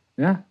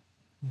yeah.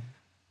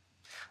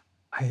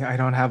 I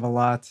don't have a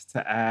lot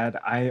to add.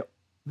 I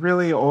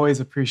really always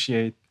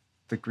appreciate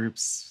the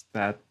groups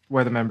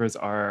where the members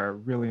are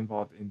really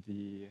involved in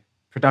the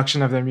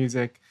production of their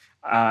music.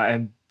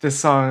 And this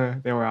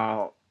song, they were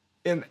all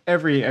in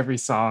every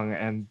song,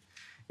 and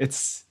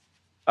it's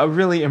a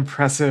really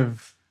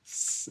impressive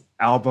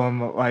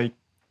album. Like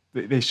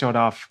they showed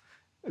off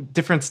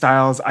different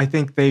styles. I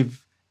think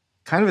they've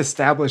kind of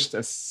established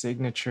a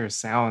signature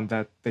sound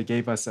that they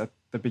gave us at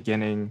the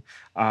beginning,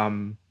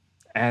 and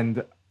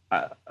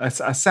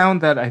a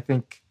sound that I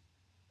think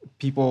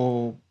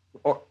people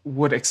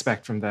would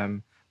expect from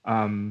them.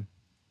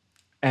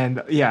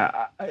 And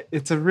yeah,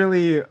 it's a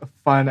really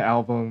fun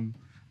album.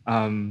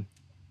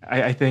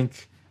 I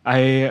think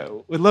I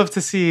would love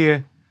to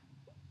see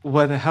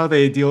how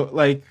they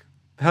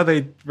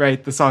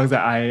write the songs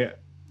that I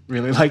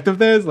really liked of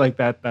theirs, like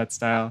that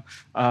style.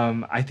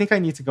 I think I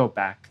need to go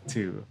back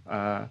to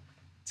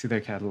their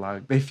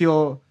catalog. They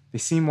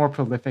seem more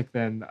prolific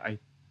than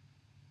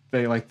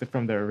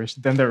from their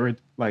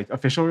like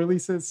official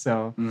releases.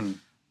 So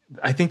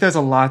I think there's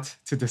a lot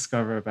to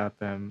discover about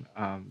them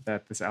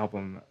that this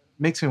album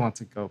makes me want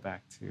to go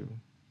back to.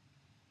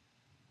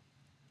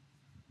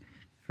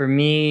 For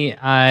me,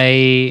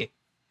 I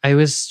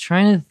was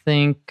trying to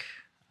think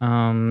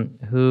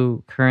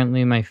who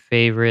currently my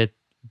favorite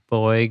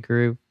boy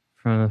group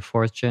from the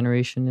fourth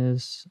generation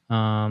is.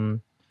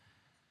 I'm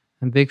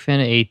a big fan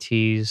of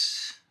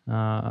ATs,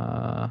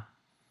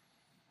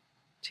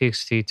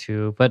 TXT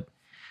too. But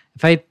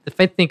if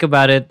I think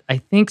about it, I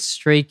think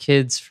Stray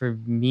Kids for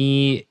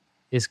me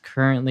is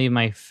currently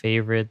my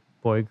favorite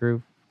boy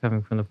group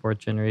coming from the fourth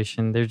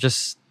generation. They're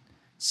just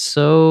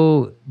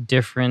so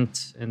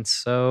different and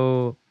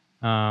so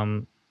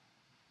um,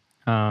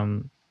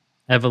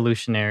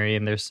 evolutionary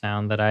in their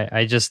sound that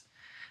I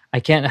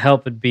can't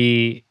help but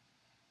be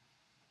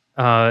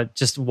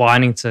just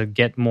wanting to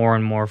get more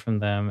and more from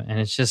them. And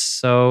it's just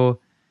so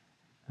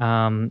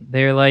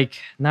they're like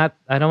not,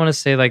 I don't want to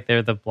say like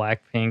they're the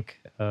Blackpink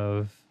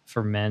of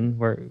for men,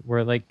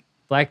 where like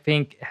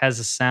Blackpink has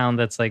a sound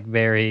that's like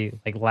very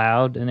like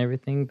loud and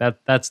everything.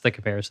 That's the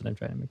comparison I'm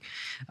trying to make.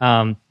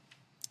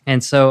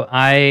 And so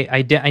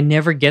I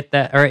never get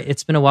that, or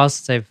it's been a while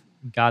since I've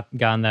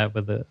gotten that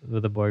with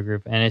a boy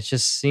group, and it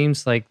just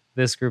seems like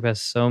this group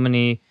has so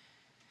many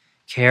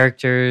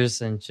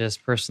characters and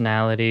just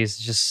personalities,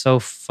 just so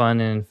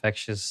fun and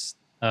infectious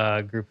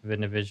group of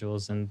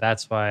individuals, and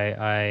that's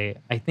why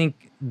I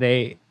think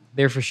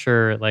they're for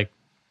sure like,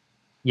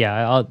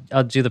 yeah,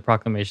 I'll do the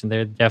proclamation.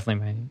 They're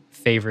definitely my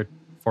favorite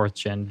fourth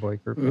gen boy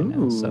group right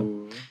now.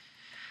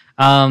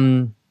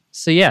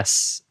 So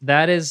yes,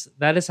 that is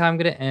how I'm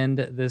going to end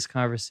this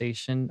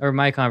conversation, or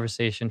my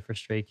conversation for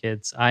Stray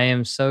Kids. I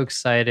am so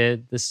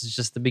excited. This is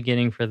just the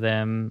beginning for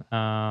them.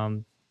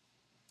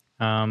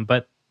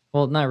 But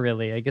well, not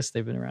really. I guess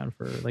they've been around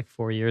for like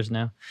 4 years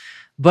now.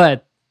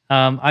 But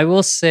I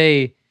will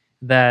say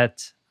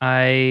that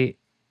I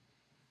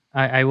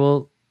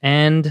will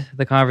end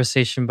the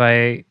conversation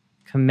by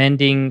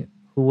commending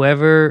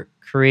whoever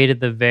created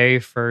the very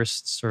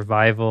first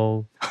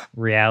survival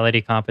reality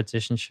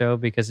competition show,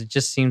 because it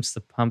just seems to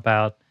pump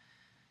out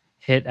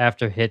hit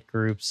after hit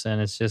groups,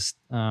 and it's just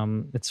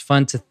it's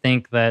fun to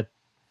think that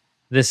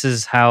this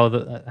is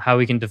how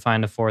we can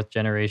define the fourth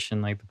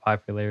generation, like the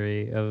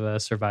popularity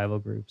of survival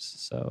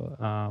groups.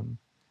 So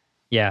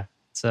yeah,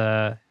 it's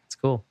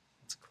cool.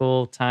 It's a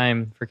cool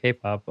time for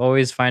K-pop.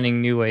 Always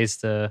finding new ways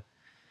to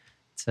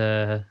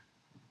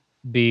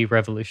be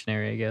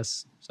revolutionary, I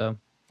guess. So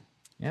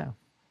yeah.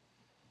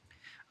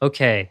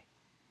 Okay.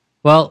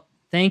 Well,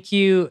 thank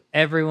you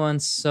everyone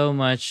so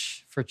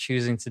much for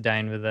choosing to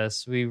dine with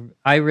us.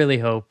 I really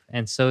hope,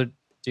 and so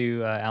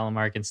do Alan,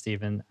 Mark, and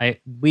Steven.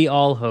 We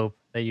all hope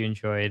that you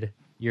enjoyed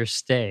your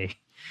stay.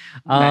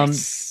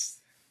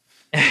 Nice.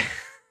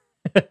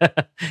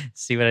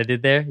 See what I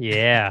did there?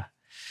 Yeah.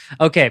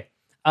 Okay.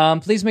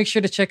 Please make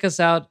sure to check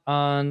us out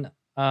on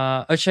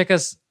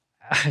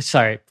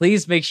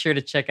please make sure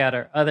to check out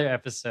our other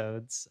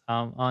episodes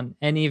on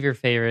any of your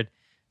favorite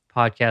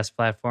podcast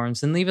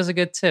platforms, and leave us a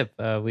good tip.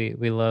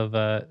 We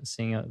love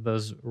seeing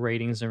those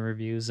ratings and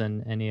reviews,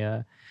 and any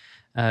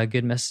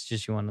good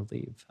messages you want to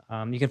leave.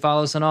 You can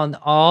follow us on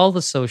all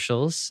the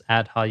socials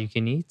at How You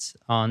Can Eat.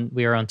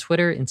 We are on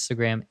Twitter,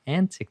 Instagram,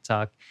 and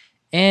TikTok,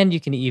 and you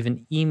can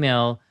even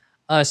email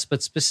us,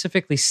 but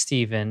specifically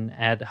Steven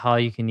at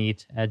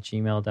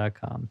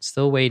howyoucaneat@gmail.com.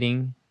 Still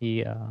waiting.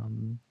 He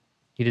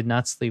did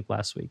not sleep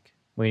last week,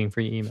 waiting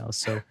for your emails.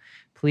 So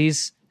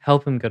please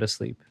help him go to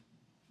sleep.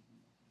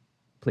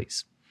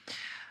 Please.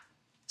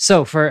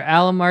 So for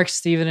Alan, Mark,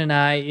 Steven, and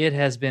I, it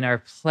has been our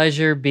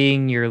pleasure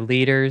being your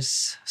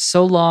leaders.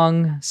 So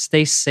long,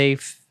 stay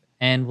safe,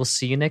 and we'll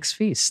see you next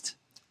feast.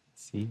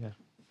 See ya.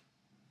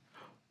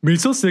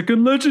 Miso sick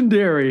and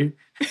legendary.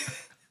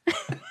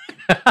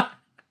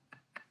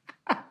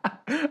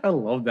 I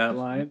love that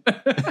line.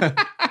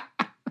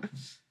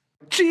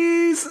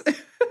 Cheese.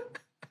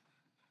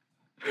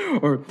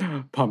 Or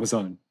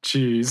Parmesan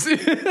cheese.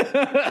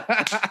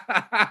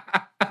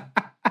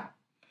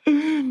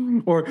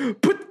 Or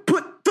put.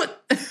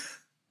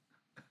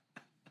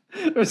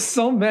 There's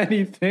so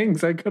many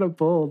things I could have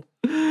pulled.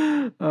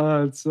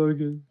 It's so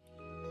good.